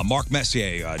 Mark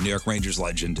Messier, New York Rangers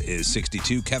legend, is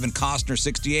 62. Kevin Costner,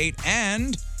 68.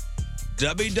 And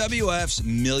WWF's $1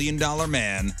 Million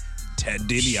Man, Ted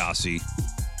DiBiase,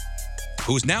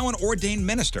 who's now an ordained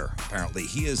minister, apparently.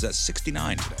 He is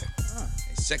 69 today.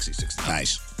 A sexy 69.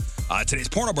 Nice. Today's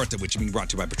porno birthday, which is being brought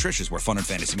to you by Patricia's, where fun and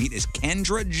fantasy meet, is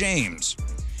Kendra James.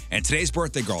 And today's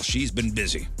birthday girl, she's been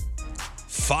busy.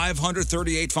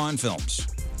 538 fine films,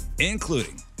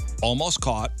 including Almost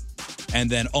Caught, and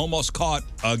then Almost Caught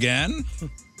Again,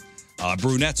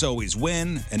 Brunettes Always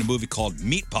Win, and a movie called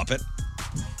Meat Puppet.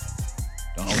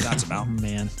 Don't know what that's about.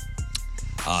 Man.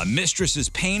 Mistress's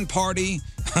Pain Party,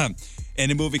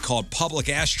 and a movie called Public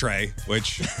Ashtray,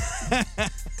 which...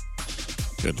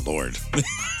 Good Lord.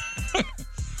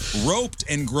 Roped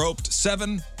and Groped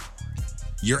 7,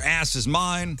 Your Ass Is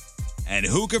Mine, and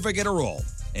Who Could Forget a Role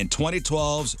in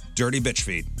 2012's Dirty Bitch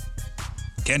Feet.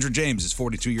 Kendra James is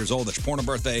 42 years old. That's your porno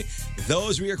birthday.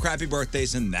 Those were your crappy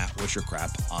birthdays, and that was your crap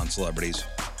on celebrities.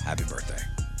 Happy birthday.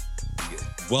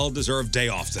 Well-deserved day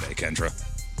off today, Kendra.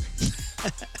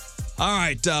 All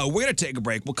right, we're going to take a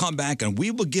break. We'll come back, and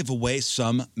we will give away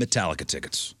some Metallica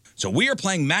tickets. So we are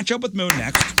playing Match Up with Moon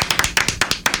next.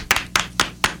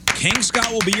 King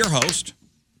Scott will be your host.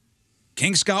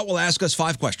 King Scott will ask us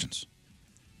 5 questions.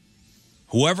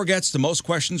 Whoever gets the most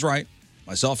questions right,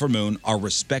 myself or Moon, our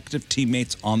respective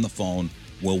teammates on the phone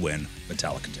will win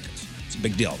Metallica tickets. It's a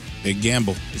big deal. Big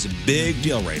gamble. It's a big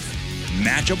deal, Rafe.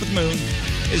 Matchup with Moon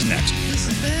is next. This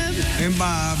is Bev. And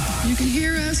Bob. You can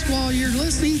hear us while you're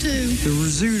listening to The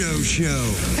Rizzuto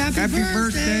Show. Happy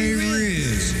birthday,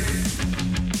 Riz.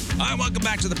 All right, welcome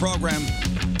back to the program.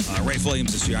 Rafe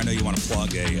Williams this year. I know you want to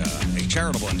plug a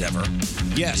charitable endeavor.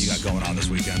 Yes. That you got going on this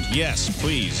weekend. Yes,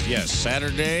 please. Yes.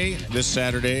 This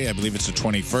Saturday, I believe it's the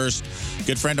 21st.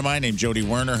 Good friend of mine named Jody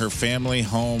Werner, her family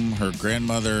home, her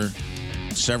grandmother,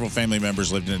 several family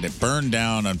members lived in it. It burned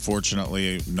down,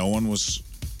 unfortunately.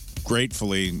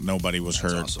 Gratefully, nobody was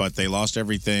hurt, awesome. But they lost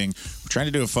everything. We're trying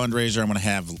to do a fundraiser. I'm going to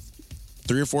have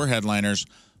 3 or 4 headliners,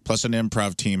 plus an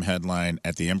improv team headline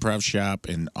at the Improv Shop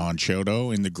on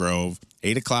Chodo in the Grove.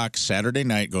 8 o'clock Saturday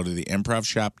night. Go to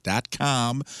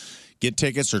theimprovshop.com. Get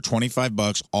tickets. They're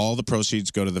 $25. All the proceeds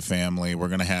go to the family. We're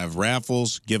going to have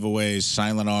raffles, giveaways,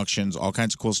 silent auctions, all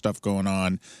kinds of cool stuff going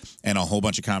on, and a whole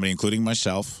bunch of comedy, including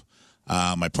myself,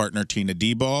 my partner, Tina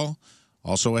D-Ball,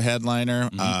 also a headliner.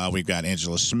 Mm-hmm. We've got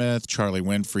Angela Smith, Charlie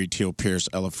Winfrey, Teal Pierce,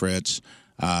 Ella Fritz,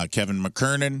 Kevin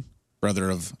McKernan,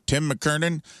 brother of Tim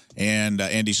McKernan, and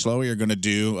Andy Slowey are going to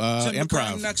do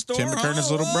improv. Tim McKernan's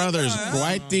little brother's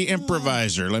quite the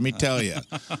improviser, let me tell you.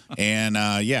 And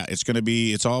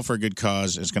it's all for a good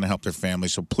cause. It's going to help their family.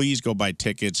 So please go buy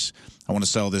tickets. I want to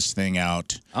sell this thing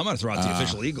out. I'm going to throw out the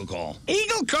official Eagle call.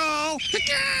 Eagle call!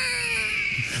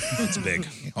 That's big.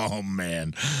 Oh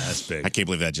man, that's big. I can't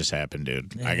believe that just happened,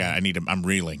 dude. Yeah. I'm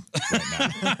reeling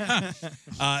right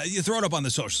now. You throw it up on the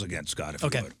socials again, Scott, if you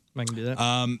would. I can do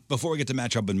that. Before we get to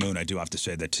Matchup with Moon, I do have to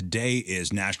say that today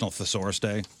is National Thesaurus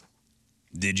Day.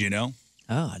 Did you know?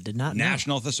 Oh, I did not know.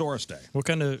 National Thesaurus Day.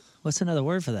 What's another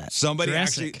word for that? Somebody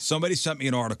Jurassic. sent me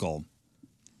an article.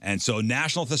 And so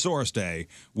National Thesaurus Day,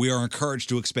 we are encouraged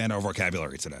to expand our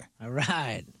vocabulary today. All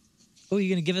right. Oh, you're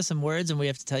going to give us some words and we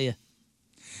have to tell you.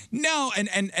 No, and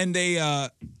they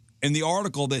in the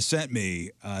article they sent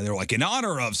me, they're like, in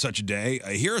honor of such a day,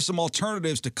 here are some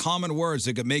alternatives to common words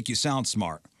that could make you sound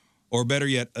smart, or better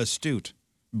yet, astute,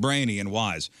 brainy, and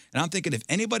wise. And I'm thinking, if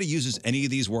anybody uses any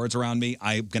of these words around me,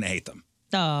 I'm going to hate them.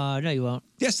 No, you won't.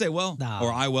 Yes, they will. No.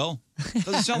 Or I will.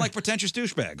 Doesn't sound like pretentious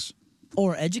douchebags.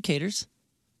 Or educators.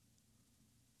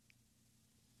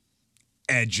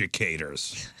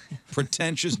 Educators.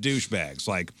 Pretentious douchebags.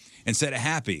 Like, instead of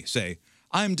happy, say,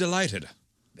 I'm delighted.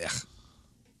 Ugh.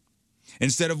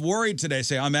 Instead of worried today,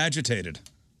 say, I'm agitated.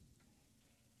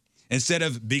 Instead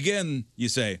of begin, you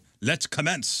say, let's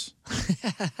commence.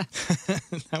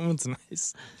 That one's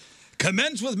nice.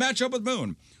 Commence with Matchup with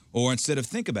Moon. Or instead of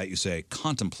think about, you say,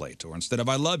 contemplate. Or instead of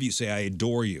I love you, say, I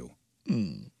adore you.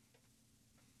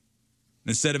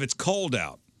 Instead of it's cold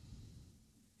out,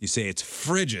 you say it's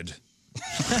frigid.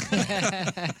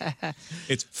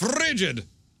 It's frigid.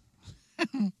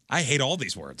 I hate all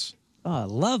these words. Oh, I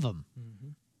love them.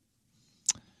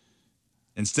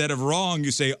 Instead of wrong, you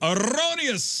say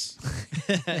erroneous.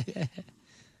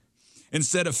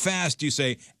 Instead of fast, you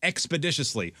say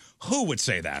expeditiously. Who would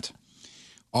say that?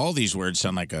 All these words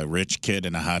sound like a rich kid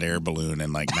in a hot air balloon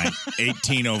in like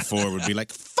 1804 would be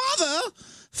like, Father,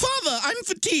 I'm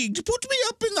fatigued. Put me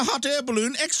up in the hot air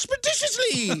balloon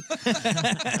expeditiously.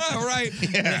 All right.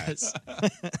 Yes.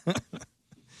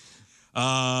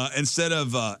 Instead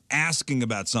of asking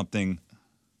about something,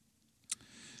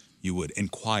 you would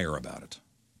inquire about it.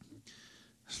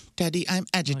 Daddy, I'm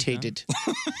agitated.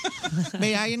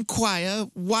 May I inquire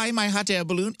why my hot air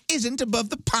balloon isn't above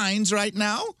the pines right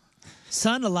now?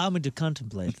 Son, allow me to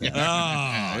contemplate that.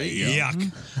 Oh,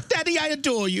 yuck. Daddy, I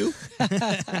adore you.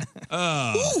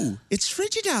 Ooh, it's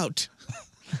frigid out.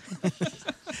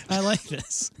 I like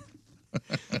this.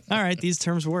 All right, these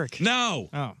terms work. No.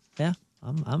 Oh. Yeah.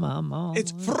 I'm all.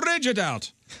 It's frigid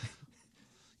out.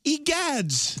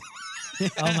 Egads.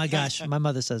 Oh my gosh, my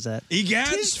mother says that.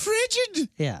 Egads? It's frigid.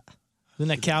 Yeah. Isn't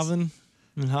that Calvin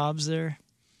and Hobbes there?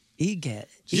 Egad.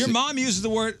 Your mom uses the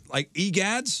word like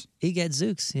egads?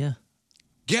 Egadzooks, yeah.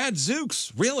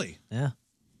 Gadzooks, really? Yeah.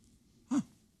 Huh.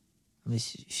 I mean,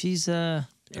 she's Time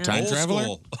old traveler?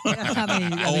 School. I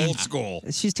mean, Old school.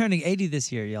 She's turning 80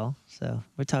 this year, y'all. So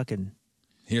we're talking.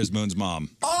 Here's Moon's mom.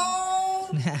 Oh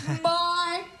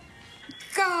my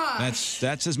God.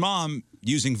 That's his mom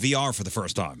using VR for the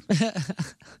first time.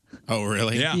 Oh,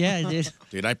 really? Yeah. Yeah, dude.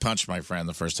 Dude, I punched my friend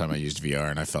the first time I used VR,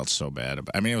 and I felt so bad.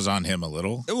 I mean, it was on him a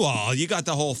little. Well, you got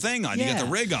the whole thing on. You got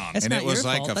the rig on. That's and not it was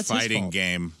your like fault. a That's his fighting fault.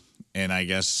 game. And I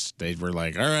guess they were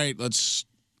like, all right,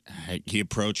 he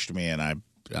approached me, and I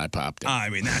I popped him. I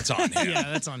mean, that's on him. Yeah,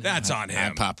 that's on him. That's on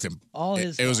him. I popped him. All It,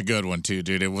 his it was a good one too,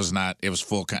 dude. It was not. It was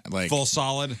full Full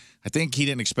solid. I think he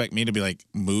didn't expect me to be like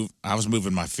move. I was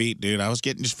moving my feet, dude. I was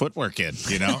getting just footwork in,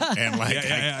 you know, and like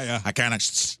I kind of,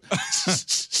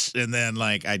 and then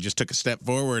like I just took a step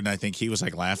forward, and I think he was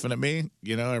like laughing at me.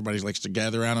 You know, everybody likes to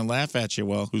gather around and laugh at you.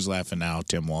 Well, who's laughing now?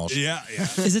 Tim Walsh. Yeah.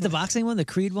 Is it the boxing one, the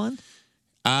Creed one?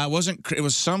 It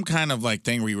was some kind of like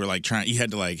thing where you were like you had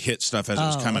to like hit stuff as it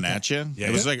was coming at you. Yeah.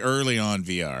 It was like early on VR.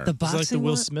 The Is it like the boxing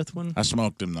Will one? Smith one? I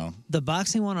smoked him though. The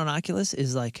boxing one on Oculus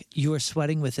is like you are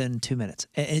sweating within 2 minutes.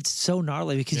 It's so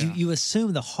gnarly because you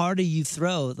assume the harder you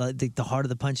throw, like the harder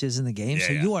the punches in the game.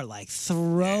 So you are like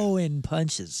throwing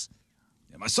punches.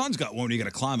 Yeah, my son's got one where you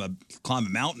got to climb a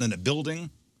mountain in a building.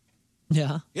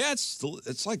 Yeah. Yeah,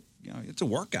 it's like, you know, it's a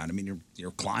workout. I mean,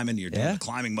 you're climbing, you're doing the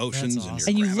climbing motions, That's awesome. and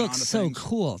And you're you grabbing look onto so things.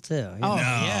 cool too. Oh,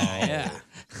 yeah.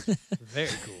 Very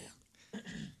cool.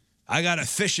 I got a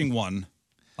fishing one,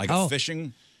 like a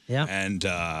fishing. Yeah. And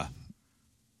I'd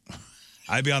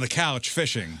be on the couch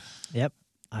fishing. Yep.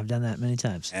 I've done that many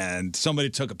times. And somebody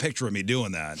took a picture of me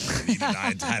doing that. And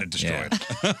I had it destroyed.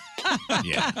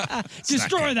 Yeah.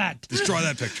 Destroy that. Destroy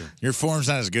that picture. Your form's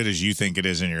not as good as you think it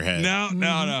is in your head. No.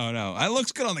 It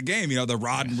looks good on the game. You know, the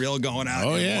rod and reel going out.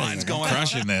 Oh the yeah, lines going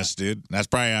crushing out. this, dude. That's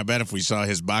probably. I bet if we saw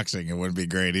his boxing, it wouldn't be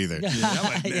great either.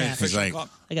 Yeah. He's like,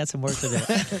 I got some work to do.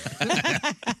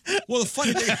 Well, the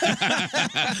funny thing,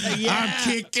 I'm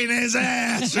kicking his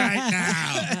ass right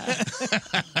now.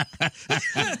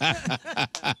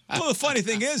 well, the funny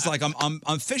thing is, like,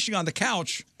 I'm fishing on the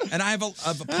couch, and I have a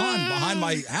pond behind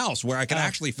my house where I can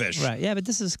actually fish. Right. Yeah, but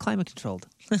this is climate controlled.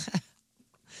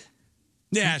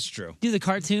 Yeah, that's true. Do the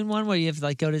cartoon one where you have to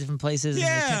like go to different places and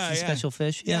like, catch the yeah. special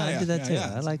fish? Yeah, I do that too.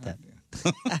 I like that.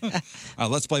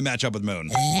 Let's play matchup with Moon.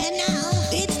 And now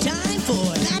it's time for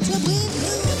Matchup with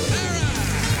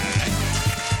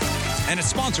And it's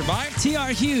sponsored by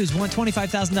TR Hughes won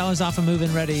 $25,000 off a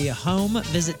move-in ready home.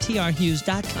 Visit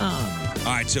trhughes.com.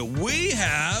 All right, so we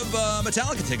have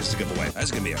Metallica tickets to give away.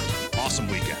 That's going to be an awesome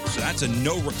weekend. So that's a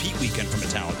no-repeat weekend for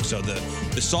Metallica. So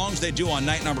the songs they do on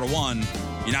night number 1,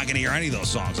 you're not going to hear any of those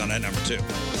songs on night number 2.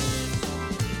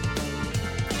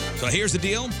 So here's the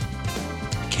deal.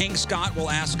 King Scott will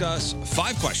ask us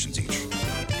 5 questions each.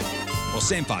 Well,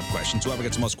 same 5 questions. Whoever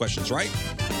gets the most questions right,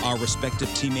 our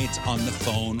respective teammates on the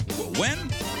phone will win.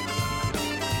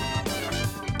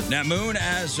 Now, Moon,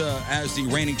 as the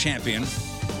reigning champion,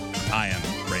 I am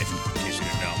Raven, in case you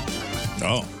didn't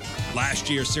know. Oh. Last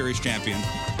year's series champion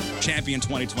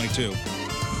 2022.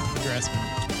 Congrats, man.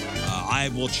 I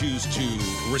will choose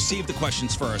to receive the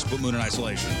questions first, put Moon in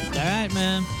isolation. All right,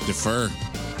 man. Defer.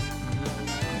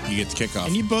 You get the kickoff.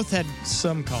 And you both had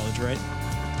some college, right?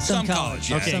 Some college,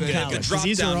 yeah. Okay, The good. drop Because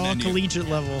these are down all menu. collegiate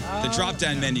level. The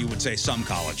drop-down menu would say some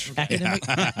college.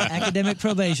 Academic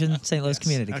probation, St. Louis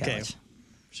Community Okay. College.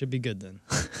 Should be good then.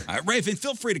 All right, Raven,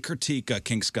 feel free to critique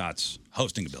King Scott's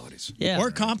hosting abilities. Yeah.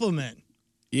 Or compliment.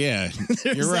 Yeah,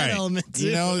 There's you're that right. element, too.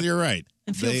 You know, you're right.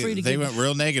 And feel free to they give- went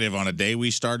real negative on a day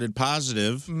we started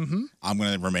positive. Mm-hmm. I'm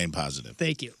going to remain positive.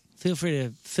 Thank you. Feel free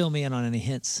to fill me in on any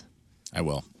hints. I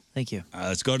will. Thank you.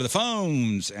 Let's go to the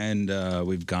phones, and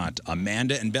we've got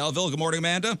Amanda in Belleville. Good morning,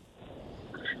 Amanda.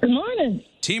 Good morning.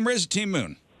 Team Riz, Team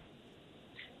Moon.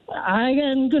 I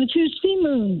am going to choose Team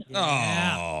Moon.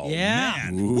 Oh, yeah.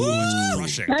 man. Ooh, it's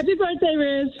crushing. Happy birthday,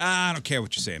 Riz. I don't care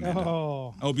what you say, Amanda.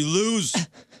 Oh. I hope you lose.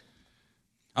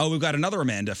 Oh, we've got another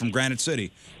Amanda from Granite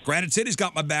City. Granite City's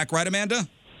got my back, right, Amanda?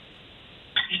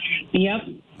 Yep.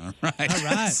 All right. All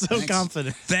right. So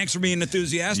confident. Thanks for being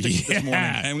enthusiastic this morning.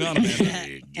 Hang on,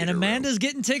 Amanda. And Amanda's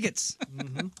getting tickets.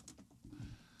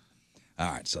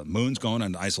 All right, so Moon's going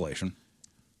into isolation.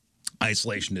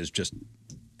 Isolation is just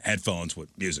headphones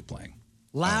with music playing.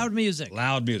 Loud music.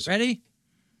 Loud music. Ready?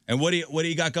 And what do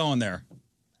you got going there?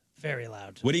 Very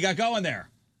loud. What do you got going there?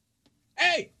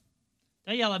 Hey!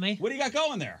 Don't yell at me. What do you got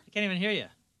going there? I can't even hear you.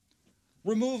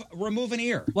 Remove an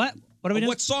ear. What? What are we doing?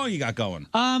 What song you got going?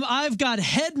 I've got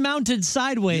Head Mounted You don't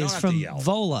Sideways have to from yell.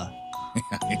 Vola.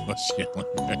 He was yelling.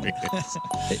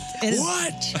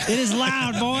 It is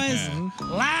loud, boys.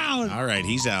 Loud. All right,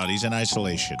 he's out. He's in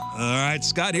isolation. All right,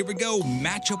 Scott, here we go.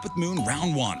 Matchup with Moon,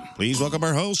 round 1. Please welcome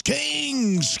our host,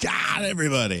 King Scott,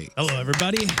 everybody. Hello,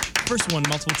 everybody. First one,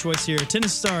 multiple choice here.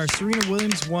 Tennis star Serena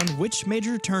Williams won which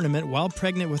major tournament while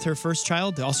pregnant with her first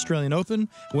child? The Australian Open,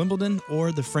 Wimbledon,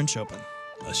 or the French Open?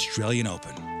 Australian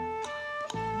Open.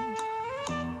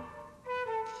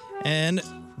 And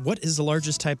what is the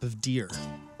largest type of deer?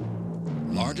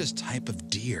 Largest type of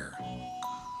deer.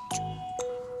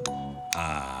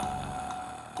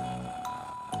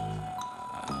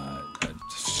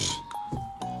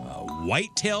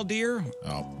 White-tailed deer?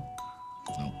 Oh.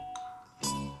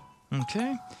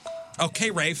 Okay.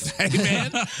 Okay, Rafe. Hey,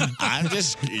 man. I'm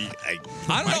just. I don't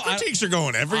my know. critiques are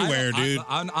going everywhere, dude.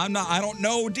 I'm not. I don't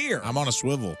know deer. I'm on a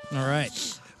swivel. All right.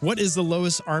 What is the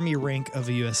lowest Army rank of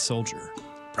a U.S. soldier?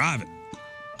 Private.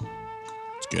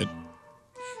 It's good.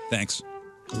 Thanks.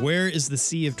 Where is the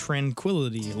Sea of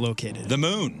Tranquility located? The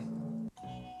moon.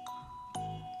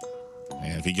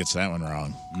 Man, if he gets that one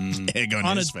wrong, egg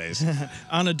on his face.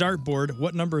 On a dartboard,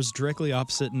 what number is directly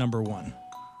opposite number 1?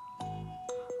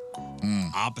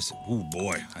 Opposite. Oh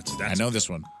boy, that's I know this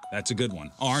one. That's a good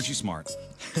one. Oh, aren't you smart?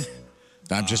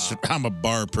 I'm a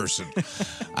bar person.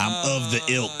 I'm of the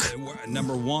ilk.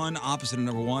 Number 1, opposite of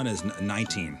number 1 is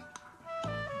 19.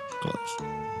 Close.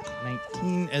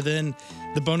 19. And then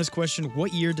the bonus question,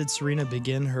 what year did Serena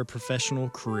begin her professional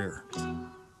career?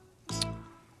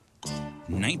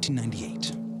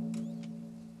 1998.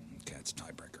 Okay, that's a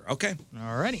tiebreaker. Okay.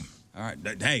 All righty. All right.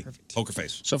 Hey, poker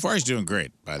face. So far, he's doing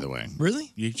great, by the way.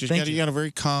 Really? You just Thank you got a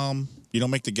very calm. You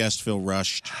don't make the guest feel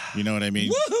rushed. You know what I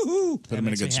mean? Woohoo! Put him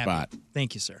in a good spot.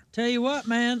 Thank you, sir. Tell you what,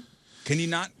 man. Can you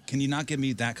not give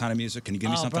me that kind of music? Can you give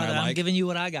me something brother, I like? I'm giving you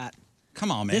what I got. Come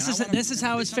on, man. This is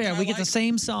how it's fair. We get the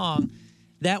same song.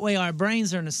 That way our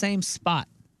brains are in the same spot.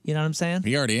 You know what I'm saying?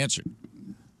 He already answered.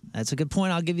 That's a good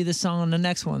point. I'll give you the song on the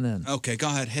next one then. Okay, go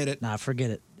ahead. Hit it. Nah,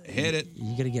 forget it. Hit it.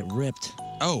 You're going to get ripped.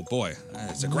 Oh, boy.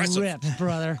 It's aggressive. Ripped,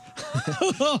 brother.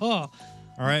 All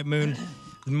right, Moon.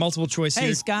 Multiple choice Hey,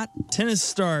 here. Scott. Tennis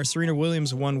star Serena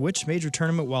Williams won which major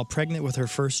tournament while pregnant with her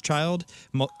first child?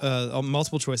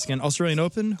 Multiple choice again. Australian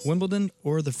Open, Wimbledon,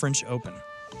 or the French Open?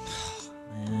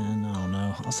 Man,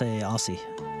 no. I'll say Aussie.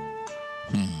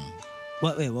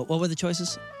 What were the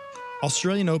choices?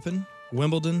 Australian Open,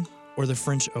 Wimbledon, or the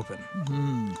French Open?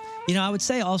 You know, I would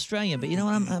say Australian, but you know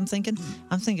what I'm thinking?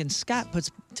 I'm thinking Scott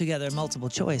puts together a multiple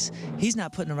choice. He's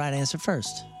not putting the right answer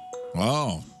first.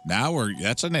 Oh, now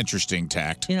that's an interesting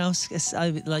tact. You know,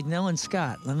 like knowing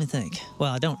Scott, let me think.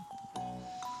 Well, I don't.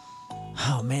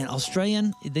 Oh, man,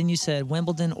 Australian, then you said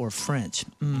Wimbledon or French.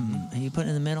 Are you putting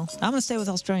it in the middle? I'm going to stay with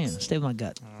Australian. Stay with my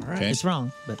gut. All right. Okay. It's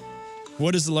wrong, but.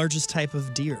 What is the largest type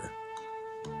of deer?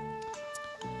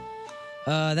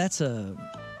 That's a.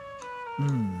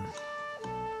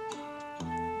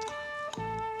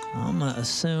 I'm going to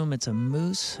assume it's a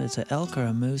moose. It's an elk or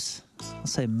a moose. I'll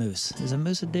say moose. Is a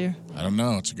moose a deer? I don't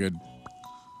know. It's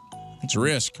a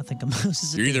risk. I think a moose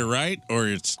is a You're deer. either right or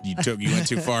you went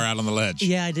too far out on the ledge.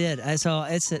 Yeah, I did. So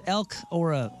it's an elk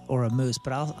or a moose,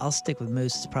 but I'll stick with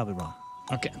moose. It's probably wrong.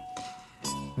 Okay.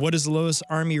 What is the lowest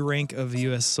Army rank of a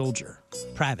U.S. soldier?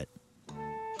 Private.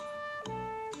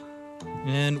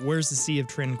 And where's the Sea of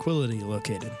Tranquility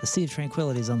located? The Sea of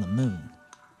Tranquility is on the moon.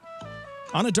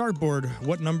 On a dartboard,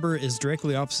 what number is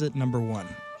directly opposite number 1?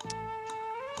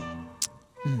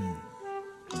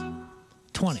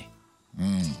 20.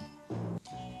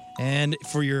 And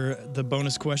for the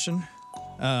bonus question,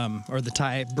 or the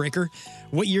tiebreaker,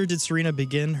 what year did Serena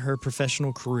begin her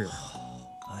professional career?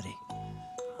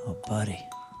 Oh, buddy.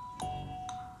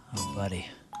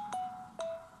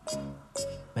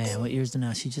 Man, what year's it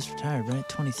now? She just retired, right?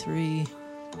 23.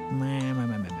 Man.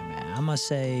 I'm going to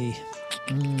say...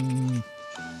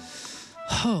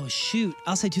 oh, shoot.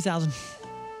 I'll say 2000.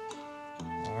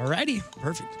 All righty.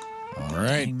 Perfect. All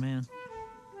right. Dang, man.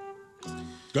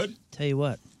 Good. Tell you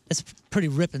what. It's a pretty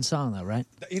ripping song, though, right?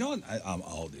 You know what? I'll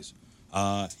hold these.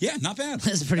 Yeah, not bad.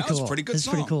 That's pretty That cool. was a pretty good That's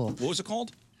song. pretty cool. What was it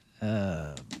called?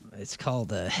 It's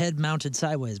called Head Mounted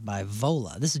Sideways by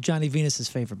Vola. This is Johnny Venus's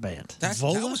favorite band. That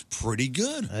was pretty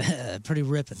good. Pretty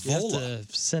ripping. You have to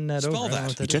send that Spell over. I don't know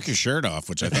that. what You took your shirt off,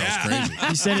 which I thought was crazy.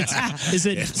 You said is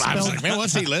it I was spelled like, man,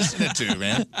 what's he listening to,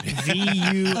 man?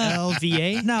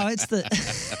 VULVA? No, it's the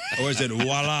Or is it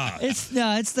voila?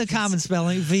 it's the common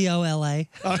spelling VOLA.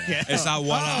 Okay. It's not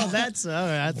voila. Oh, that's all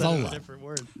right. I thought it was a Vola. different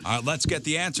word. All right, let's get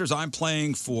the answers. I'm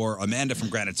playing for Amanda from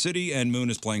Granite City, and Moon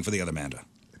is playing for the other Amanda.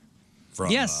 From,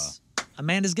 Yes,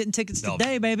 Amanda's getting tickets Melbourne.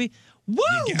 today, baby. Woo!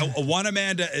 One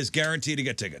Amanda is guaranteed to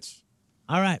get tickets.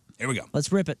 All right, Here we go.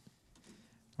 let's rip it.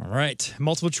 All right.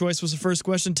 Multiple choice was the first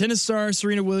question. Tennis star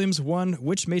Serena Williams won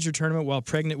which major tournament while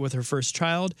pregnant with her first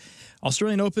child?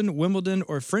 Australian Open, Wimbledon,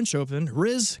 or French Open?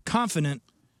 Riz, confident.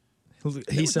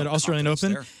 He said no Australian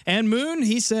Open. confidence And Moon,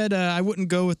 he said I wouldn't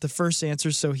go with the first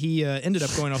answer, so he ended up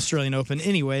going Australian Open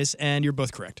anyways, and you're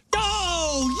both correct.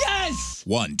 Oh, yes!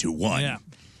 1-1. Yeah.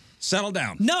 Settle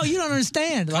down. No, you don't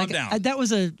understand. Calm down. That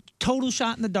was a total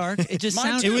shot in the dark. It just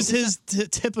Mine sounds. too. It was his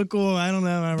typical, I don't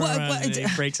know. But He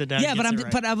breaks it down. Yeah, gets it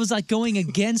right. but I was like going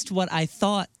against what I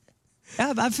thought.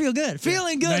 I feel good.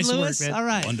 Feeling good, Nice work, Lewis. man. All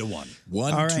right. 1-1.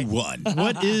 1-1.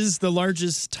 What is the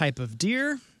largest type of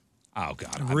deer? Oh,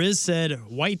 God. Riz said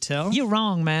whitetail. You're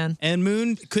wrong, man. And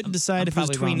Moon couldn't decide if it was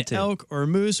probably between wrong, too. elk or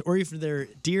moose or if they're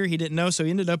deer. He didn't know, so he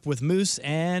ended up with moose,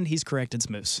 and he's correct. It's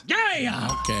moose. Yeah.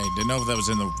 Okay. Didn't know if that was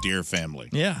in the deer family.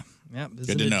 Yeah. Yeah. It's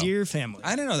Good in to the know. deer family.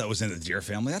 I didn't know that was in the deer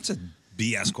family. That's a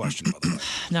BS question, by the way.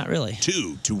 Not really.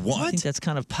 2 to 1. I think that's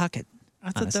kind of pocket.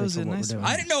 I thought that was a nice one.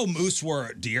 I didn't know moose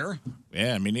were deer.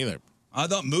 Yeah, me neither. I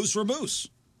thought moose were moose.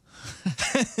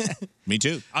 Me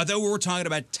too. I thought we were talking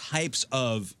about types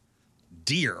of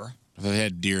deer. I thought they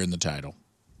had deer in the title.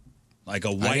 Like a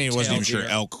I white think it wasn't even sure deer.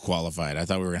 elk qualified. I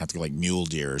thought we were going to have to go like mule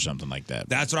deer or something like that.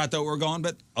 That's what I thought we were going,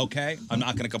 but okay. I'm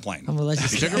not going to complain. I'm gonna let you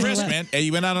You took a risk, man. Hey,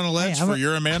 you went out on a ledge Hey, I'm for a-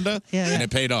 your Amanda, Yeah, and yeah.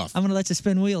 it paid off. I'm going to let you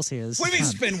spin wheels here. What do you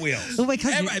mean spin wheels? Well,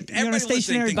 because Everybody you're on a listening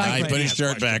stationary thinks bike He right put now. his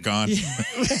shirt back on.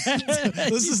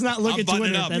 Let's just not look I'm at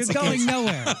buttoning Twitter. up. That's You're the going case.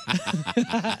 nowhere.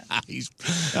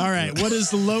 All right. What is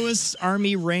the lowest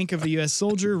Army rank of a U.S.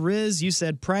 soldier? Riz, you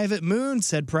said private. Moon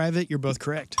said private. You're both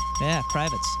correct. Yeah,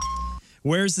 privates.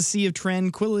 Where's the Sea of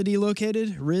Tranquility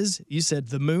located? Riz, you said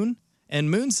the moon. And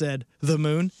Moon said the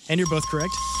moon. And you're both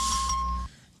correct.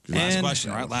 Last And-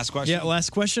 question, right? Last question. Yeah,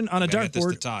 last question. On a Gotta get this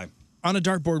to dartboard. tie. On a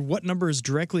dartboard, what number is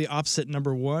directly opposite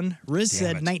number 1? Riz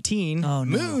said it. 19. Oh,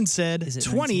 no. Moon said Is it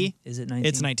 20. 19? Is it 19?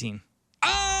 It's 19.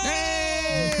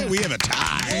 Hey, we have a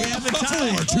tie. We have a tie.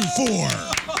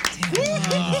 4-2-4.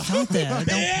 I thought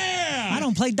that. I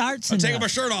don't play darts. I'm taking enough. my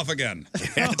shirt off again.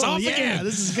 It's off again.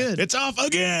 This is good. It's off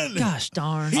again. Gosh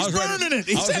darn. He's I was ready- burning it.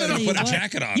 He I was said ready it. to put a What?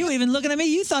 jacket on. You were even looking at me.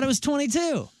 You thought it was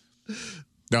 22.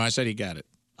 No, I said he got it.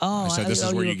 Oh, I said this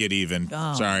is where you get even.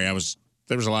 Oh. Sorry, there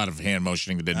was a lot of hand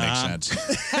motioning that didn't make sense.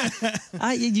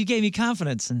 You gave me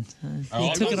confidence, and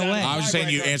you took it away. I was saying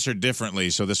you answered differently,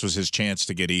 so this was his chance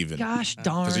to get even. Gosh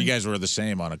darn. Because you guys were the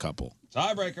same on a couple.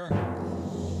 Tiebreaker.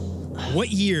 What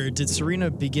year did Serena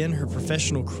begin her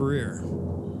professional career?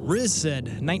 Riz said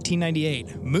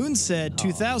 1998. Moon said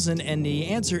 2000, and the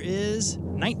answer is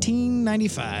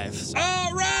 1995.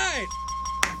 All right.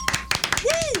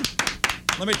 Woo!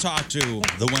 Let me talk to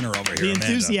the winner over here, The Amanda.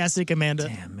 enthusiastic Amanda.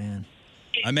 Damn, man.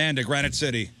 Amanda, Granite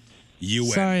City. You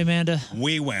win. Sorry, Amanda.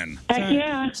 We win. Heck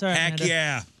yeah. Sorry, Heck Amanda.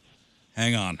 yeah.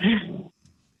 Hang on.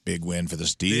 Big win for the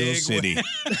Steel Big City.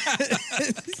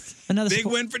 Another Big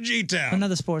spo- win for G-Town.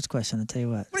 Another sports question. I'll tell you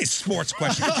what. What is sports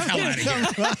question? Get the hell out of here. I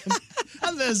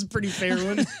thought that was a pretty fair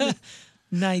one.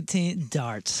 19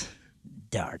 darts.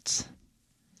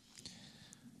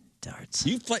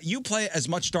 You play as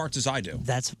much darts as I do.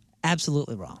 That's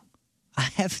absolutely wrong.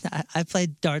 I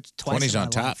played darts twice. 20's in my on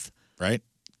top, life. right?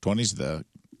 20's the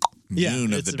Yeah,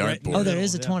 moon of it's the right- dartboard. Oh, there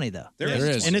is a Yeah. 20 though. There There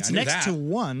is. is. And it's I knew next that. to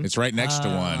 1. It's right next to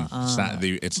one.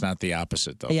 It's not the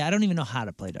opposite though. Yeah, I don't even know how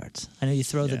to play darts. I know you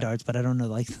throw the darts, but I don't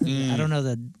know I don't know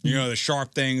the. You know the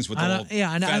sharp things with the I little don't,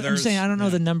 yeah, I know, I'm feathers. saying I don't know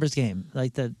the numbers game.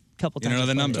 Like the couple You times. don't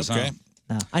know the I played numbers, it. huh?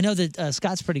 No, I know that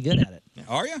Scott's pretty good at it.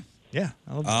 Are you? Yeah.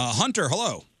 Hunter,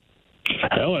 hello.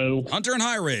 Hello. Hunter and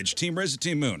High Ridge, Team Riz,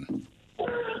 Team Moon.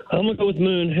 I'm going to go with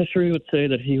Moon. History would say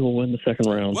that he will win the second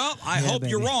round. Well, I hope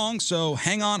you're wrong, so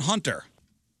hang on, Hunter.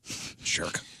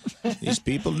 Jerk. These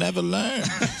people never learn.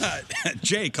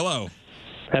 Jake, hello.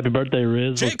 Happy birthday,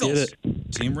 Riz. Let's get Jakeles.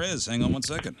 it. Team Riz, hang on one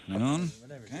second. Hang on.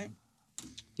 Okay.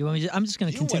 You want me? I'm just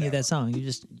going to continue that song.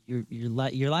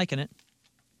 You're liking it.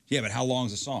 Yeah, but how long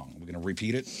is the song? Are we going to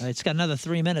repeat it? It's got another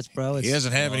 3 minutes, bro. It's, He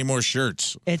doesn't have any more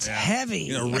shirts. It's heavy.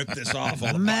 You're going to rip this off.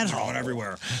 All the buttons are going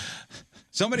everywhere.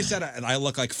 Somebody said I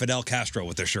look like Fidel Castro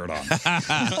with their shirt on.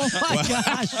 Oh my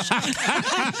gosh!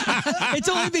 it's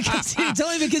only because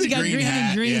you got green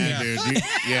and green.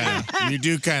 Yeah, dude. You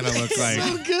do kind of look like.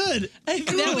 So good.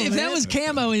 If that was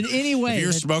camo in any way, If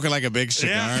you're smoking like a big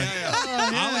cigar.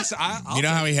 You know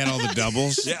how he had all the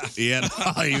doubles? Yeah.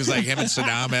 He was like him and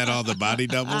Saddam had all the body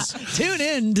doubles. Tune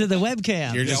in to the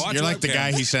webcam. You're like the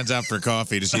guy he sends out for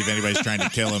coffee to see if anybody's trying to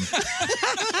kill him.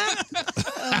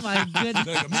 Oh my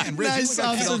goodness! Man, Riz, Nice you look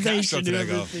like Fidel Castro observation. today,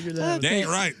 Whoever go. figured that out. Yeah,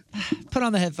 you're right. Put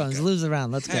on the headphones. Lose the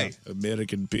round. Let's go. Hey.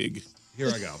 American pig. Here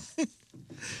I go.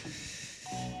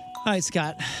 All right,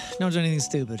 Scott. Don't do anything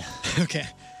stupid. Okay.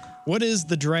 What is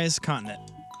the driest continent?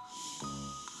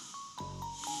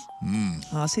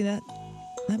 Oh, see that?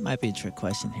 That might be a trick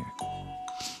question here.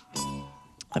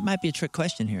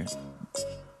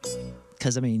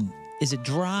 Because I mean, is it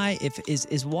dry?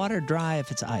 Is water dry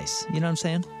if it's ice? You know what I'm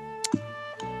saying?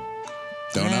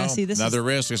 Don't Nah, know. see, this Another is-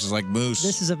 risk. This is like moose.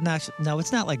 This is obnoxious. No,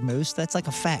 it's not like moose. That's like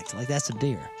a fact. Like that's a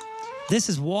deer. This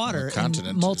is water in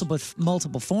continent.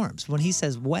 multiple forms. When he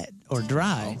says wet or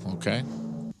dry, Okay.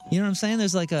 you know what I'm saying?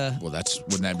 There's like a Well,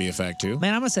 wouldn't that be a fact too?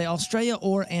 man. I'm gonna say Australia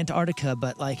or Antarctica,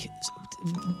 but like,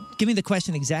 give me the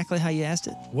question exactly how you asked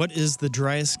it. What is the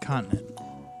driest continent?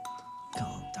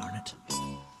 Oh, darn it!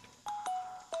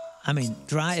 I mean,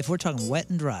 dry, if we're talking wet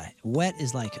and dry, wet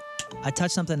is like, I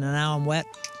touch something and now I'm wet.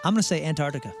 I'm going to say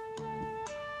Antarctica.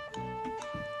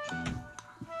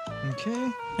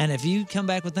 Okay. And if you come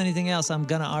back with anything else, I'm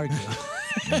going to argue.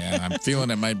 Yeah, I'm feeling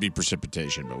it might be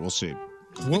precipitation, but we'll see.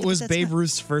 What was That's Babe not-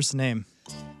 Ruth's first name?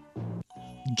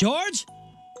 George?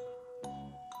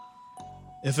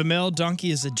 If a male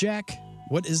donkey is a jack,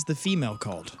 what is the female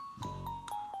called?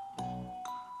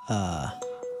 I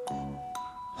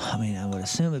mean, I would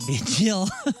assume it'd be Jill.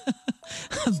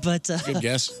 But Good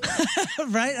guess.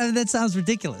 right? I mean, that sounds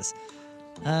ridiculous.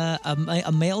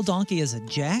 A male donkey is a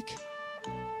jack,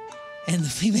 and the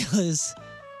female is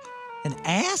an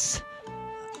ass.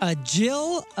 A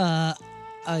Jill. A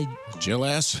Jill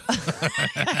ass.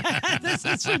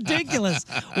 that's ridiculous.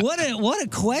 What a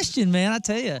question, man! I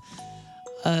tell you,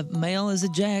 male is a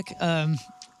jack.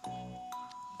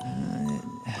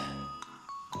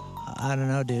 I don't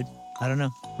know, dude. I don't know.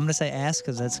 I'm gonna say ass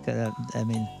because that's good. I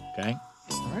mean, okay.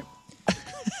 All right.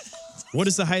 What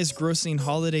is the highest grossing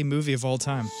holiday movie of all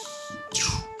time?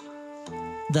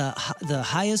 the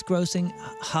highest grossing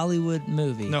Hollywood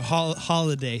movie. No,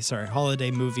 holiday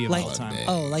movie of like, all time.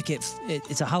 Oh, like it's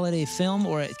a holiday film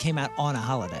or it came out on a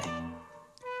holiday?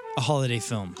 A holiday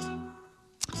film.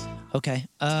 Okay.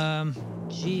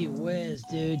 Gee whiz,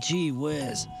 dude. Gee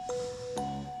whiz.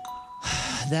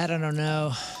 That I don't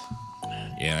know.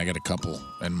 Yeah, I got a couple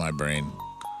in my brain.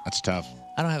 That's tough.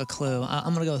 I don't have a clue.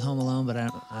 I'm gonna go with Home Alone, but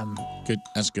I'm good.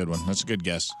 That's a good one. That's a good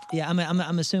guess. Yeah,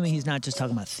 I'm assuming he's not just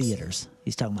talking about theaters.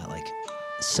 He's talking about like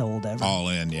sold everything. All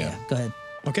in, yeah. Go ahead.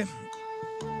 Okay.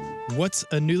 What's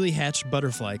a newly hatched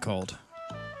butterfly called?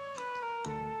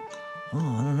 Oh,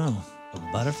 I don't know. A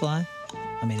butterfly?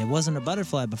 I mean, it wasn't a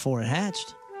butterfly before it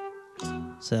hatched.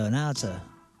 So now it's a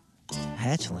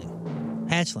hatchling.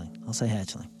 Hatchling. I'll say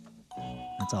hatchling.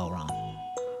 That's all wrong.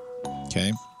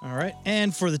 Okay. All right.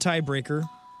 And for the tiebreaker,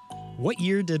 what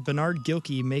year did Bernard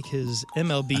Gilkey make his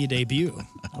MLB debut?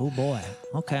 Oh, boy.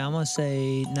 Okay, I'm going to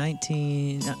say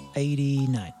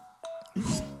 1989.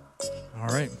 All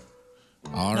right.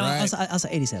 All No, right. I'll say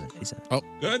 87. Oh,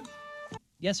 good.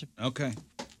 Yes, sir. Okay.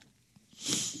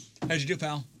 How'd you do,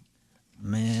 pal?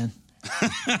 Man.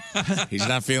 He's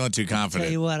not feeling too Tell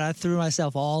confident. you what, I threw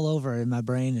myself all over in my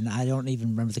brain, and I don't even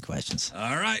remember the questions.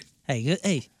 All right. Hey, good.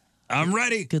 Hey. I'm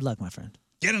ready. Good luck, my friend.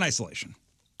 Get in isolation.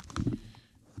 All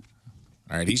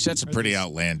right. He said some pretty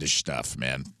outlandish stuff,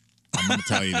 man. I'm going to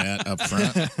tell you that up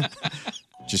front.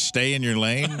 Just stay in your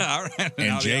lane. All right.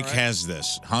 And Jake has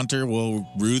this. Hunter will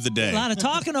rue the day. A lot of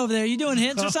talking over there. You doing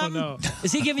hints or something? no.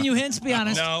 Is he giving you hints? Be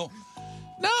honest. No.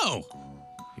 No.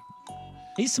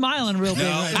 He's smiling real big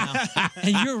right now.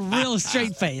 And you're real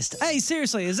straight-faced. Hey,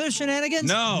 seriously, is there shenanigans?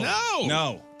 No.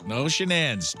 No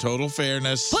shenanigans. Total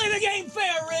fairness. Play the game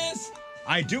fair, Riz.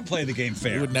 I do play the game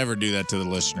fair. We would never do that to the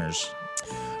listeners.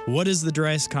 What is the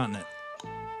driest continent?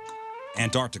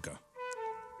 Antarctica.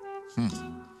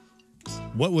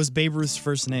 What was Babe Ruth's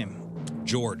first name?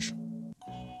 George.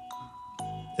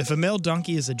 If a male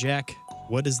donkey is a jack,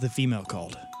 what is the female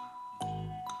called?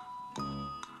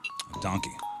 Donkey.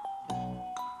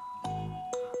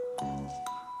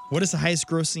 What is the highest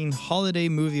grossing holiday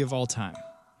movie of all time?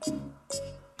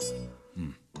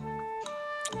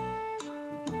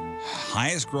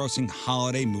 Highest grossing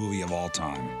holiday movie of all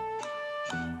time.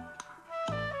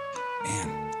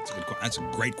 Man, that's a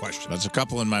great question. That's a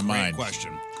couple in my mind. Great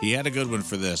question. He had a good one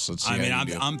for this. Let's see. I mean, how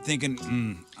you do. I'm thinking.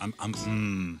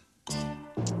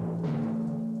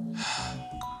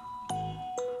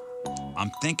 I'm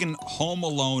thinking Home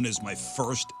Alone is my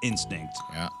first instinct.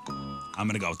 Yeah. I'm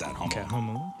gonna go with that. Home Alone. Home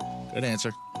Alone. Good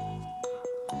answer.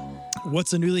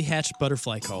 What's a newly hatched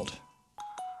butterfly called?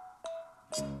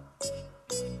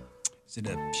 Is it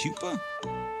a pupa?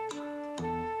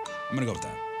 I'm gonna go with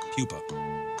that. Pupa.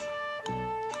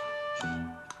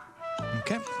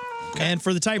 Okay. And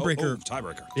for the tiebreaker.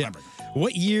 Tiebreaker. Yeah.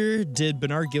 What year did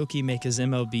Bernard Gilkey make his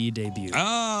MLB debut?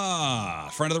 Ah,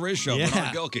 friend of the Riz Show, Yeah.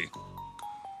 Bernard Gilkey.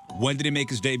 When did he make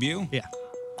his debut? Yeah.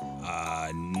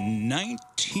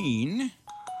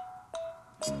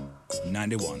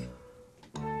 1991.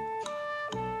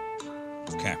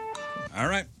 Okay. All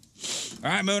right. All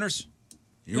right, Mooners.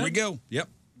 Here we go. Yep.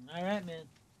 All right, man.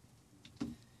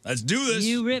 Let's do this.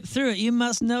 You rip through it. You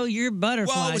must know your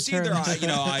butterfly. Well, it was either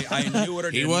I knew it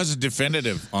or He didn't. was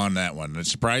definitive on that one. It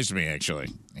surprised me, actually.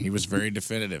 He was very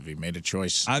definitive. He made a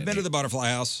choice. I've been to the Butterfly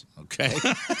House. Okay.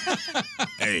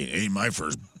 Hey, ain't my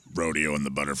first rodeo in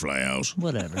the Butterfly House.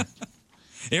 Whatever.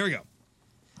 Here we go.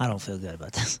 I don't feel good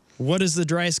about this. What is the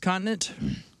driest continent?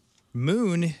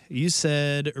 Moon, you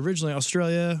said originally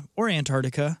Australia or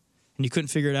Antarctica. and you couldn't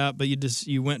figure it out, but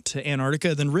you went to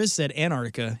Antarctica. Then Riz said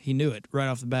Antarctica. He knew it right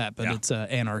off the bat, but it's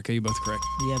Antarctica. You're both correct.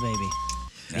 Yeah, baby.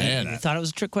 Man, I thought it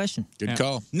was a trick question. Good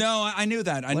call. No, I knew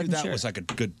that. I knew Wasn't that sure. was like a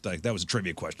good, that was a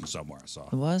trivia question somewhere. So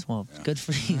It was? Well, good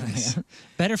for you, man.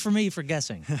 Better for me for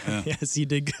guessing. Yes, you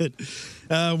did good.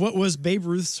 What was Babe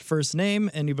Ruth's first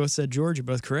name? And you both said George. You're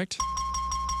both correct.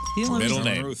 The only Middle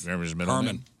reason- name. Remember his middle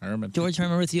name? Herman. George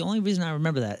Herman Ruth. The only reason I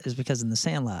remember that is because in The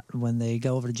Sandlot, when they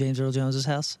go over to James Earl Jones's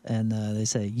house and they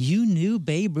say, "You knew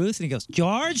Babe Ruth," and he goes,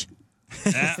 "George,"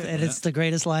 and it's the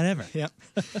greatest line ever. Yep.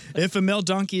 If a male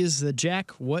donkey is the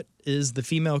jack, what is the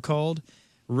female called?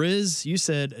 Riz, you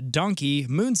said donkey.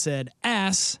 Moon said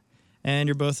ass, and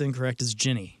you're both incorrect. It's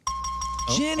Jenny.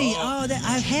 Jenny. Oh, that,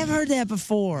 I have heard that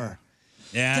before.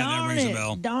 Yeah, that Darn rings a it.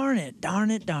 bell. Darn it.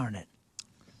 Darn it. Darn it.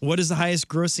 What is the highest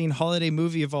grossing holiday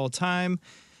movie of all time?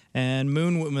 And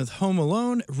Moon went with Home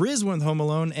Alone. Riz went with Home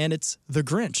Alone, and it's The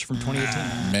Grinch from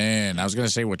 2018. Man, I was going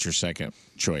to say what's your second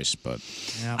choice, but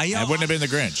Yeah. it wouldn't have been the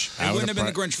Grinch. It wouldn't have been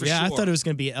the Grinch for yeah, sure. I thought it was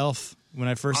going to be Elf when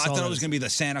I first I saw thought that. it was going to be the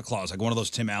Santa Claus, like one of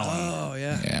those Tim Allen. Oh,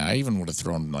 yeah. Yeah, I even would have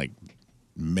thrown like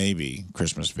maybe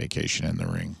Christmas Vacation in the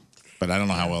ring, but I don't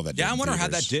know how well that did. Yeah, I in wonder how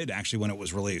that theaters. did actually when it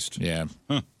was released. Yeah.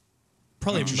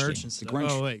 Probably Interesting. merch and stuff. The Grinch.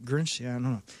 Oh, wait, Grinch? Yeah, I don't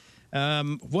know.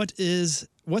 What's the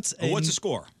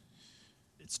score?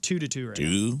 It's 2-2 right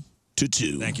now.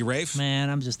 2-2. Thank you, Rafe. Man,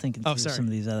 I'm just thinking Oh, through sorry. some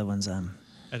of these other ones. I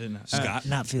didn't know. Scott?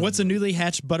 Not feeling What's a newly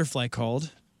hatched butterfly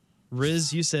called?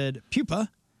 Riz, you said pupa,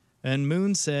 and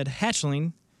Moon said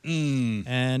hatchling,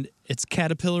 and it's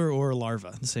caterpillar or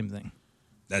larva, the same thing.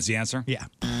 That's the answer? Yeah.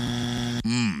 2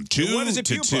 What is it,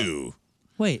 to pupa? 2.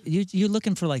 Wait, you're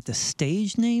looking for like the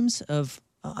stage names of?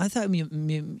 I thought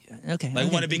okay.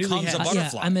 Like when it becomes a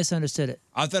butterfly. I misunderstood it.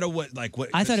 I thought it would like what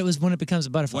I thought it was when it becomes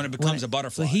a butterfly. When it becomes a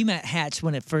butterfly. So he meant hatch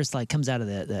when it first like comes out of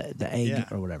the egg Yeah.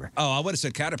 or whatever. Oh, I would have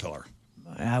said caterpillar.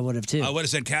 I would have too. I would have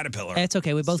said caterpillar. It's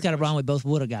okay. We both got it wrong. We both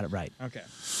would have got it right. Okay.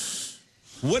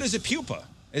 What is a pupa?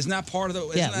 Isn't that part of the?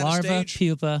 Isn't Yeah, that larva, a stage?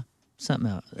 pupa, something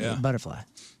else. Yeah. Butterfly.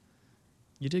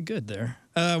 You did good there.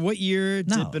 What year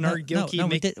did Bernard Gilkey no,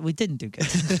 make? we didn't do good.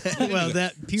 Well,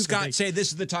 that pupa. Scott, say this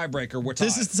is the tiebreaker. We're tied.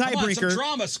 This is the Come on, tiebreaker. some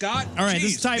drama, Scott. All right,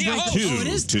 this is Jeez, be a tiebreaker. host. Oh, it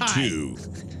is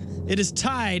tied. It is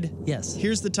tied. Yes.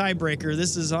 Here's the tiebreaker.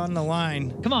 This is on the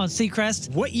line. Come on,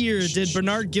 Seacrest. What year did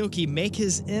Bernard Gilkey make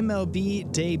his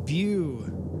MLB debut?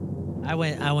 I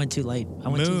went too late. I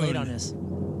went too late on this.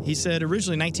 He said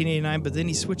originally 1989, but then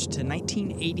he switched to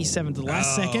 1987 to the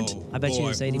last second. I bet you it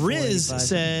was 84, Riz 85.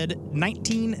 said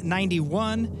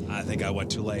 1991. I think I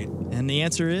went too late. And the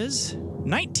answer is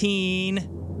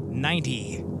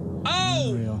 1990.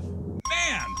 Oh,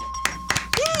 man.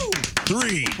 Woo!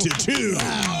 3-2.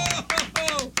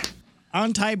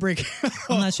 On tiebreaker.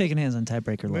 I'm not shaking hands on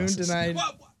tiebreaker Moon losses. denied.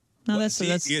 No, that's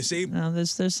You see? No,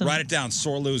 there's some. Write it down.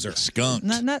 Sore loser. Skunk.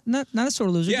 Not a sore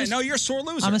loser. Yeah, just- no, you're a sore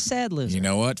loser. I'm a sad loser. You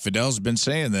know what? Fidel's been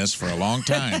saying this for a long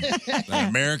time. That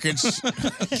Americans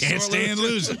can't stand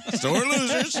losing. Sore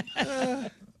losers.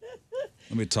 Let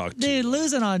me talk to Dude,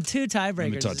 losing on two tiebreakers.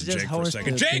 Let me talk to is just Jake for a horse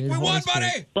second. poop, Jake, dude. we won, Horse poop.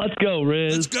 buddy. Let's go,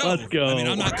 Riz. Let's go. Let's go. I mean,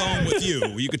 I'm not going with you.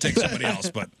 You could take somebody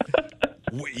else, but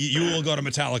you will go to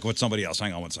Metallica with somebody else.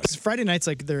 Hang on one second. Friday night's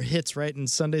like their hits, right? And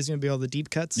Sunday's going to be all the deep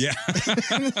cuts. Yeah.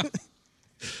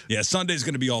 Yeah, Sunday's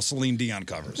going to be all Celine Dion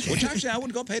covers, which actually I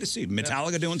would go pay to see.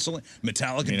 Metallica doing Celine.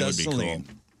 Metallica I mean, it does would be Celine.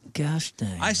 cool. Gosh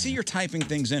dang. I see you're typing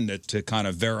things in to kind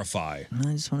of verify. I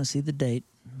just want to see the date.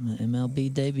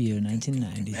 MLB debut,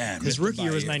 1990. Man, His Mr. rookie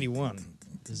year was Bayou. 91.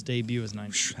 His debut was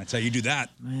 90. That's how you do that.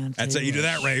 Man, That's tell how you do what.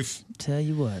 that, Rafe. Tell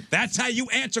you what. That's how you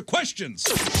answer questions.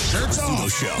 Shirts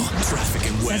off. Show. Traffic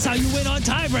and weather. That's how you win on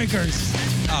tiebreakers.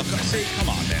 Oh, see, come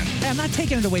on, man. Hey, I'm not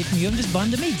taking it away from you. I'm just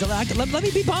bummed to me. Let me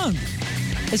be bummed.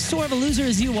 As sore of a loser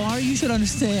as you are, you should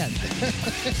understand.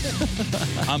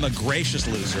 I'm a gracious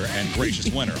loser and gracious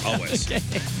winner, always.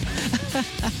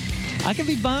 I can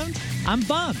be bummed. I'm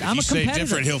bummed. I'm you a say competitor.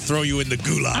 different, he'll throw you in the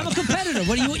gulag. I'm a competitor.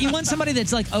 What do you want somebody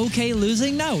that's like okay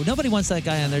losing? No, nobody wants that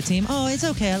guy on their team. Oh, it's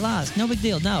okay, I lost. No big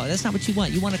deal. No, that's not what you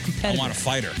want. You want a competitor. I want a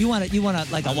fighter. You want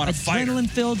like I want a fighter. adrenaline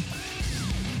filled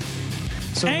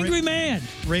So, angry man.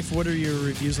 Rafe, what are your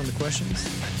reviews on the questions?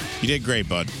 You did great,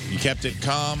 bud. You kept it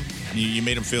calm. You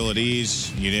made them feel at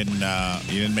ease. You didn't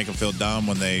make them feel dumb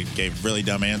when they gave really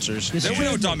dumb answers. There were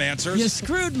no dumb answers. You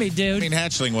screwed me, dude. I mean,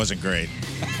 hatchling wasn't great.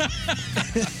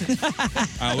 We'll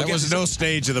There get was to no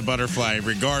stage of the butterfly,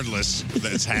 regardless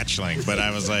that's hatchling. But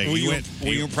I was like, Were he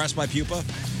you impressed by Pupa?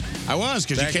 I was,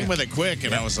 because you Thank came you. with it quick,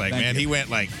 and I was like, Thank man, you. he went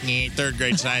like third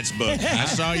grade science book. I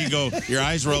saw you go, your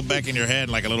eyes rolled back in your head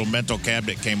like a little mental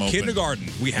cabinet came open. Kindergarten.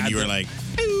 We had and you were them. like,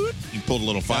 "Oot." You pulled a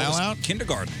little file out.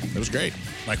 Kindergarten. It was great.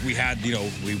 Like we had,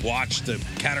 we watched the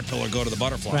caterpillar go to the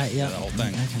butterfly. Right, yeah. The whole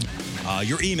thing.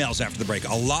 Your emails after the break.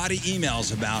 A lot of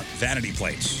emails about vanity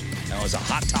plates. That was a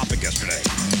hot topic yesterday.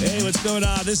 Hey, what's going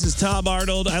on? This is Tom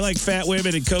Arnold. I like fat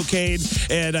women and cocaine,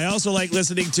 and I also like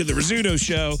listening to The Rizzuto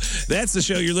Show. That's the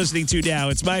show you're listening to now.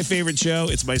 It's my favorite show.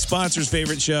 It's my sponsor's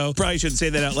favorite show. Probably shouldn't say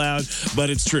that out loud, but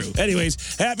it's true.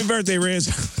 Anyways, happy birthday, Riz.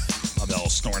 Love that little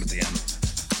snort at the end.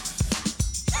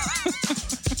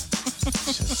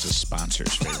 It's the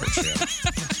sponsor's favorite show.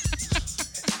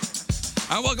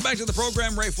 All right, welcome back to the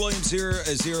program. Rafe Williams here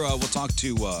is here. We'll talk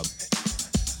to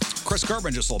Chris Kerber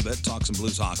in just a little bit, talk some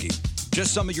Blues hockey.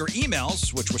 Just some of your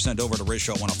emails, which were sent over to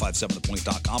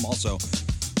RizShow1057thepoint.com. Also,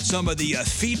 some of the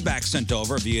feedback sent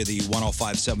over via the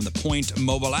 1057 The Point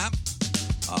mobile app.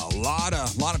 A lot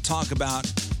of talk about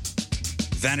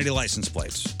vanity license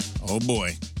plates. Oh,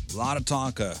 boy. A lot of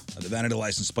talk of the vanity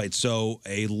license plates. So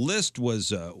a list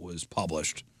was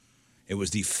published. It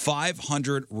was the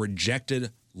 500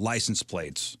 rejected license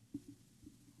plates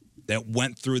that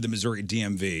went through the Missouri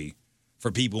DMV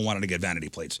for people who wanted to get vanity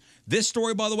plates. This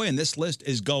story, by the way, and this list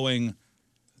is going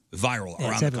viral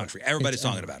around the country. Everybody's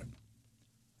talking about it.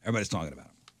 Everybody's talking about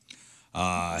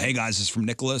it. Hey, guys, this is from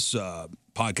Nicholas,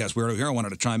 Podcast Weirdo here. I wanted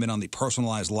to chime in on the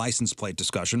personalized license plate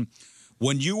discussion.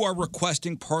 When you are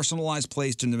requesting personalized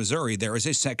plates in Missouri, there is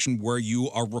a section where you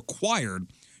are required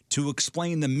to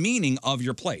explain the meaning of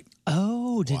your plate.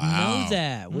 Oh, didn't know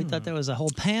that. We thought there was a whole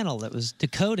panel that was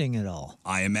decoding it all.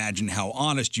 I imagine how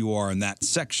honest you are in that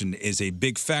section is a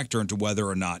big factor into whether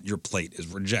or not your plate is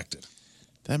rejected.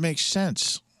 That makes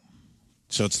sense.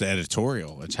 So it's the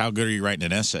editorial. It's how good are you writing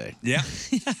an essay? Yeah.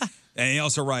 And he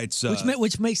also writes...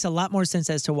 Which makes a lot more sense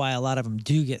as to why a lot of them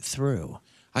do get through.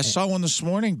 I saw one this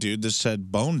morning, dude, that said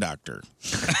bone doctor.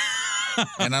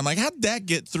 And I'm like, how'd that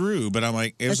get through? But I'm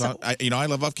like, it was on, I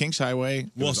live off Kings Highway.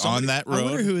 It was on that road. I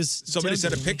wonder who is somebody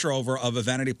sent a picture over of a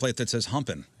vanity plate that says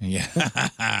humpin'. Yeah.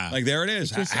 Like, there it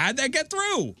is. How'd that get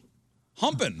through?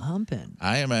 Humpin'. Humpin'.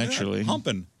 I am actually.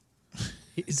 Humpin'.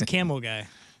 He's a camel guy.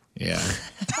 Yeah.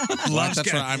 Well, that's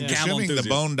what I'm assuming the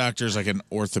bone doctor is like an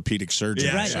orthopedic surgeon.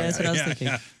 Yeah, Right, that's what I was thinking.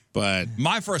 But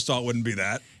my first thought wouldn't be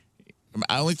that.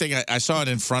 I only think I saw it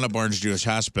in front of Barnes Jewish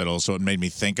Hospital, so it made me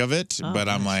think of it. Oh, but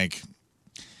I'm like,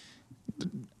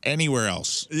 anywhere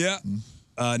else. Yeah.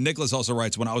 Nicholas also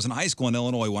writes, when I was in high school in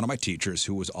Illinois, one of my teachers,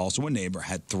 who was also a neighbor,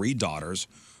 had 3 daughters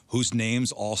whose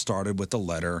names all started with the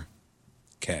letter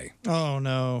K. Oh,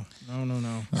 no.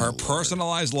 No. Her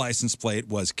personalized license plate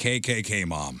was KKK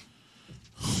Mom.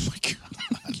 Oh, my God.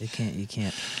 You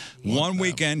can't. One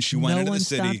weekend, she went into the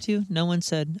city. No one stopped you? No one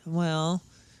said, well,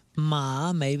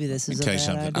 Ma, maybe this is a Tell you bad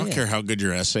something. idea. I don't care how good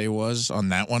your essay was on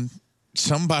that one.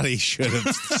 Somebody should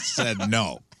have said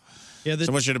no. Yeah,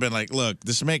 someone should have been like, look,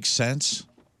 this makes sense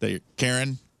that you're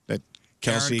Karen, that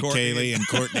Kelsey, Courtney. Kaylee, and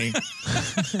Courtney.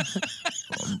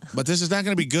 But this is not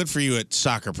going to be good for you at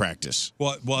soccer practice.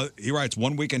 Well, he writes,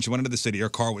 one weekend she went into the city. Her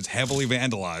car was heavily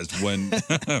vandalized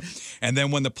and then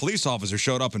when the police officer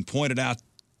showed up and pointed out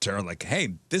to her, like, hey,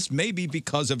 this may be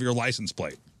because of your license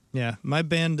plate. Yeah, my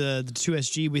band, the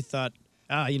 2SG, we thought,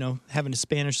 having a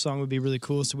Spanish song would be really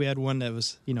cool. So we had one that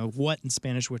was, what in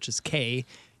Spanish, which is K.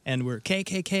 And we're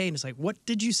KKK. And it's like, what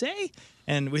did you say?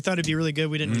 And we thought it'd be really good.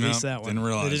 We didn't release that one. Didn't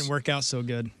realize. It didn't work out so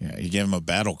good. Yeah, you gave him a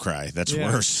battle cry. That's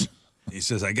worse. He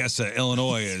says, I guess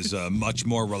Illinois is much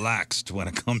more relaxed when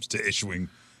it comes to issuing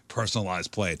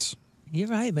personalized plates. You're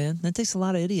right, man. That takes a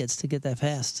lot of idiots to get that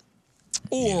passed.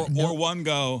 Or one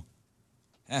go,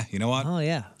 you know what? Oh,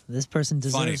 yeah. This person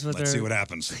deserves what Let's see what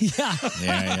happens. Yeah.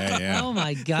 Yeah. Oh,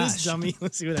 my gosh. This dummy.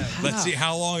 Let's see what happens. Let's see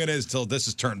how long it is till this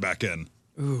is turned back in.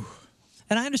 Ooh.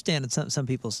 And I understand that some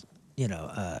people's,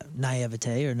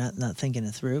 naivete or not thinking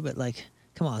it through, but like,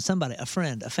 come on, somebody, a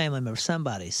friend, a family member,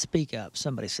 somebody speak up.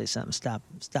 Somebody say something. Stop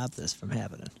this from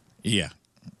happening. Yeah.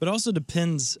 But it also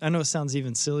depends. I know it sounds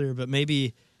even sillier, but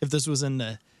maybe if this was in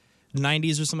the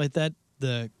 90s or something like that,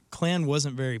 the Klan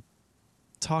wasn't very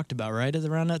talked about, right, at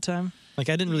around that time? Like,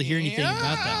 I didn't really hear anything about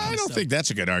that kind I of don't stuff. think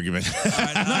that's a good argument.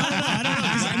 I don't know.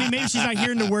 'Cause, maybe she's not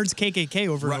hearing the words KKK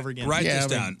over and over again. Write this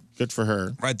down. Good for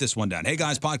her. Write this one down. Hey,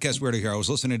 guys, Podcast Weirdo here. I was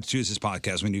listening to Tuesday's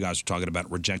podcast when you guys were talking about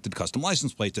rejected custom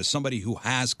license plates. As somebody who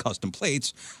has custom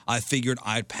plates, I figured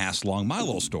I'd pass along my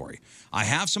little story. I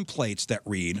have some plates that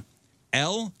read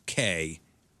LKDRBT,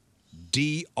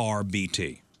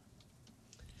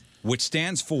 which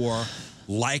stands for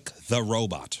like the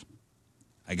robot.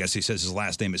 I guess he says his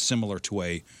last name is similar to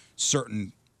a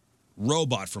certain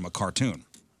robot from a cartoon.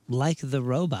 Like the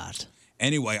robot.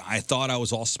 Anyway, I thought I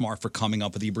was all smart for coming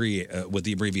up with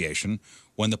the abbreviation.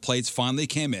 When the plates finally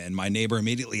came in, my neighbor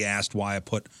immediately asked why I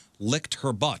put "licked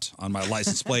her butt" on my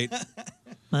license plate.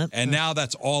 And now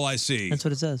that's all I see. That's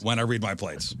what it says when I read my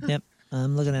plates. Yep,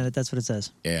 I'm looking at it. That's what it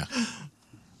says. Yeah.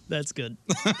 That's good.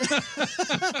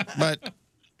 But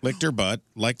licked her butt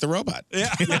like the robot.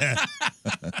 Yeah.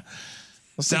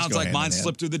 Sounds go like hand mine in hand.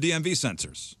 slipped through the DMV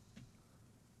sensors.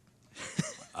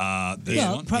 This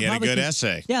Yeah, one. He had a good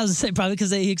essay. Yeah, I was gonna say probably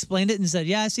because he explained it and said,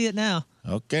 "Yeah, I see it now."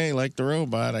 Okay, like the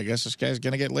robot. I guess this guy's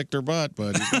going to get licked her butt,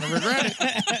 but he's going to regret it.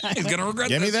 He's gonna regret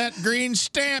Give me this. that green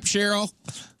stamp, Cheryl.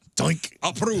 Doink.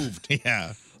 Approved.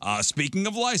 Yeah. Speaking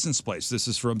of license plates, this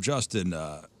is from Justin.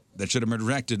 That should have been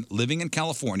directed. Living in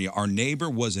California, our neighbor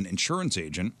was an insurance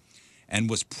agent and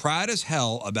was proud as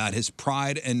hell about his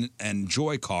pride and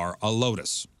joy car, a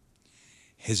Lotus.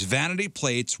 His vanity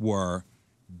plates were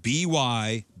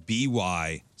BYBYCHP.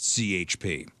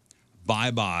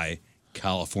 Bye-bye,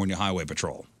 California Highway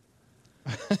Patrol.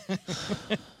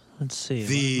 Let's see.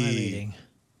 The what am I reading?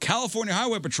 California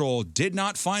Highway Patrol did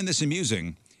not find this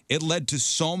amusing. It led to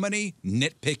so many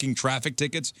nitpicking traffic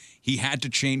tickets, he had to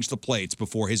change the plates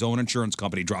before his own insurance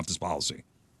company dropped his policy.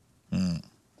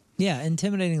 Yeah,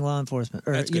 intimidating law enforcement.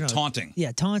 Or, That's good. Taunting.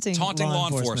 Yeah, taunting Law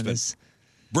enforcement. is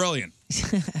Brilliant.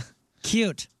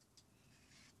 cute.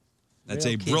 That's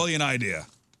Real a cute. brilliant idea.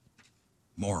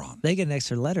 Moron. They get an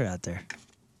extra letter out there.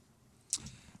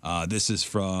 This is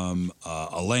from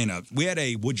Elena. We had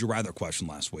a would you rather question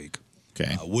last week.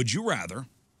 Okay. Would you rather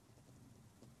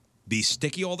be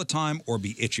sticky all the time or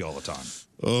be itchy all the time?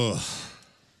 Ugh.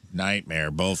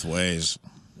 Nightmare both ways.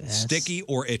 Sticky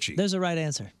or itchy? There's a right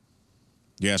answer.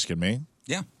 You asking me?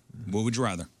 Yeah. What would you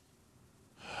rather?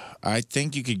 I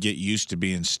think you could get used to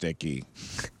being sticky.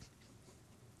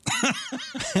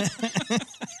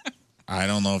 I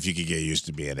don't know if you could get used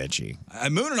to being itchy.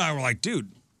 Moon and I were like,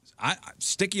 dude, I'm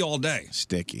sticky all day.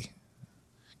 Sticky.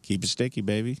 Keep it sticky,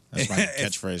 baby. That's my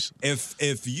catchphrase.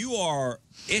 If you are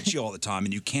itchy all the time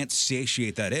and you can't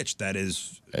satiate that itch, that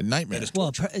is a nightmare. That is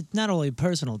Well, it's not only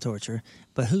personal torture,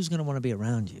 but who's going to want to be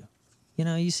around you? You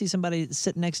know, you see somebody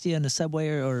sitting next to you in the subway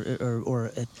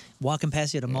or walking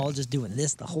past you at a mall just doing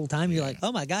this the whole time. You're like,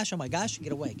 oh my gosh,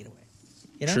 get away.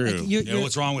 You know, True. like you know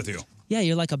what's wrong with you? Yeah,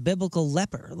 you're like a biblical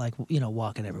leper, like,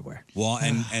 walking everywhere. Well,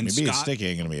 and being Scott, sticky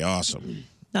ain't going to be awesome.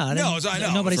 No, I know.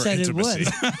 Nobody for said intimacy.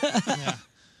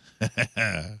 it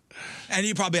would. And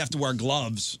you probably have to wear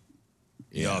gloves,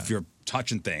 you know, if you're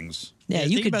touching things. Yeah, you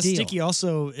think could about deal. sticky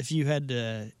also if you had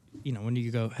to, when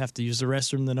you have to use the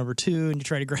restroom, the number 2, and you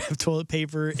try to grab toilet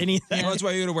paper, anything. Well, that's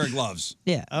why you got to wear gloves.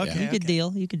 Yeah. Okay. You could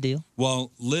deal. You could deal.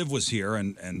 Well, Liv was here,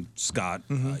 and Scott,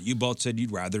 you both said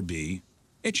you'd rather be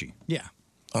itchy. Yeah.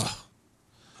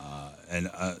 And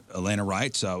Elena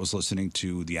writes, I was listening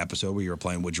to the episode where you were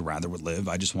playing Would You Rather with Liv.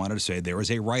 I just wanted to say there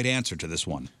is a right answer to this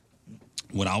one.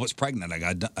 When I was pregnant, I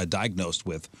got diagnosed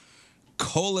with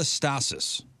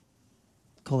cholestasis.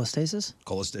 Cholestasis?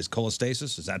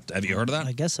 Cholestasis? Is that? Have you heard of that?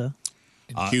 I guess so.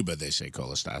 In Cuba, they say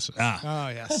cholestasis. Oh,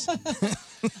 yes.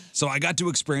 So I got to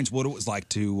experience what it was like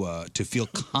to feel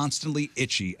constantly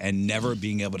itchy and never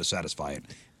being able to satisfy it.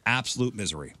 Absolute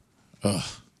misery. Ugh.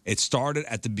 It started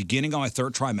at the beginning of my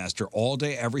 3rd trimester. All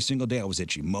day, every single day, I was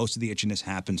itchy. Most of the itchiness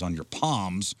happens on your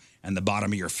palms and the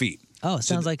bottom of your feet. Oh, it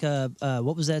sounds like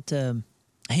what was that?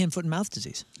 Hand, foot, and mouth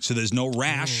disease. So there's no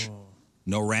rash.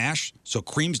 No rash. So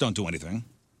creams don't do anything.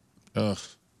 Ugh.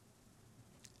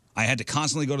 I had to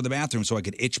constantly go to the bathroom so I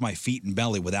could itch my feet and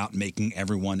belly without making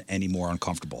everyone any more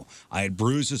uncomfortable. I had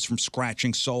bruises from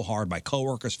scratching so hard. My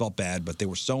coworkers felt bad, but they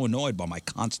were so annoyed by my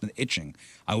constant itching.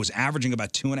 I was averaging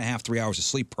about 2.5, 3 hours of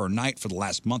sleep per night for the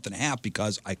last month and a half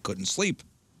because I couldn't sleep.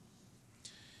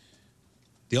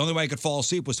 The only way I could fall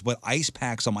asleep was to put ice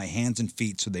packs on my hands and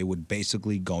feet so they would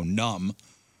basically go numb.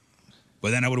 But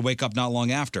then I would wake up not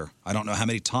long after. I don't know how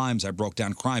many times I broke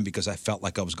down crying because I felt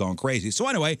like I was going crazy. So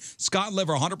anyway, Scott and Liv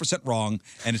are 100% wrong,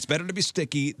 and it's better to be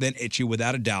sticky than itchy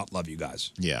without a doubt. Love you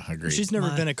guys. Yeah, agreed. She's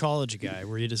never been a college guy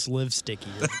where you just live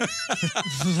sticky. Dude,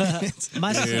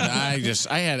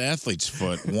 I had athlete's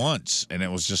foot once, and it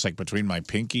was just like between my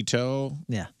pinky toe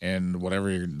and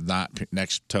whatever your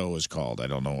next toe is called. I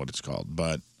don't know what it's called,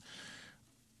 but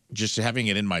just having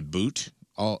it in my boot,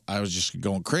 I was just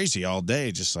going crazy all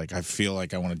day. Just like I feel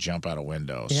like I want to jump out a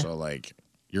window. Yeah. So like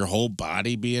your whole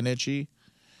body being itchy.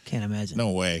 Can't imagine.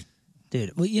 No way,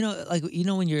 dude. Well,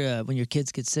 when your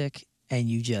kids get sick and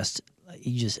you just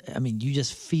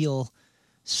feel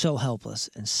so helpless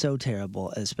and so terrible,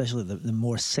 especially the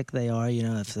more sick they are.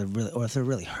 If they're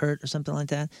really hurt or something like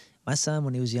that. My son,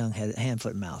 when he was young, had hand,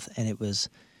 foot, and mouth, and it was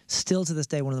still to this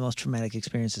day one of the most traumatic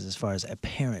experiences as far as a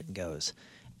parent goes.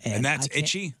 And that's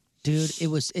itchy? Dude,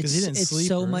 it's didn't sleep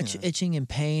so or much anything. itching and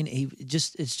pain.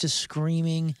 It's just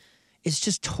screaming. It's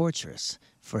just torturous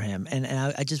for him. And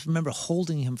I just remember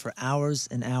holding him for hours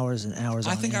and hours and hours.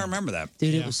 I on think I end. remember that.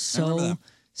 Dude, Yeah. it was I remember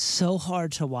so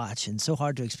hard to watch and so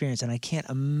hard to experience. And I can't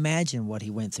imagine what he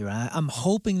went through. I'm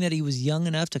hoping that he was young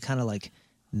enough to kind of like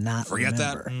not Forget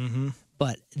that. remember. Mm-hmm.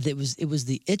 But it was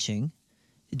the itching,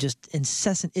 just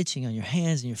incessant itching on your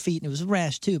hands and your feet, and it was a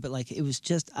rash too. But like it was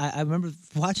just, I remember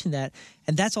watching that,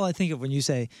 and that's all I think of when you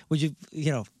say, "Would you,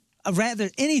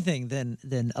 rather anything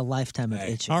than a lifetime of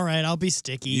itching." All right, I'll be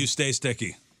sticky. You stay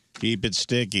sticky. Keep it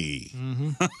sticky.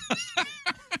 Mm-hmm.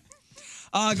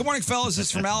 Good morning, fellas. This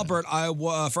is from Albert.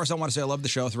 First, I want to say I love the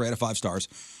show. 3 out of 5 stars.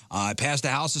 I passed a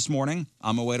house this morning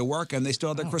on my way to work, and they still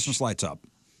had their Christmas lights up.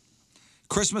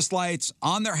 Christmas lights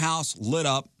on their house lit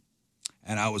up,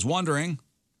 and I was wondering,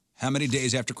 how many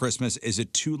days after Christmas is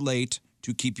it too late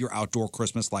to keep your outdoor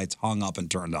Christmas lights hung up and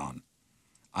turned on?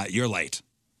 You're late.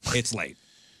 It's late.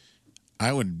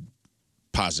 I would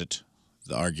posit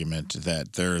the argument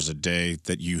that there is a day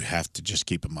that you have to just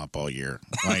keep them up all year.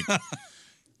 Like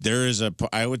there is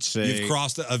I would say You've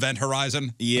crossed the event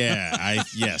horizon? Yeah,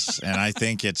 yes. And I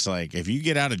think it's like if you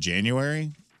get out of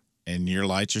January and your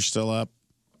lights are still up,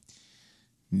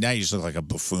 now you just look like a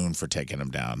buffoon for taking them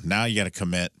down. Now you got to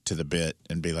commit to the bit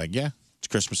and be like, yeah, it's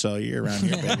Christmas all year around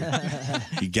here, baby.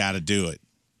 You got to do it.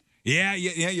 Yeah,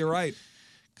 you're right.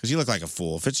 Because you look like a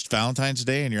fool. If it's Valentine's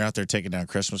Day and you're out there taking down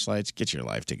Christmas lights, get your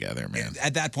life together, man.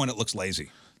 At that point, it looks lazy.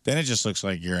 Then it just looks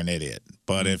like you're an idiot.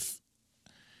 But if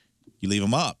you leave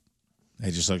them up,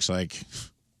 it just looks like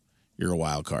you're a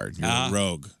wild card. You're a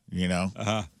rogue,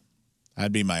 Uh-huh.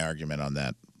 That'd be my argument on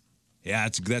that. Yeah,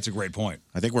 that's a great point.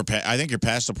 I think I think you're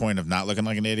past the point of not looking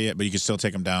like an idiot, but you can still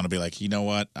take them down and be like, you know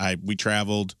what? We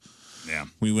traveled. Yeah.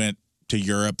 We went to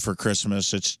Europe for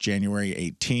Christmas. It's January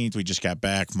 18th. We just got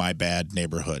back. My bad,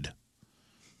 neighborhood.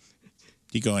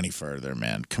 You go any further,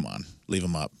 man. Come on. Leave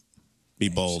them up. Be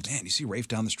bold. Man, you see Rafe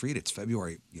down the street. It's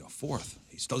February 4th.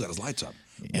 He's still got his lights up.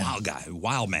 Wild guy.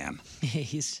 Wild man.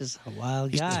 He's just a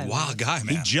wild He's guy. just a wild guy,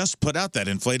 man. He just put out that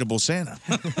inflatable Santa.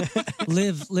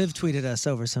 Liv tweeted us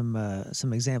over some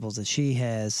examples that she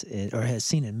has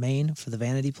seen in Maine for the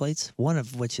vanity plates. One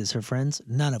of which is her friend's.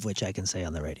 None of which I can say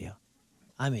on the radio.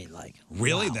 I mean, like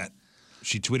Really? wow. That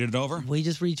she tweeted it over? We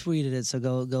just retweeted it, so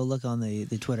go look on the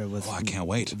Twitter with. I can't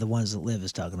wait. The ones that Liv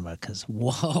is talking about, because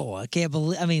whoa, I can't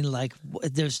believe. I mean, like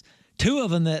there's 2 of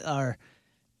them that are.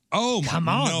 Oh, come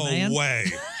on, no man.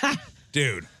 way,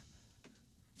 dude.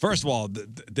 First of all,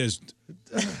 there's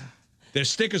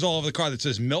stickers all over the car that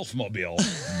says MILFmobile.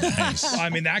 Nice. I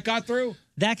mean, that got through.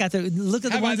 That got through. Look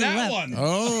at the How ones about that that left. one?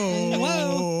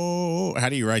 Oh. How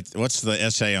do you write? What's the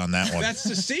essay on that one? That's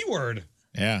the C word.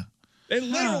 Yeah. They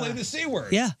literally the C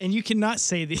word. Yeah, and you cannot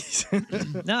say these. No,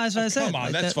 that's what I said. Come on,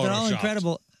 Like, that's they're all photoshopped.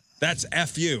 incredible. That's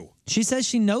FU. She says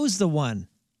she knows the one.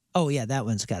 Oh yeah, that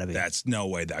one's got to be. That's no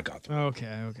way that got through.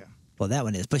 Okay. Well, that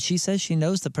one is. But she says she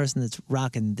knows the person that's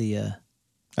rocking the.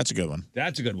 That's a good one.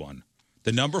 That's a good one.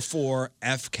 The number 4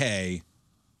 FK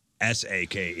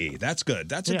SAKE. That's good.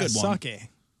 That's a good one. Sake.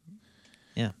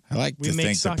 Yeah. I like We to make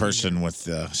think the sake person with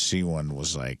the C one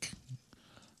was like,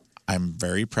 I'm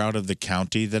very proud of the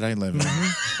county that I live in.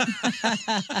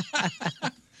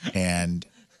 And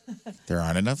there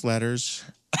aren't enough letters.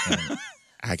 And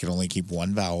I can only keep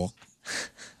one vowel.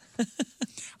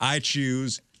 I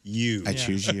choose you. I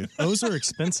choose you. Those are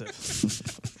expensive.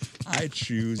 I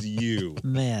choose you.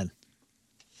 Man.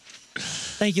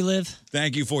 Thank you, Liv.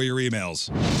 Thank you for your emails.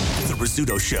 The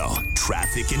Rizzuto Show,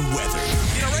 traffic and weather.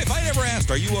 You know, Rafe, I never asked,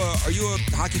 are you a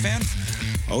hockey fan?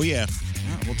 Oh, yeah.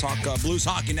 We'll talk Blues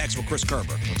hockey next with Chris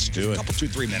Kerber. Let's do it. Couple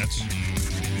 2-3 minutes.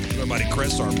 Our buddy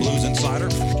Chris, our Blues insider.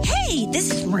 Hey,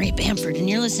 this is Marie Bamford, and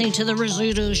you're listening to The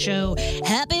Rizzuto Show.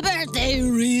 Happy birthday,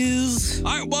 Riz.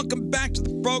 All right, welcome back to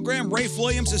the program. Rafe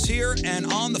Williams is here, and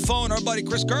on the phone, our buddy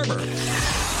Chris Kerber.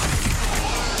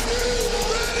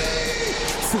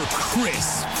 For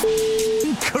Chris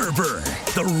Kerber,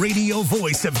 the radio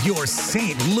voice of your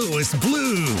St. Louis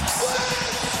Blues.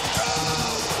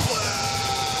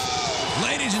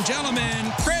 Ladies and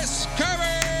gentlemen, Chris Kerber.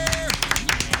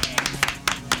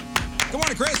 Good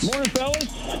morning, Chris. Morning,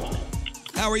 fellas.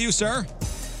 How are you, sir?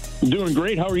 Doing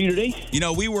great. How are you today? You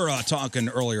know, we were talking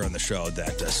earlier on the show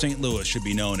that St. Louis should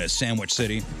be known as Sandwich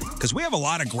City because we have a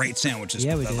lot of great sandwiches.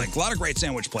 Yeah, we do. Like a lot of great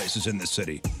sandwich places in this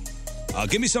city.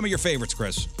 Give me some of your favorites,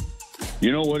 Chris.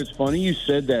 You know what? It's funny you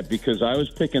said that because I was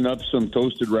picking up some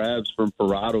toasted rabs from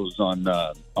Ferrado's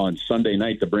on Sunday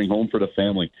night to bring home for the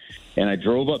family. And I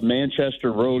drove up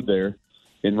Manchester Road there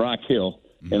in Rock Hill.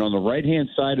 And on the right-hand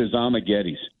side is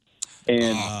Amagetti's.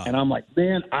 And I'm like,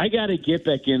 man, I got to get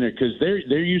back in there because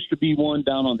there used to be one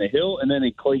down on the hill and then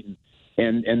in Clayton.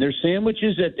 And their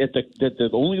sandwiches at the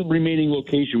only remaining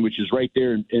location, which is right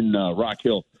there in Rock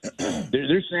Hill,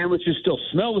 their sandwiches still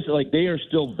smell like they are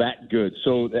still that good.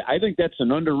 So I think that's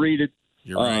an underrated,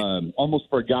 almost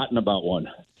forgotten about one.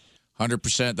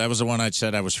 100%. That was the one I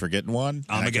said I was forgetting one.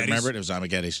 I can remember it. It was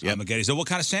Amaghetti's. Yep. Amaghetti's. So what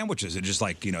kind of sandwich is it? Just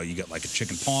like, you get like a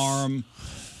chicken parm?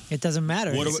 It doesn't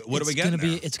matter. What do we get?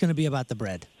 It's going to be about the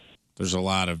bread. There's a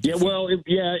lot of it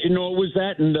was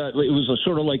that, and it was a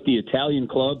sort of like the Italian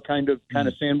club kind of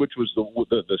sandwich was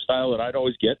the style that I'd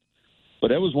always get. But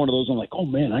that was one of those. I'm like, oh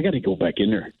man, I got to go back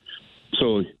in there.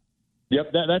 So,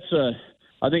 yep, that's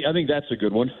I think that's a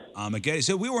good one.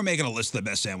 So we were making a list of the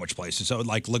best sandwich places. So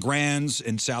like Legrand's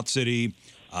in South City,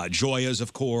 Joya's,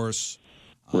 of course,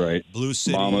 right? Blue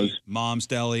City, Mom's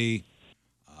Deli.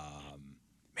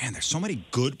 Man, there's so many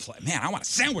good places. Man, I want a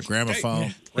sandwich. Gramophone.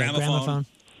 Yeah. Gramophone.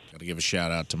 Got to give a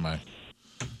shout out to my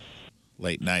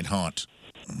late night haunt.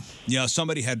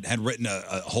 Somebody had written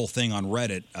a whole thing on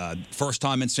Reddit, first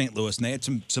time in St. Louis, and they had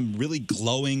some really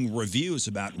glowing reviews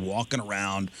about walking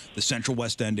around the Central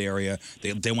West End area.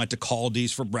 They went to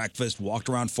Caldi's for breakfast, walked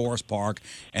around Forest Park,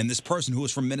 and this person who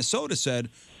was from Minnesota said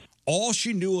all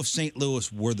she knew of St.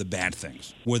 Louis were the bad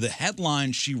things, were the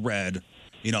headlines she read,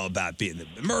 about being the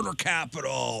murder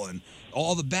capital and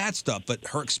all the bad stuff. But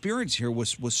her experience here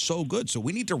was so good. So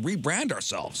we need to rebrand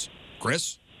ourselves.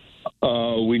 Chris?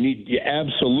 We need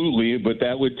absolutely, but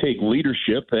that would take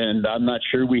leadership, and I'm not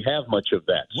sure we have much of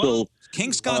that. Well,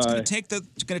 King Scott's going to take the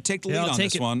lead on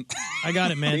this one. I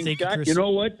got it, man. King Thank Scott, you, Chris. You know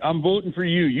what? I'm voting for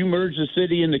you. You merge the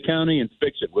city and the county and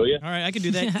fix it, will you? All right, I can do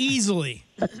that easily.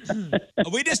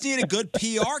 We just need a good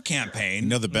PR campaign. You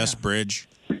know the best bridge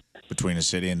between the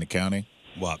city and the county?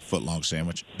 What? Footlong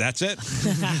sandwich. That's it.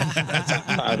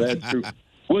 That's true.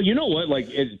 Well, you know what? Like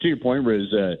to your point,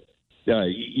 Riz.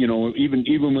 Even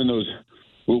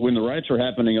when the riots were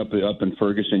happening up in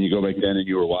Ferguson, you go back then and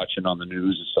you were watching on the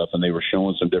news and stuff, and they were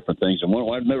showing some different things. And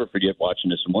I'll never forget watching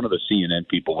this. And one of the CNN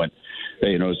people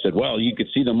said, "Well, you could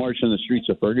see the march in the streets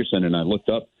of Ferguson." And I looked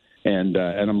up, and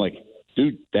I'm like,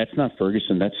 "Dude, that's not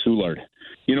Ferguson. That's Soulard."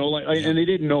 And they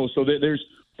didn't know. So there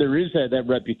is that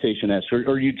reputation aspect.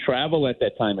 Or you travel at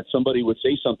that time, and somebody would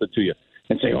say something to you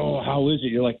and say, "Oh, how is it?"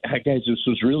 You're like, "Hey, guys, this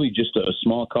was really just a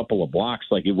small couple of blocks.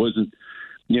 Like it wasn't,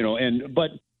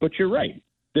 But you're right.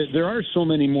 There are so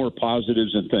many more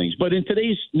positives and things. But in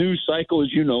today's news cycle,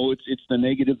 as you know, it's the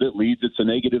negative that leads, it's the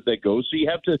negative that goes. So you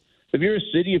have to, if you're a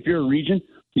city, if you're a region,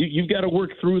 you've got to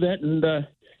work through that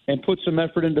and put some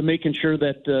effort into making sure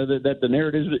that the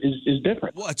narrative is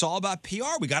different. Well, it's all about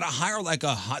PR. We got to hire like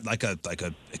a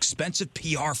expensive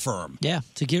PR firm. Yeah,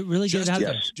 to get it out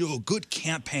there. Do a good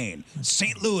campaign.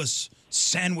 St. Louis,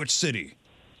 Sandwich City.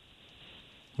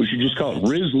 We should just call it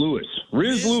Riz Lewis.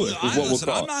 Riz Lewis is what we'll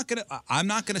call it. I'm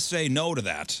not gonna say no to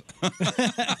that.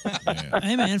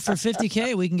 Hey man, for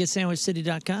 $50K we can get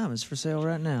SandwichCity.com. It's for sale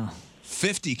right now.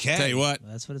 $50K. Tell you what,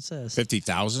 that's what it says.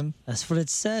 50,000. That's what it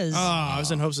says. Oh, I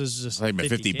was in hopes it was just like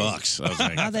 $50. I was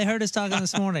like, they heard us talking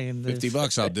this morning.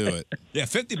 $50, I'll do it. Yeah,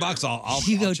 $50. I'll.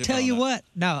 You go. I'll Tell you what.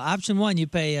 No, option one, you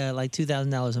pay like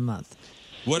 $2,000 a month.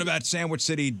 What about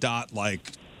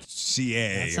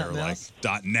SandwichCity.ca or like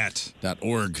 .net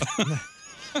 .org?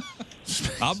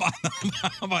 I'll buy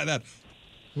that.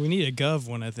 We need a gov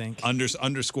one, I think.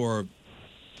 Underscore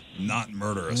not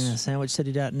murderous. Yeah,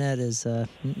 SandwichCity.net is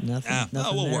nothing.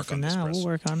 We'll work on this. We'll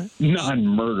work on it.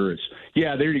 Non-murderous.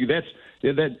 Yeah, there you go.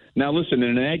 That. Now listen,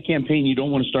 in an ad campaign, you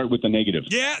don't want to start with the negative.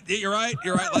 Yeah, you're right.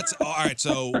 All right.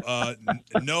 So,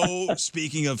 no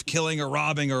speaking of killing or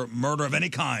robbing or murder of any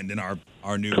kind in our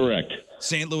new correct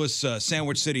St. Louis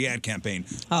Sandwich City ad campaign.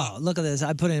 Oh, look at this!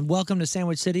 I put in "Welcome to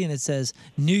Sandwich City" and it says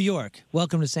New York.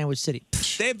 Welcome to Sandwich City.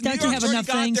 Don't you have enough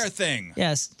things? Their thing.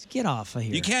 Yes, get off of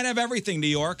here. You can't have everything, New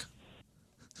York.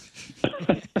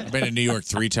 I've been in New York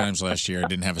 3 times last year. I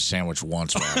didn't have a sandwich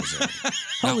once while I was there.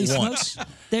 Holy Not smokes.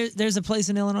 once. There's a place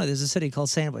in Illinois. There's a city called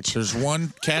Sandwich. There's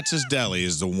one. Katz's Deli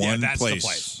is the one that's place. The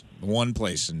place. One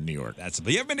place in New York.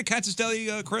 But you ever been to Katz's Deli,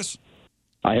 Chris?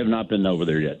 I have not been over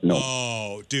there yet. No.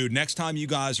 Oh, dude! Next time you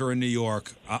guys are in New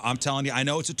York, I'm telling you, I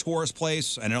know it's a tourist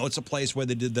place. I know it's a place where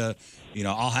they did the,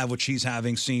 I'll have what she's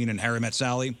having scene in Harry Met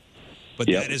Sally, but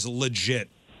that is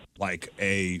legit, like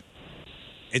it's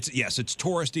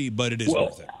touristy, but it is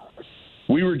worth it.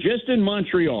 We were just in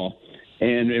Montreal,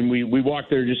 and we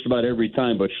walked there just about every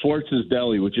time. But Schwartz's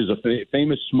Deli, which is a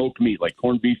famous smoked meat, like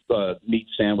corned beef meat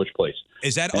sandwich place.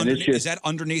 Is that underneath? Is that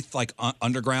underneath, like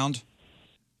underground?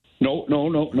 No.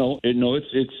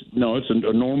 It's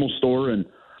a normal store, and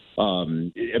I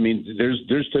mean,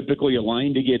 there's typically a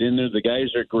line to get in there. The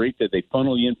guys are great that they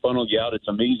funnel you in, funnel you out. It's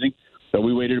amazing. So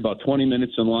we waited about 20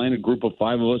 minutes in line. A group of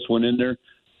 5 of us went in there.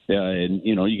 And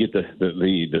you know, you get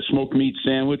the smoked meat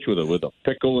sandwich with a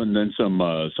pickle and then some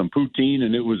poutine,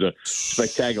 and it was a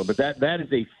spectacular. But that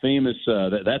is a famous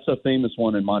that's a famous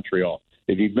one in Montreal.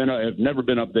 If you've never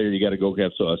been up there, you got to go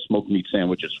have a smoked meat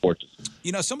sandwich at Swartz's.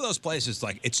 You know, some of those places,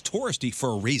 like, it's touristy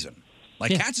for a reason.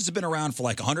 Like, Katz's have been around for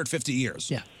like 150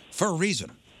 years. Yeah, for a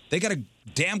reason. They got a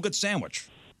damn good sandwich.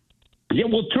 Yeah,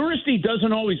 well, touristy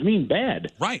doesn't always mean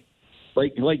bad. Right.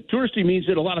 Like touristy means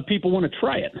that a lot of people want to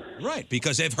try it. Right,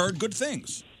 because they've heard good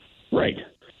things. Right.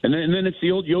 And then it's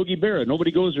the old Yogi Berra.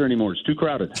 Nobody goes there anymore. It's too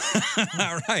crowded.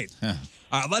 All right.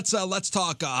 Let's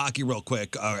talk hockey real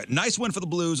quick. Nice win for the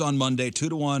Blues on Monday,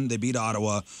 2-1. They beat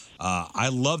Ottawa. I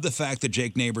love the fact that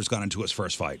Jake Neighbors got into his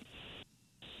first fight.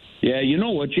 Yeah, you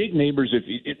know what, Jake Neighbors.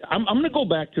 I'm going to go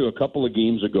back to a couple of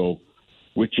games ago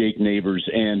with Jake Neighbors,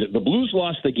 and the Blues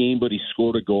lost the game, but he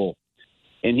scored a goal.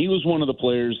 And he was one of the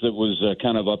players that was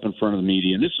kind of up in front of the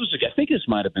media. And I think this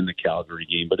might have been the Calgary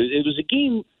game, but it was a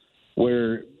game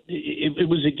where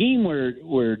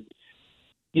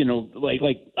you know, like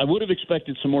I would have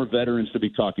expected some more veterans to be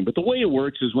talking. But the way it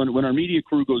works is when our media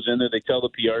crew goes in there, they tell the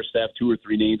PR staff 2 or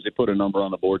 3 names, they put a number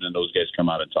on the board, and those guys come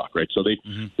out and talk, right? So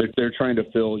they're trying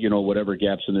to fill, you know, whatever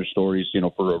gaps in their stories, you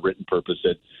know, for a written purpose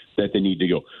that they need to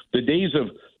go. The days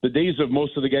of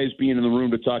most of the guys being in the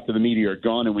room to talk to the media are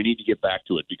gone, and we need to get back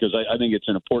to it because I think it's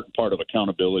an important part of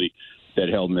accountability that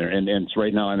held in there. And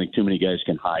right now, I think too many guys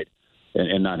can hide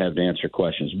and not have to answer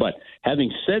questions. But having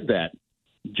said that,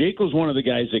 Jake was one of the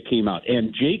guys that came out,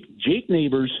 and Jake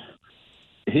Neighbors,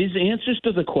 his answers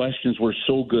to the questions were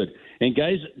so good. And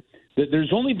guys,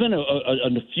 there's only been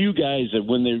a few guys that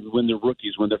when they're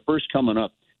rookies, when they're first coming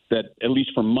up, that at least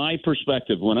from my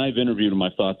perspective, when I've interviewed him, I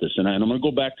thought this, and I'm going to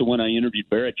go back to when I interviewed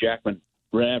Barrett Jackman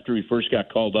right after he first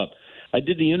got called up. I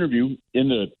did the interview in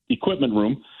the equipment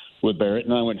room with Barrett,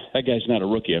 and I went, that guy's not a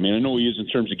rookie. I mean, I know he is in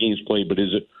terms of games played, but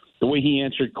is it the way he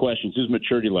answered questions, his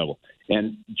maturity level?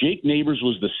 And Jake Neighbors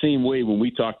was the same way when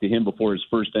we talked to him before his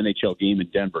first NHL game in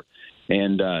Denver.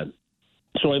 And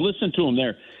so I listened to him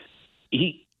there.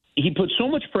 He put so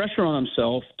much pressure on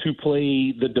himself to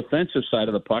play the defensive side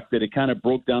of the puck that it kind of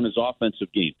broke down his offensive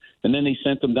game. And then they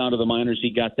sent him down to the minors. He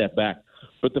got that back.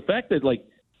 But the fact that, like,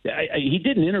 he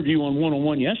did an interview on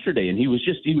 101 yesterday, and he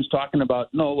was talking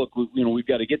about, no, look, you know, we've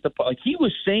got to get the puck. Like, he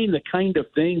was saying the kind of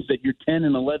things that your 10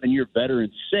 and 11-year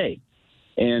veterans say.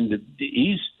 And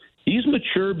he's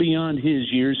mature beyond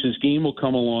his years. His game will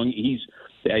come along.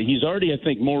 He's already, I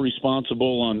think, more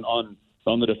responsible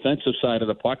on the defensive side of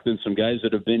the puck than some guys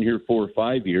that have been here 4 or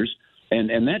 5 years.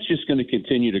 And that's just going to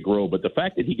continue to grow. But the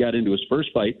fact that he got into his first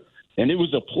fight, and it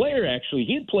was a player, actually,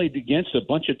 he had played against a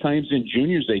bunch of times in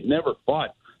juniors. They'd never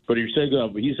fought. But he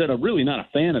said, I'm really not a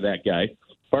fan of that guy.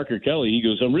 Parker Kelly, he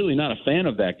goes, I'm really not a fan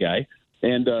of that guy.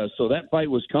 And so that fight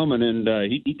was coming, and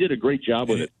he did a great job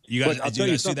with it. You guys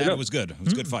see that? It was good. It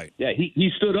was a good fight. Yeah,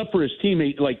 he stood up for his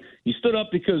teammate. Like, he stood up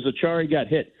because Achari got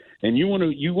hit. And you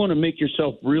want to make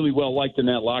yourself really well liked in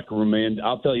that locker room, man.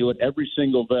 I'll tell you what, every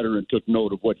single veteran took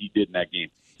note of what he did in that game.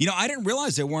 You know, I didn't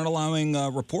realize they weren't allowing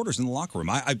reporters in the locker room.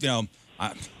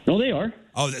 No, they are.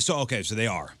 Oh, so they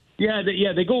are. Yeah,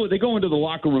 they go into the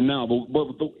locker room now,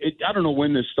 but I don't know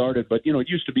when this started, but you know, it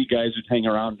used to be guys who'd hang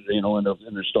around, you know, in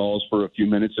their stalls for a few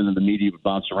minutes, and then the media would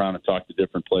bounce around and talk to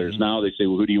different players. Mm-hmm. Now they say,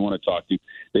 well, who do you want to talk to?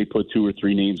 They put 2 or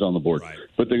 3 names on the board. Right.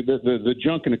 But the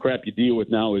junk and the crap you deal with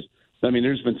now is, I mean,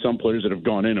 there's been some players that have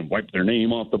gone in and wiped their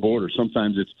name off the board, or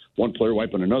sometimes it's one player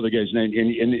wiping another guy's name,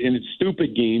 and it's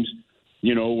stupid games,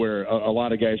 you know, where a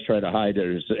lot of guys try to hide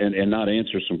and not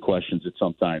answer some questions at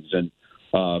sometimes. And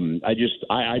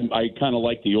I kind of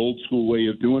like the old school way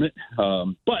of doing it.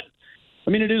 But I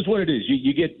mean, it is what it is.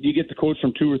 You get the quotes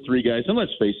from 2 or 3 guys, and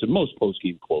let's face it, most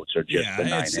post-game quotes are just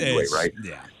benign anyway, right?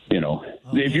 Yeah. You know,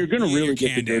 if you're going to really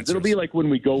get the goods, it'll be like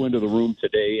when we go into the room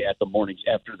today at the mornings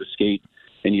after the skate,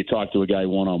 and you talk to a guy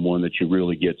one-on-one, that you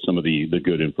really get some of the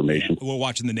good information. Yeah, we're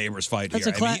watching the Neighbors fight here.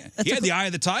 He had the eye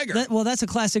of the tiger. That's a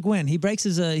classic win. He breaks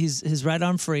his right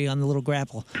arm free on the little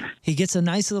grapple. He gets a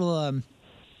nice little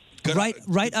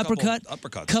right uppercut,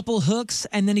 couple hooks,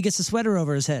 and then he gets a sweater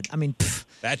over his head. I mean,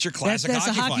 that's your classic that's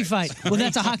hockey a hockey fight. Well,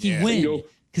 that's a hockey win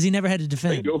because he never had to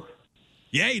defend.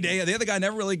 Yeah, the other guy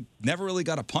never really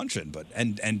got a punch in, but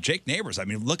and Jake Neighbors, I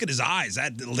mean, look at his eyes.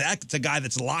 That's a guy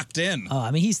that's locked in. Oh,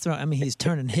 I mean, he's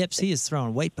turning hips. He is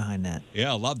throwing weight behind that.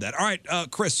 Yeah, I love that. All right,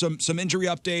 Chris, some injury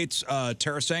updates.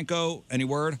 Tarasenko, any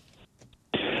word?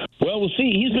 Well, we'll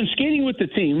see. He's been skating with the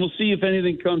team. We'll see if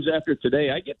anything comes after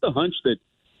today. I get the hunch that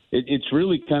it's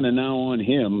really kind of now on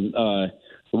him.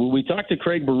 we talked to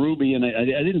Craig Berube, and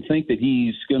I didn't think that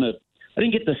he's going to – I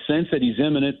didn't get the sense that he's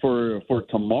imminent for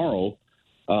tomorrow.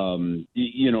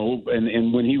 You know,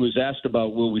 and when he was asked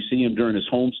about will we see him during his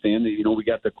homestand, you know, we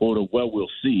got the quote of, well, we'll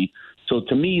see. So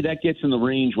to me, that gets in the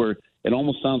range where it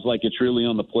almost sounds like it's really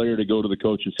on the player to go to the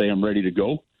coach and say, I'm ready to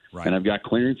go. Right. And I've got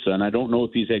clearance, and I don't know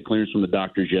if he's had clearance from the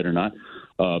doctors yet or not.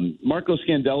 Marco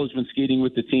Scandella's been skating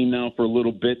with the team now for a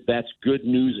little bit. That's good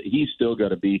news. He's still got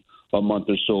to be a month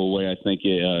or so away. I think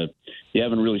you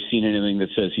haven't really seen anything that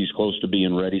says he's close to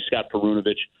being ready. Scott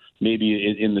Perunovich,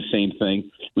 maybe in the same thing.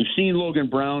 We've seen Logan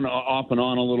Brown off and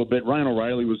on a little bit. Ryan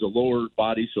O'Reilly was a lower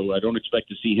body, so I don't expect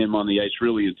to see him on the ice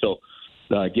really until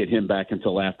get him back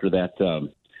until after that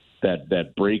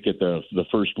that break at the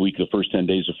first week, the first 10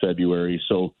 days of February.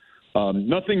 So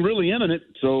nothing really imminent.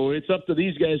 So it's up to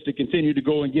these guys to continue to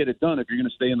go and get it done if you're going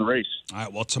to stay in the race. All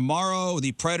right. Well, tomorrow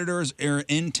the Predators are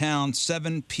in town,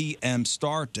 7 p.m.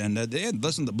 start, and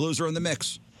listen, the Blues are in the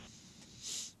mix.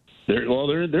 They're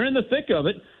in the thick of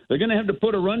it. They're going to have to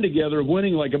put a run together of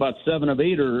winning like about 7 of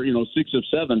 8 or 6 of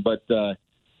 7, but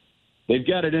they've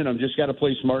got it in them. Just got to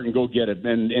play smart and go get it,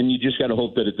 and you just got to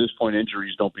hope that at this point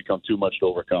injuries don't become too much to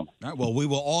overcome. All right. Well, we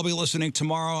will all be listening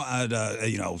tomorrow at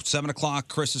 7:00.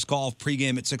 Chris's call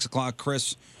pregame at 6:00.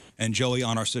 Chris and Joey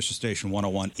on our sister station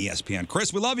 101 ESPN.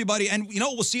 Chris, we love you, buddy, and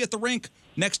we'll see you at the rink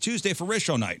next Tuesday for Riz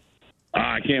Show night.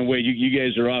 I can't wait. You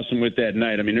guys are awesome with that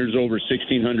night. I mean, there's over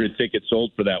 1,600 tickets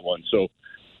sold for that one. So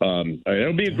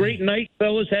it'll be a great night,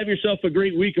 fellas. Have yourself a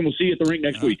great week, and we'll see you at the rink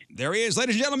next week. There he is,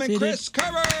 ladies and gentlemen, Chris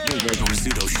Kerber. The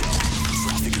Rizzuto Show.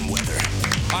 Traffic and weather.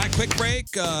 All right, quick break.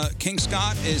 King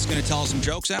Scott is going to tell us some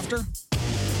jokes after.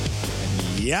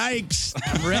 Yikes.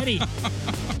 I'm ready.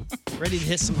 Ready to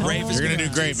hit some home. You're going to do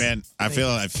great, man. I feel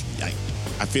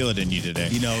it in you today.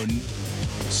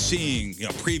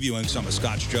 Previewing some of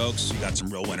Scott's jokes, you got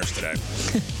some real winners today.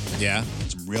 Yeah?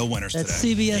 Some real winners That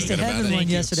today. CBS to Heaven one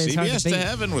yesterday. CBS to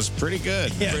Heaven was pretty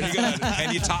good. Yeah. Pretty good. And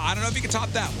I don't know if you can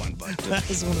top that one, but that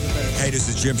was one of the best. Hey, this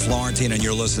is Jim Florentine, and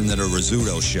you're listening to the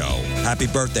Rizzuto Show. Happy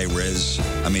birthday, Riz.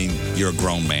 I mean, you're a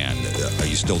grown man. Are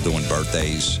you still doing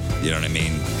birthdays? You know what I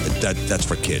mean? That's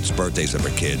for kids. Birthdays are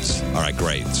for kids. All right,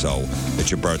 great. So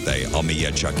it's your birthday. I'll meet you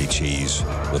at Chuck E. Cheese.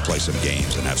 We'll play some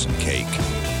games and have some cake.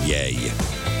 Yay.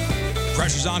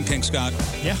 Pressure's on, King Scott.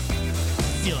 Yeah.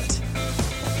 Feel it.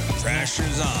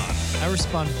 Pressure's on. I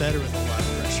respond better with a lot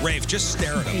of pressure. Rafe, just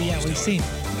stare at him. Yeah, we've seen.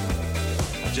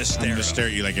 Just stare. I'm going to stare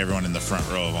at you like everyone in the front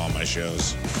row of all my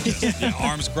shows. Yeah,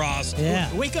 arms crossed.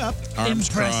 Yeah. Wake up. Arms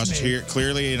Impress crossed. me. Here,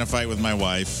 clearly in a fight with my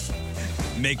wife.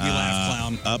 Make me laugh,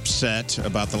 clown. Upset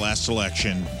about the last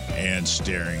election and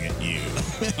staring at you.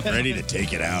 Ready to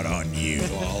take it out on you.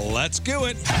 Well, let's do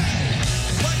it.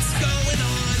 What's going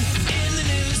on in the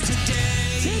news today?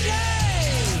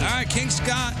 All right, King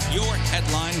Scott, your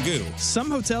headline goo.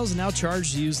 Some hotels now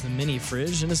charge to use the mini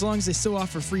fridge, and as long as they still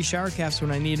offer free shower caps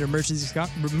when I need an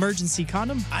emergency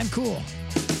condom, I'm cool.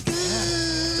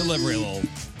 Delivery a little.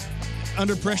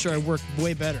 Under pressure, I work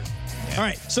way better. All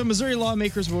right, so Missouri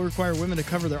lawmakers will require women to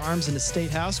cover their arms in the state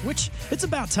house, which it's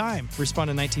about time,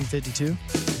 responded 1952.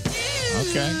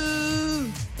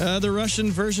 Okay. The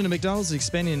Russian version of McDonald's is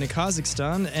expanding into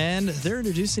Kazakhstan, and they're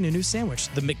introducing a new sandwich,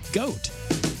 the McGoat.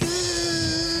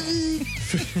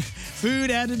 Food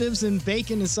additives in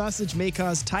bacon and sausage may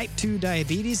cause type 2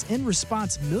 diabetes. In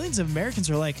response, millions of Americans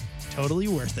are like, totally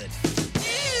worth it.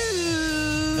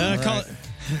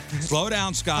 Slow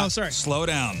down, Scott. Oh, sorry. Slow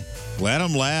down. Let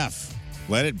them laugh.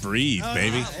 Let it breathe,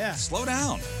 baby. Yeah. Slow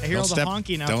down. I hear all the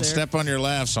honking out there. Don't step on your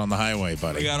laughs on the highway,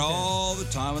 buddy. We got all the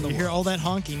time in the world. You hear all that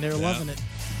honking. They're loving it.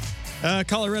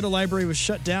 Colorado Library was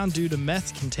shut down due to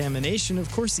meth contamination.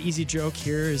 Of course, the easy joke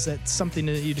here is that something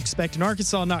that you'd expect in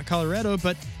Arkansas, not Colorado,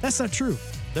 but that's not true.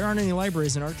 There aren't any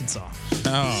libraries in Arkansas.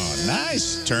 Oh,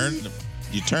 nice.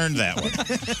 You turned that one.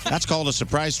 That's called a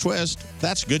surprise twist.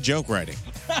 That's good joke writing.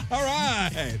 All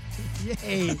right.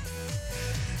 Yay.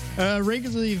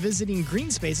 Regularly visiting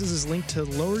green spaces is linked to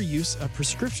lower use of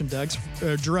prescription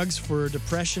drugs for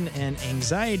depression and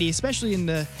anxiety, especially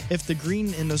if the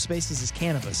green in those spaces is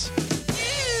cannabis.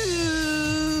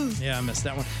 Yeah, I missed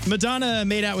that one. Madonna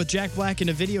made out with Jack Black in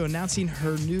a video announcing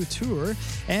her new tour,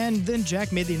 and then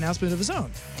Jack made the announcement of his own.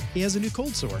 He has a new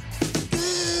cold sore.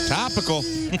 Topical.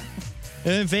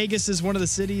 Vegas is one of the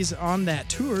cities on that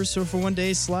tour, so for one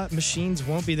day, slot machines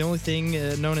won't be the only thing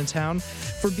known in town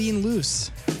for being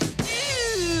loose.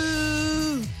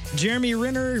 Jeremy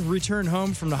Renner returned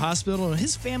home from the hospital, and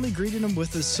his family greeted him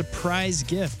with a surprise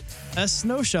gift, a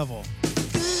snow shovel.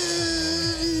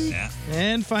 Yeah.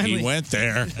 And finally... He went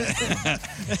there.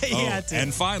 He had to.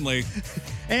 And finally...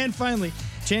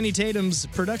 Channing Tatum's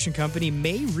production company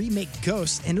may remake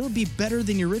Ghost, and it'll be better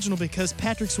than the original because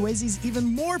Patrick Swayze's even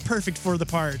more perfect for the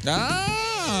part. Oh,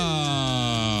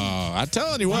 I'm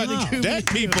telling you what, Dead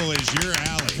People is your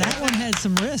alley. That one had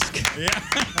some risk. Yeah.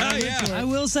 I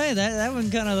will say that one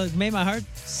kind of made my heart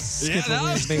skip Yeah, a that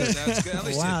was little good. bit. That's good. At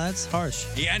least Wow, that's harsh.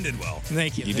 He ended well.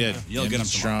 Thank you. You did. You'll get him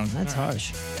strong. That's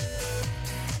harsh.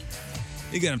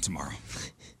 You get him tomorrow.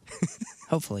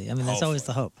 Hopefully. I mean, that's always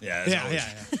the hope. Yeah, Yeah.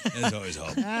 There's always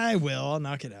hope. I will. I'll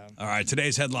knock it out. All right,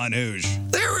 today's headline who's.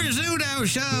 The Rizzuto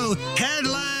Show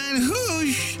headline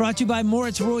whoosh. Brought to you by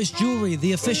Moritz Royce Jewelry,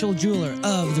 the official jeweler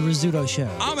of the Rizzuto Show.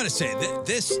 I'm going to say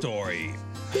this story,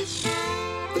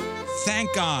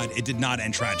 thank God it did not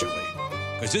end tragically.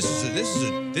 Because this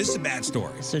is a bad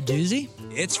story. It's a doozy?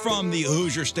 It's from the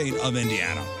Hoosier state of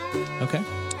Indiana. Okay.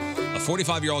 A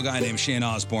 45-year-old guy named Shane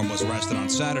Osborne was arrested on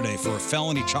Saturday for a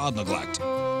felony child neglect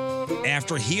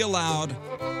after he allowed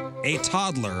a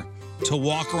toddler to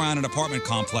walk around an apartment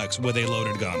complex with a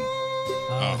loaded gun.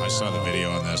 Oh, I saw the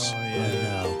video on this.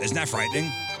 Isn't that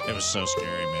frightening? It was so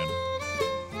scary, man.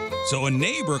 So a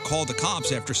neighbor called the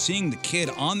cops after seeing the kid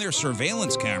on their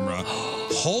surveillance camera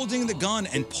holding the gun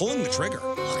and pulling the trigger.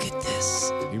 Look at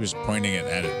this. He was pointing it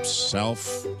at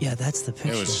himself. Yeah, that's the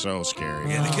picture. It was so scary.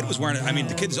 Yeah, the kid was wearing it. I mean,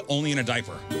 the kid's only in a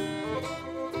diaper.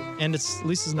 And at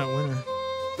least it's not winter.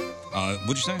 What'd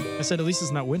you say? I said at least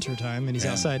it's not winter time, and he's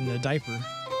Yeah. outside in a diaper.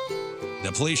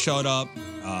 The police showed up.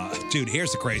 Dude,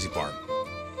 here's the crazy part.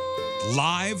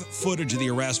 Live footage of the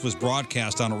arrest was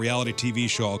broadcast on a reality TV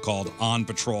show called On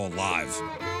Patrol Live,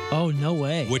 Oh, no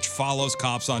way. which follows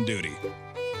cops on duty.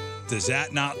 Does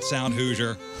that not sound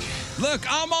Hoosier? Look,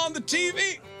 I'm on the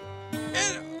TV,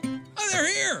 and they're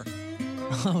here.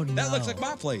 Oh, no. That looks like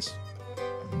my place.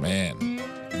 Man,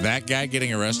 that guy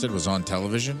getting arrested was on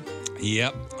television?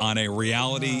 Yep, on a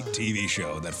reality TV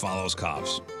show that follows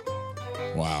cops.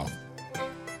 Wow.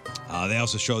 They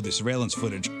also showed the surveillance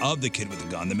footage of the kid with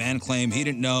the gun. The man claimed he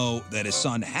didn't know that his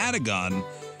son had a gun,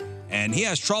 and he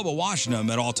has trouble watching him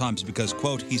at all times because,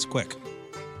 quote, he's quick.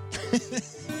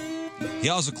 He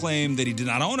also claimed that he did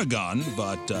not own a gun,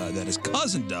 but that his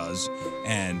cousin does,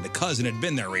 and the cousin had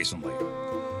been there recently.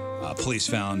 Police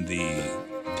found the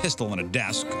pistol on a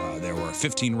desk. There were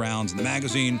 15 rounds in the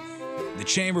magazine. The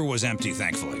chamber was empty,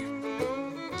 thankfully.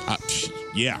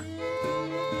 Yeah.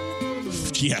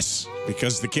 Yes,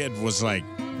 because the kid was like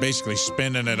basically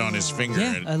spinning it on his finger.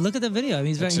 Yeah, look at the video. I mean,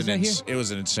 he's right here. It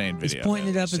was an insane video. He's pointing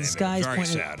it up in the sky. He's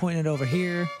pointing it over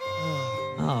here.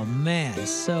 Oh, man.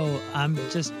 So I'm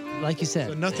just, like you said,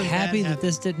 So nothing happy bad that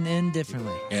this didn't end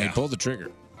differently. Yeah, he pulled the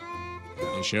trigger.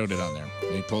 They showed it on there.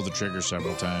 He pulled the trigger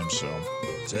several times. So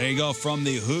there you go, from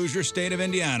the Hoosier state of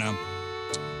Indiana.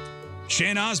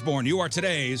 Shane Osborne, you are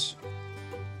today's.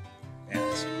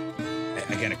 Yes.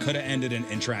 Again, it could have ended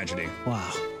in tragedy.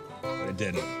 Wow. But it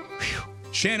didn't.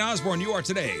 Shane Osborne, you are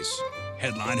today's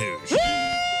Headline Hoosier.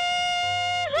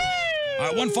 All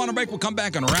right, one final break. We'll come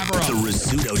back and wrap her up. The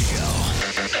Rizzuto Show.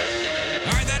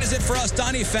 All right, that is it for us.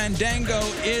 Donnie Fandango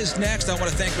is next. I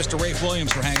want to thank Mr. Rafe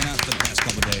Williams for hanging out for the past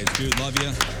couple of days. Dude, love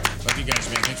you. love you guys,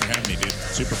 man. Thanks for having me, dude.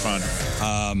 Super fun.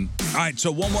 All right,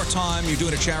 so one more time, you're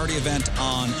doing a charity event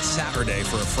on Saturday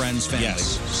for a friend's family.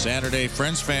 Yes, Saturday,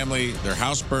 friend's family. Their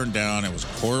house burned down. It was a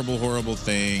horrible, horrible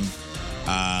thing.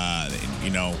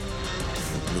 You know,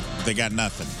 they got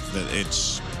nothing.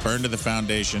 It's burned to the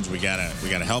foundations. We gotta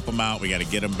help them out. We gotta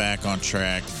get them back on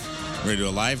track. We're gonna do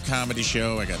a live comedy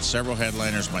show. I got several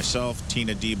headliners: myself,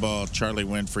 Tina D-Ball, Charlie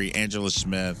Winfrey, Angela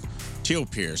Smith, Teal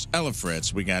Pierce, Ella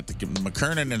Fritz. We got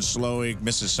McKernan and Slowig,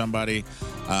 Mrs. Somebody.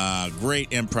 Great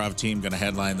improv team going to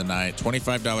headline the night.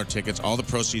 $25 tickets. All the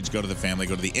proceeds go to the family.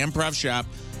 Go to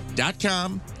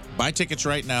theimprovshop.com. Buy tickets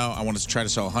right now. I want to try to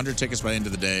sell 100 tickets by the end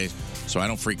of the day so I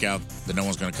don't freak out that no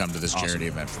one's going to come to this charity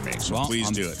event for me. So please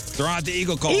do it. Throw out the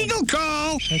Eagle Call. Eagle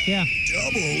Call! Heck yeah.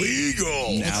 Double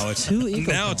Eagle! Now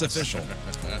it's official.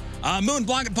 Moon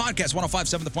Blanket Podcast,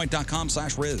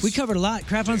 1057thepoint.com/Riz. We covered a lot.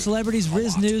 Crap on celebrities,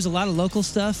 Riz News, a lot of local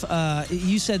stuff.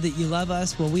 You said that you love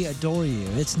us. Well, we adore you.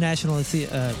 It's National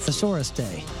Thesaurus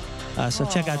Day. So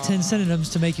check out 10 synonyms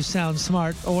to make you sound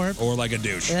smart or like a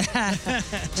douche. Check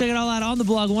it all out on the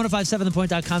blog,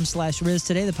 1057thepoint.com/Riz.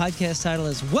 Today, the podcast title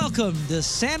is Welcome to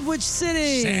Sandwich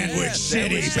City. Sandwich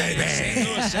City, baby.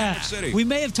 Sandwich City. We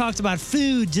may have talked about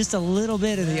food just a little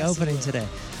bit in the opening today.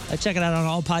 Check it out on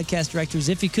all podcast directories.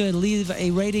 If you could, leave a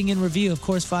rating and review. Of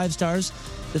course, 5 stars.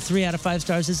 The 3 out of 5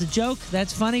 stars is a joke.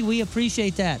 That's funny. We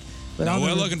appreciate that. But no,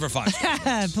 we're looking for 5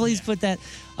 stars. Please put that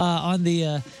on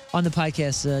the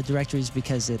podcast directories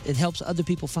because it helps other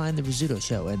people find the Rizzuto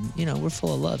Show, and we're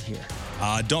full of love here.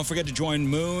 Don't forget to join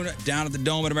Moon down at the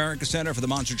Dome at America Center for the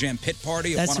Monster Jam Pit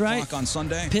Party at That's 1 right. o'clock on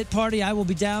Sunday. Pit Party, I will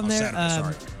be down there. Saturday,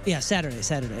 sorry. Yeah, Saturday.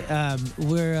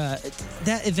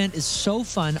 That event is so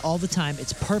fun all the time.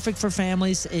 It's perfect for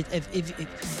families.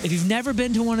 If you've never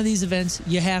been to one of these events,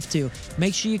 you have to.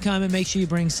 Make sure you come and make sure you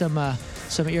bring some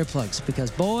earplugs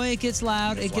because boy, it gets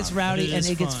loud, it gets rowdy, and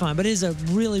it gets fun. But it is a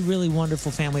really, really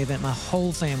wonderful family event. My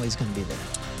whole family is going to be there.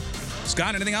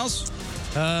 Scott, anything else?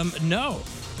 No.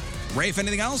 Rafe,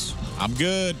 anything else? I'm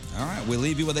good. All right, we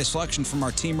leave you with a selection from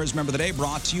our Team Riz Member of the Day,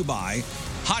 brought to you by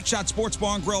Hot Shot Sports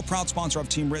Bar and Grill, proud sponsor of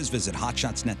Team Riz. Visit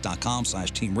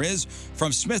hotshotsnet.com/Team Riz.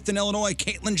 From Smithton, Illinois,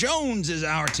 Caitlin Jones is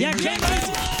our Team Riz.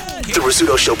 The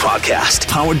Rizzuto Show podcast,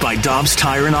 powered by Dobbs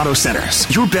Tire and Auto Centers.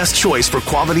 Your best choice for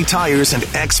quality tires and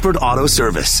expert auto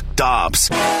service. Dobbs.